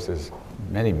Paris, and of course there's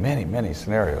many, many, many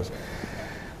scenarios.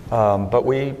 But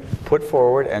we put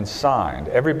forward and signed,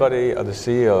 everybody of the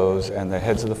CEOs and the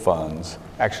heads of the funds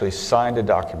actually signed a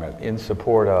document in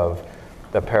support of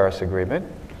the Paris Agreement.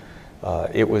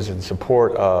 It was in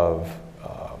support of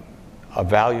a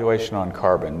valuation on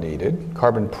carbon needed.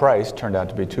 Carbon price turned out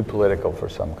to be too political for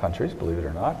some countries, believe it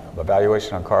or not, a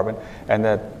valuation on carbon, and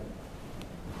that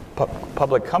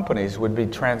public companies would be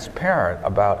transparent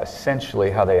about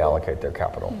essentially how they allocate their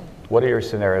capital. What are your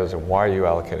scenarios and why are you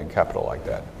allocating capital like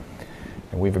that?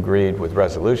 And we've agreed with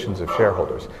resolutions of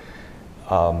shareholders.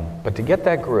 But to get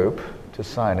that group to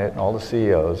sign it, and all the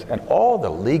CEOs, and all the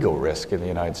legal risk in the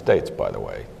United States, by the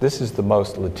way. This is the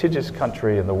most litigious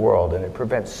country in the world, and it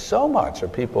prevents so much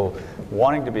of people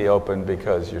wanting to be open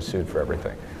because you're sued for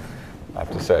everything, I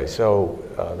have to say. So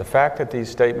the fact that these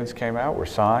statements came out, were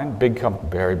signed,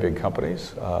 very big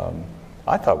companies,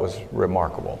 I thought was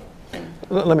remarkable.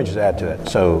 Let me just add to that.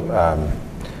 So,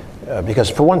 because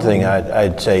for one thing,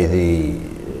 I'd say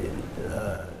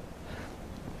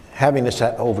having this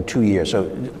over 2 years,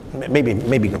 so maybe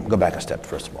go back a step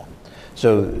first of all.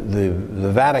 So the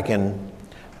Vatican,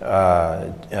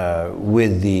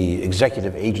 with the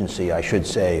executive agency, I should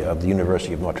say, of the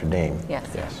University of Notre Dame, yes.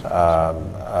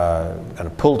 Kind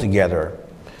of pulled together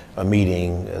a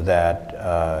meeting that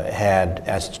had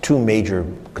as two major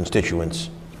constituents,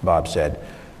 Bob said,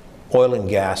 oil and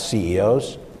gas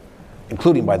CEOs,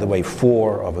 including, by the way,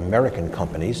 4 of American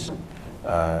companies.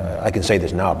 I can say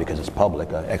this now because it's public,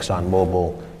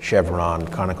 ExxonMobil, Chevron,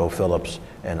 ConocoPhillips,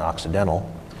 and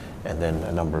Occidental, and then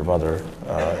a number of other,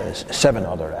 7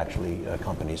 other actually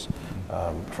companies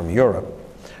from Europe,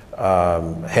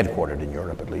 headquartered in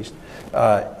Europe at least,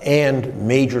 and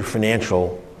major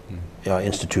financial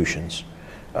institutions.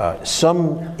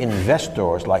 Some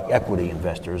investors, like equity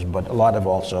investors, but a lot of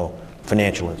also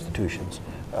financial institutions.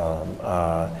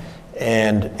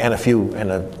 And a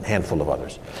handful of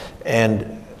others.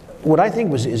 And what I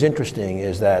think is interesting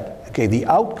is that, okay, the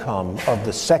outcome of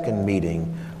the second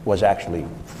meeting was actually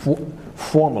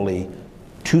formally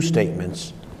 2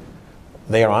 statements.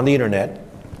 They are on the internet.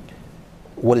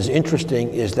 What is interesting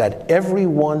is that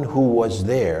everyone who was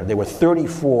there were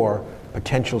 34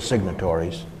 potential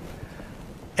signatories,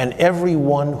 and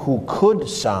everyone who could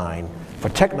sign, for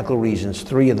technical reasons,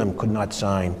 3 of them could not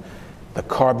sign the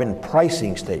carbon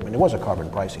pricing statement. It was a carbon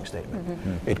pricing statement.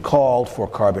 Mm-hmm. It called for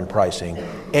carbon pricing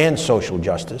and social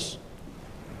justice,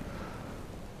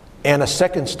 and a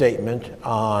second statement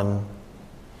on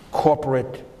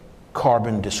corporate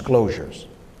carbon disclosures.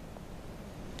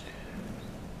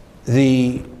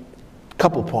 The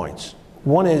couple points.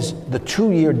 One is the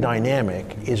 2-year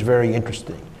dynamic is very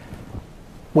interesting.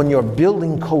 When you're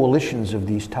building coalitions of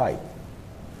these type,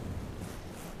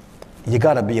 you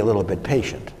got to be a little bit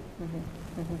patient.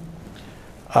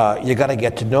 You got to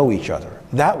get to know each other.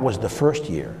 That was the first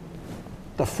year.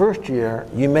 The first year,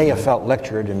 you may have felt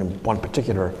lectured in one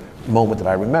particular moment that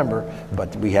I remember,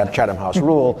 but we had a Chatham House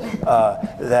rule but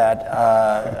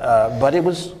it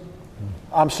was,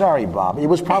 I'm sorry, Bob, it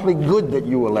was probably good that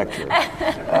you were lectured.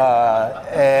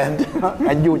 And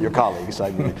you and your colleagues,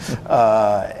 I mean.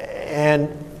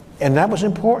 And that was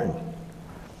important.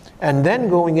 And then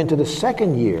going into the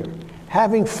second year,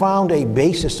 having found a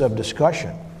basis of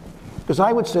discussion, because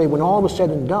I would say when all was said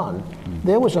and done,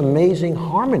 there was amazing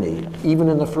harmony even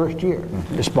in the first year,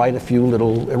 despite a few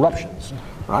little eruptions,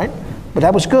 right? But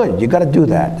that was good. You got to do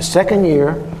that. The second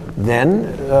year, then,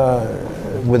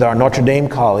 with our Notre Dame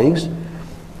colleagues,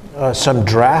 some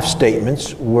draft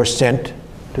statements were sent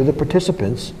to the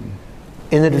participants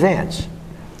in advance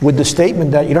with the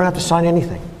statement that you don't have to sign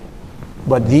anything.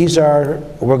 But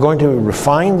we're going to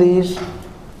refine these,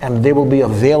 and they will be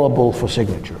available for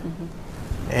signature.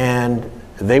 And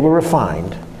they were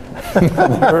refined.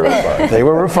 They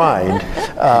were refined.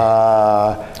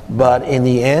 But in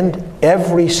the end,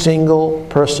 every single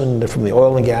person from the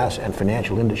oil and gas and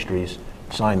financial industries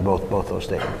signed both those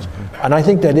statements. And I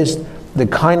think that is the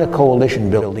kind of coalition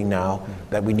building now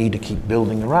that we need to keep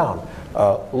building around.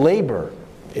 Labor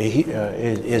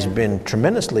has been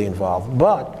tremendously involved,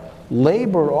 but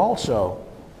labor also,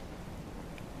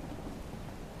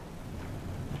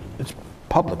 it's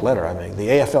public letter, I mean, the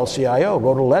AFL-CIO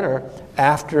wrote a letter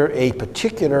after a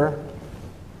particular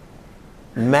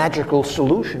magical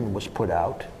solution was put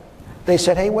out. They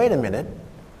said, hey, wait a minute,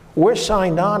 we're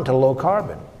signed on to low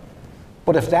carbon,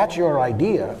 but if that's your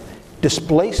idea,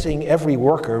 displacing every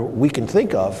worker we can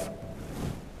think of,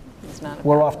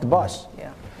 we're off the bus.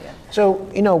 Yeah. So,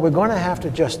 we're going to have to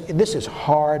this is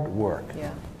hard work.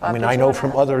 Yeah. I mean, I know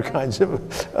from other kinds of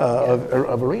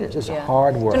arenas, it's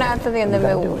hard work.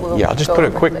 Yeah, I'll just put a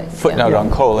quick footnote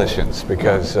on coalitions,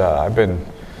 because I've been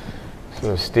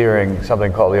sort of steering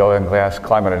something called the Oil and Gas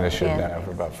Climate Initiative now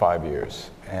for about 5 years.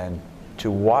 And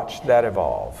to watch that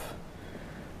evolve,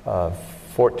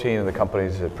 14 of the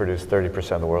companies that produce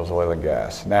 30% of the world's oil and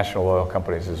gas, national oil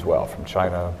companies as well, from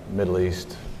China, Middle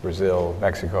East, Brazil,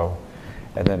 Mexico,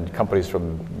 and then companies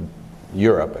from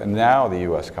Europe, and now the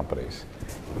US companies.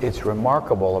 It's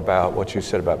remarkable about what you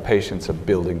said about patience of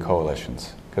building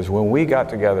coalitions. Because when we got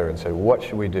together and said, what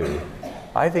should we do?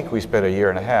 I think we spent 1.5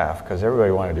 years because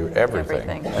everybody wanted to do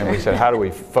everything. And we said, how do we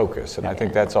focus? And I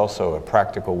think that's also a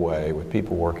practical way with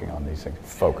people working on these things,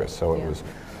 focus. So it was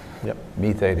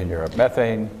methane in Europe,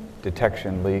 methane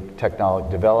detection, leak, technology,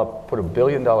 develop, put $1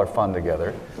 billion fund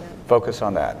together, focus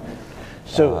on that.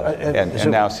 So, and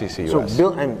now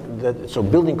CCUS. So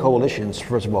building coalitions,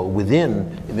 first of all,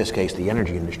 within, in this case, the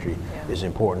energy industry is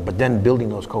important, but then building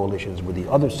those coalitions with the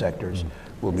other sectors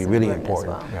will be really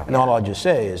important. Well. And all I'll just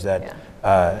say is that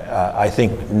I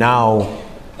think now,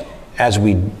 as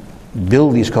we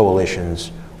build these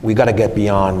coalitions, we got to get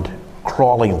beyond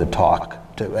crawling the talk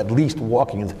to at least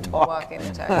walking the talk. Walking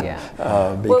the talk,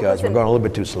 yeah. Because we're going a little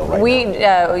bit too slow right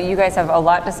now. You guys have a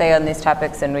lot to say on these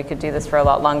topics, and we could do this for a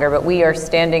lot longer, but we are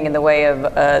standing in the way of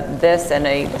this and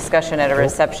a discussion at a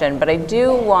reception. But I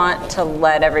do want to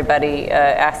let everybody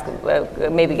ask,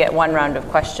 maybe get one round of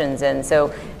questions in.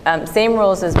 So same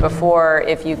rules as before.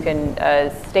 If you can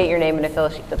state your name and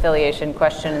affiliation,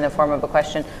 question in the form of a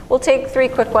question. We'll take 3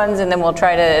 quick ones, and then we'll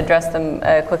try to address them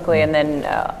quickly, and then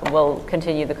we'll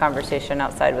continue the conversation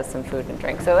outside with some food and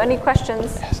drink. So any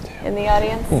questions in the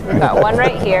audience? We've got one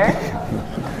right here.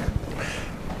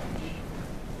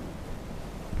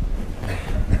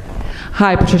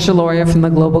 Hi, Patricia Loria from the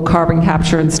Global Carbon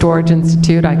Capture and Storage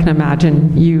Institute. I can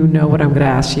imagine you know what I'm going to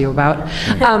ask you about.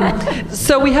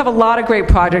 So we have a lot of great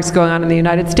projects going on in the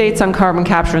United States on carbon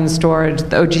capture and storage.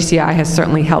 The OGCI has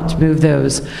certainly helped move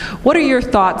those. What are your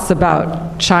thoughts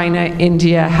about China,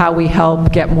 India, how we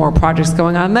help get more projects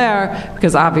going on there?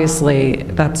 Because obviously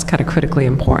that's kind of critically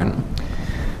important.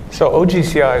 So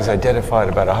OGCI has identified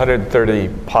about 130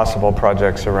 possible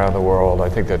projects around the world. I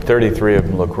think that 33 of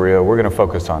them look real. We're going to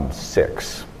focus on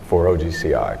 6 for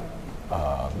OGCI.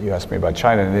 You asked me about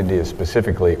China and India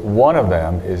specifically. One of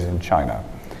them is in China,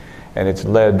 and it's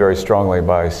led very strongly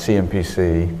by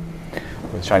CNPC,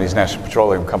 the Chinese National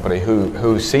Petroleum Company,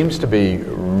 who seems to be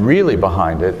really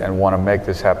behind it and want to make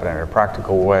this happen in a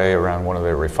practical way around one of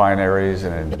their refineries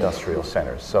and industrial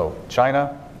centers. So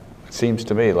China, seems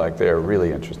to me like they're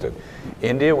really interested.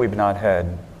 India, we've not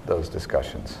had those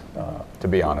discussions, to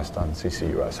be honest, on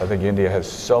CCUS. I think India has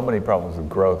so many problems with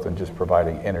growth and just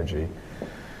providing energy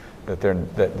that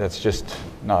that's just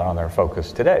not on their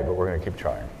focus today, but we're going to keep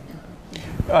trying.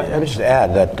 I would just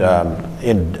add that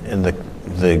in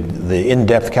the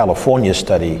in-depth California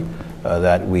study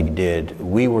that we did,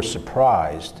 we were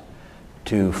surprised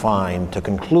to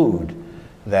conclude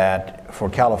that for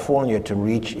California to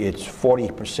reach its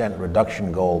 40%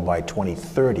 reduction goal by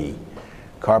 2030,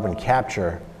 carbon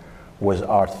capture was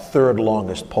our 3rd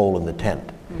longest pole in the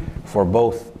tent for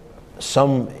both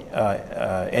some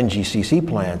NGCC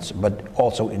plants, but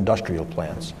also industrial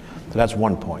plants. So that's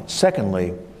one point.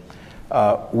 Secondly,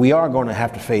 we are going to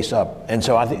have to face up, and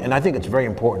so I think it's very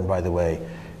important, by the way,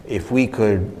 if we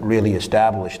could really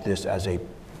establish this as a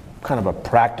kind of a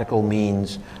practical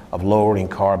means of lowering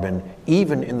carbon,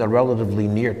 even in the relatively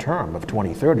near term of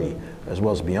 2030, as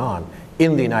well as beyond,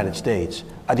 in the United States,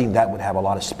 I think that would have a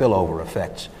lot of spillover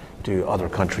effects to other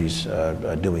countries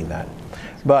doing that.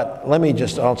 But let me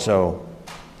just also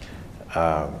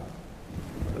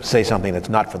say something that's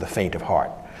not for the faint of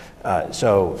heart. I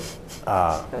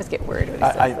always get worried when he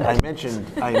says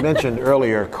that. I mentioned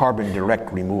earlier carbon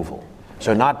direct removal.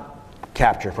 So not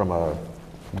capture from a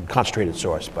concentrated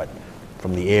source, but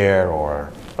from the air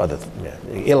or other,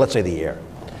 let's say the air.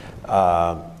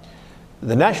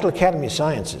 The National Academy of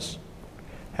Sciences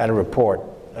had a report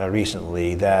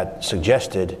recently that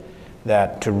suggested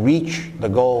that to reach the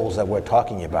goals that we're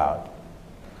talking about,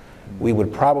 we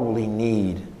would probably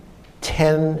need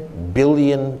 10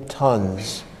 billion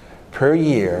tons per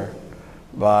year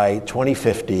by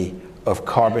 2050 of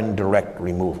carbon direct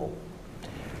removal.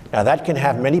 Now that can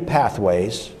have many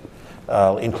pathways,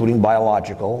 including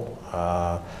biological,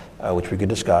 which we could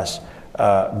discuss.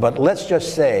 But let's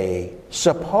just say,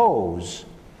 suppose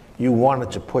you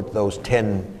wanted to put those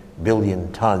 10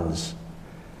 billion tons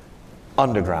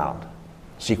underground,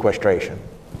 sequestration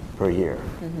per year.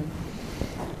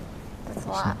 That's a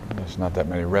lot. There's not that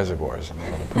many reservoirs.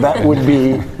 That would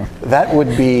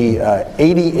be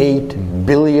 88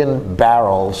 billion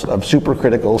barrels of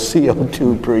supercritical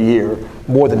CO2 per year,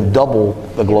 more than double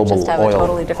the global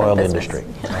oil industry.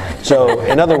 So,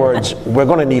 in other words, we're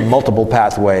going to need multiple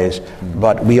pathways,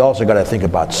 but we also got to think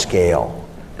about scale,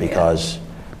 because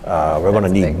we're going to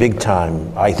need big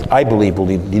time. I believe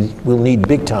we'll need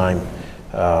big time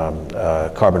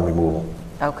carbon removal.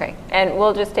 Okay, and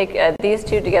we'll just take these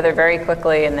two together very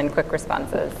quickly and then quick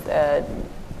responses.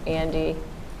 Andy?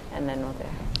 and then we'll there.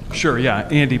 Sure, yeah.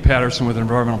 Andy Patterson with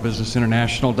Environmental Business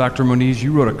International. Dr. Moniz,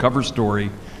 you wrote a cover story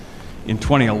in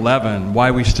 2011,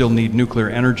 Why We Still Need Nuclear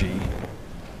Energy.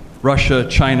 Russia,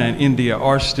 China, and India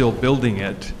are still building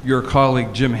it. Your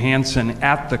colleague Jim Hansen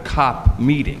at the COP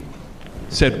meeting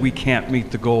said we can't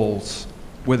meet the goals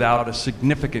without a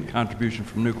significant contribution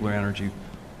from nuclear energy.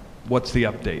 What's the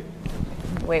update?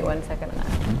 Wait 1 second on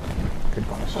that. Good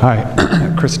question.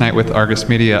 Hi, Chris Knight with Argus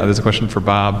Media. There's a question for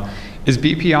Bob. Is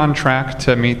BP on track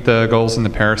to meet the goals in the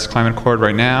Paris Climate Accord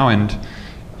right now? And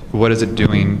what is it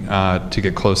doing to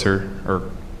get closer or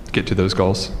get to those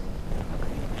goals?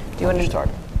 Do you want to start?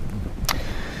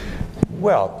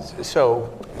 Well,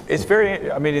 so it's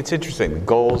it's interesting, the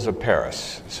goals of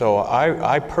Paris. So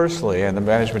I personally and the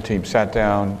management team sat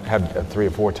down, had 3 or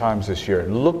 4 times this year,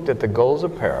 and looked at the goals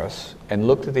of Paris and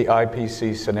looked at the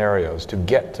IPC scenarios to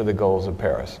get to the goals of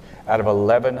Paris. Out of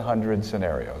 1,100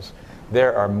 scenarios,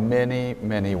 there are many,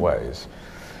 many ways.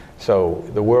 So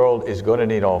the world is going to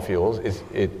need all fuels. It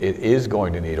is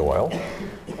going to need oil.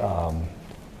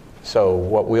 So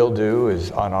what we'll do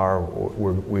is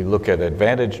we look at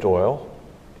advantaged oil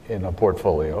in a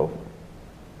portfolio,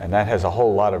 and that has a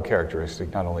whole lot of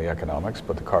characteristics, not only economics,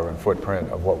 but the carbon footprint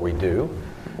of what we do.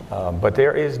 But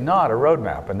there is not a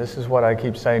roadmap, and this is what I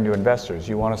keep saying to investors.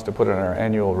 You want us to put in our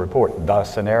annual report, the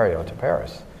scenario to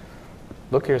Paris.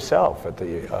 Look yourself at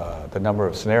the number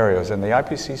of scenarios, and the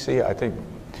IPCC, I think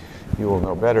you will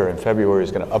know better, in February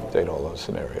is going to update all those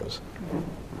scenarios.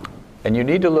 And you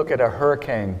need to look at a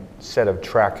hurricane set of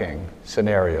tracking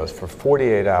scenarios for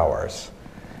 48 hours.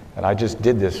 And I just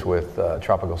did this with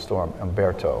Tropical Storm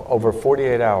Umberto. Over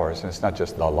 48 hours, and it's not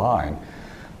just the line,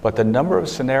 but the number of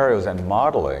scenarios and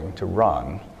modeling to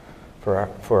run for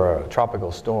a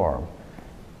tropical storm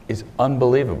is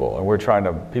unbelievable.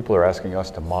 And people are asking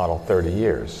us to model 30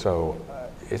 years. So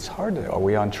it's hard to, are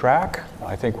we on track?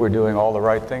 I think we're doing all the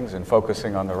right things and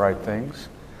focusing on the right things.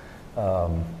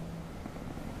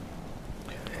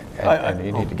 And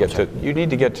you need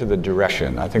to get to the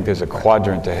direction. I think there's a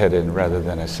quadrant to head in rather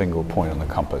than a single point on the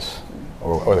compass,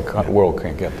 or the world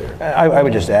can't get there. I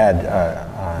would just add,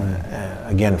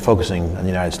 again, focusing on the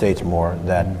United States more,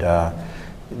 that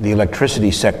the electricity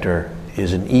sector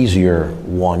is an easier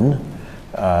one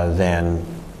than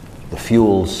the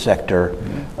fuels sector,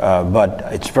 but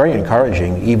it's very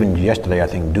encouraging. Even yesterday, I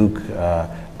think Duke,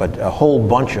 but a whole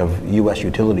bunch of U.S.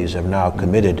 utilities have now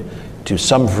committed to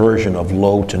some version of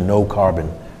low to no carbon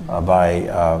by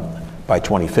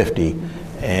 2050,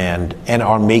 and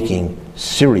are making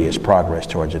serious progress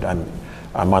towards it. I'm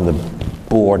on the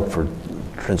board for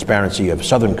transparency of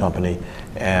Southern Company,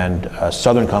 and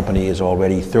Southern Company is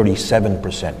already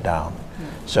 37% down.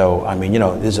 So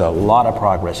there's a lot of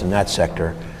progress in that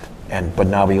sector, but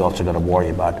now we also got to worry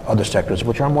about other sectors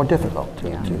which are more difficult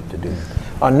to do.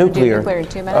 On nuclear, nuclear in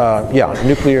 2 minutes?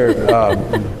 Nuclear.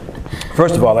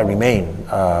 First of all, I remain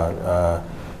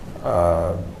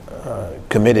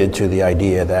committed to the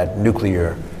idea that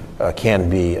nuclear can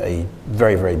be a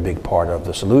very, very big part of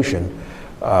the solution.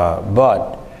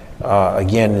 But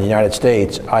again, in the United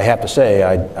States, I have to say,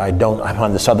 I'm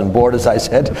on the southern border, as I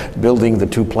said, building the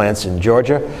 2 plants in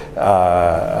Georgia,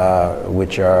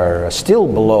 which are still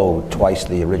below twice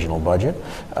the original budget,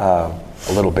 a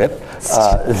little bit.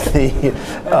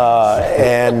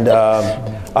 And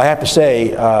I have to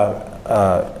say,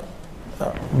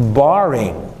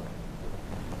 barring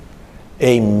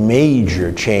a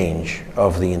major change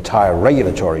of the entire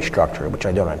regulatory structure, which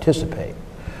I don't anticipate,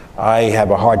 I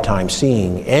have a hard time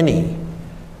seeing any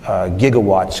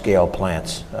gigawatt scale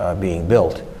plants being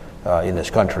built in this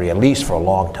country, at least for a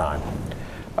long time.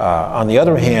 On the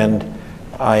other hand,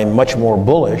 I am much more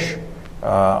bullish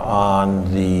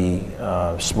on the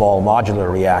small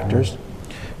modular reactors,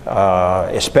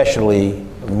 especially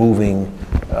moving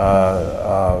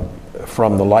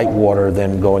from the light water,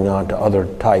 then going on to other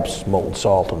types, molten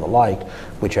salt and the like,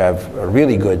 which have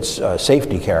really good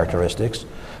safety characteristics.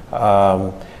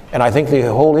 And I think the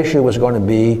whole issue is going to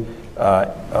be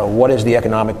what is the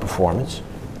economic performance,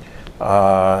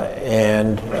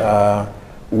 and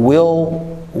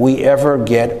will we ever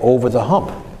get over the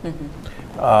hump?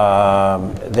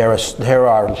 There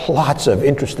are lots of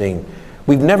interesting.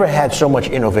 We've never had so much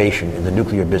innovation in the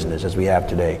nuclear business as we have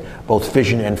today, both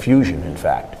fission and fusion, in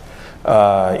fact.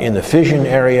 In the fission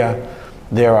area,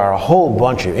 there are a whole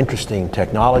bunch of interesting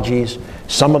technologies.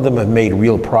 Some of them have made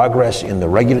real progress in the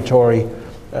regulatory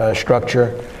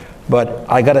structure, but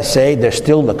I gotta say, there's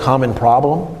still the common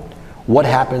problem. What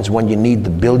happens when you need the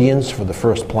billions for the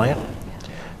first plant?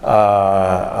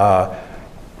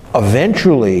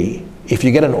 Eventually, if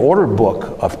you get an order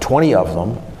book of 20 of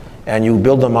them, and you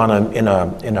build them in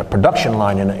a production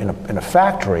line in a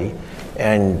factory,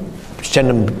 and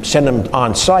send them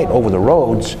on site over the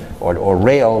roads or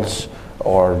rails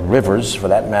or rivers, for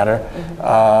that matter,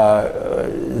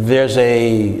 there's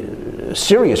a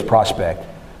serious prospect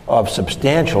of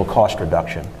substantial cost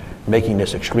reduction, making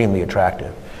this extremely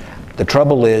attractive. The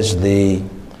trouble is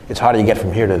it's how do you get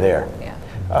from here to there?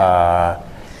 Yeah.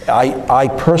 I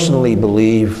personally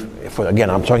believe, again,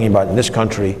 I'm talking about in this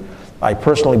country, I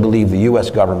personally believe the U.S.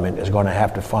 government is going to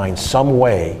have to find some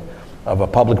way of a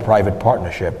public-private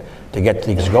partnership to get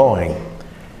things going.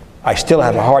 I still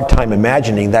have a hard time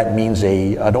imagining that means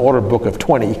an order book of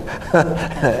 20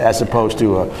 as opposed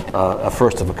to a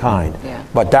first of a kind. Yeah.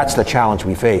 But that's the challenge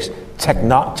we face.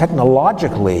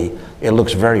 Technologically, it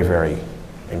looks very, very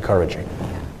encouraging.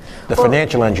 Yeah. The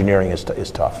financial engineering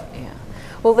is tough. Yeah.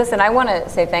 Well, listen, I want to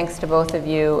say thanks to both of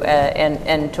you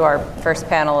and to our first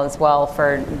panel as well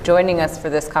for joining us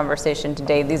for this conversation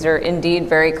today. These are indeed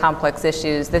very complex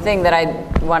issues. The thing that I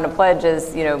want to pledge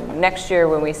is, next year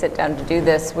when we sit down to do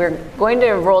this, we're going to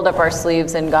have rolled up our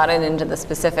sleeves and gotten into the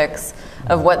specifics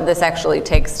of what this actually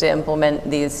takes to implement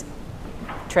these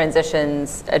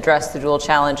transitions, address the dual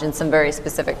challenge in some very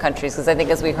specific countries. Because I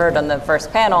think, as we heard on the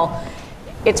first panel,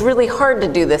 it's really hard to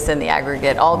do this in the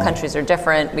aggregate. All countries are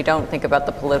different. We don't think about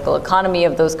the political economy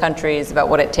of those countries, about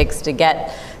what it takes to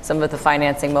get some of the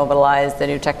financing mobilized, the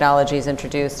new technologies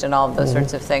introduced, and all of those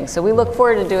sorts of things. So we look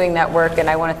forward to doing that work, and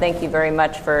I want to thank you very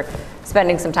much for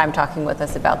spending some time talking with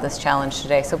us about this challenge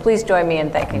today. So please join me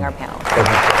in thanking our panelists.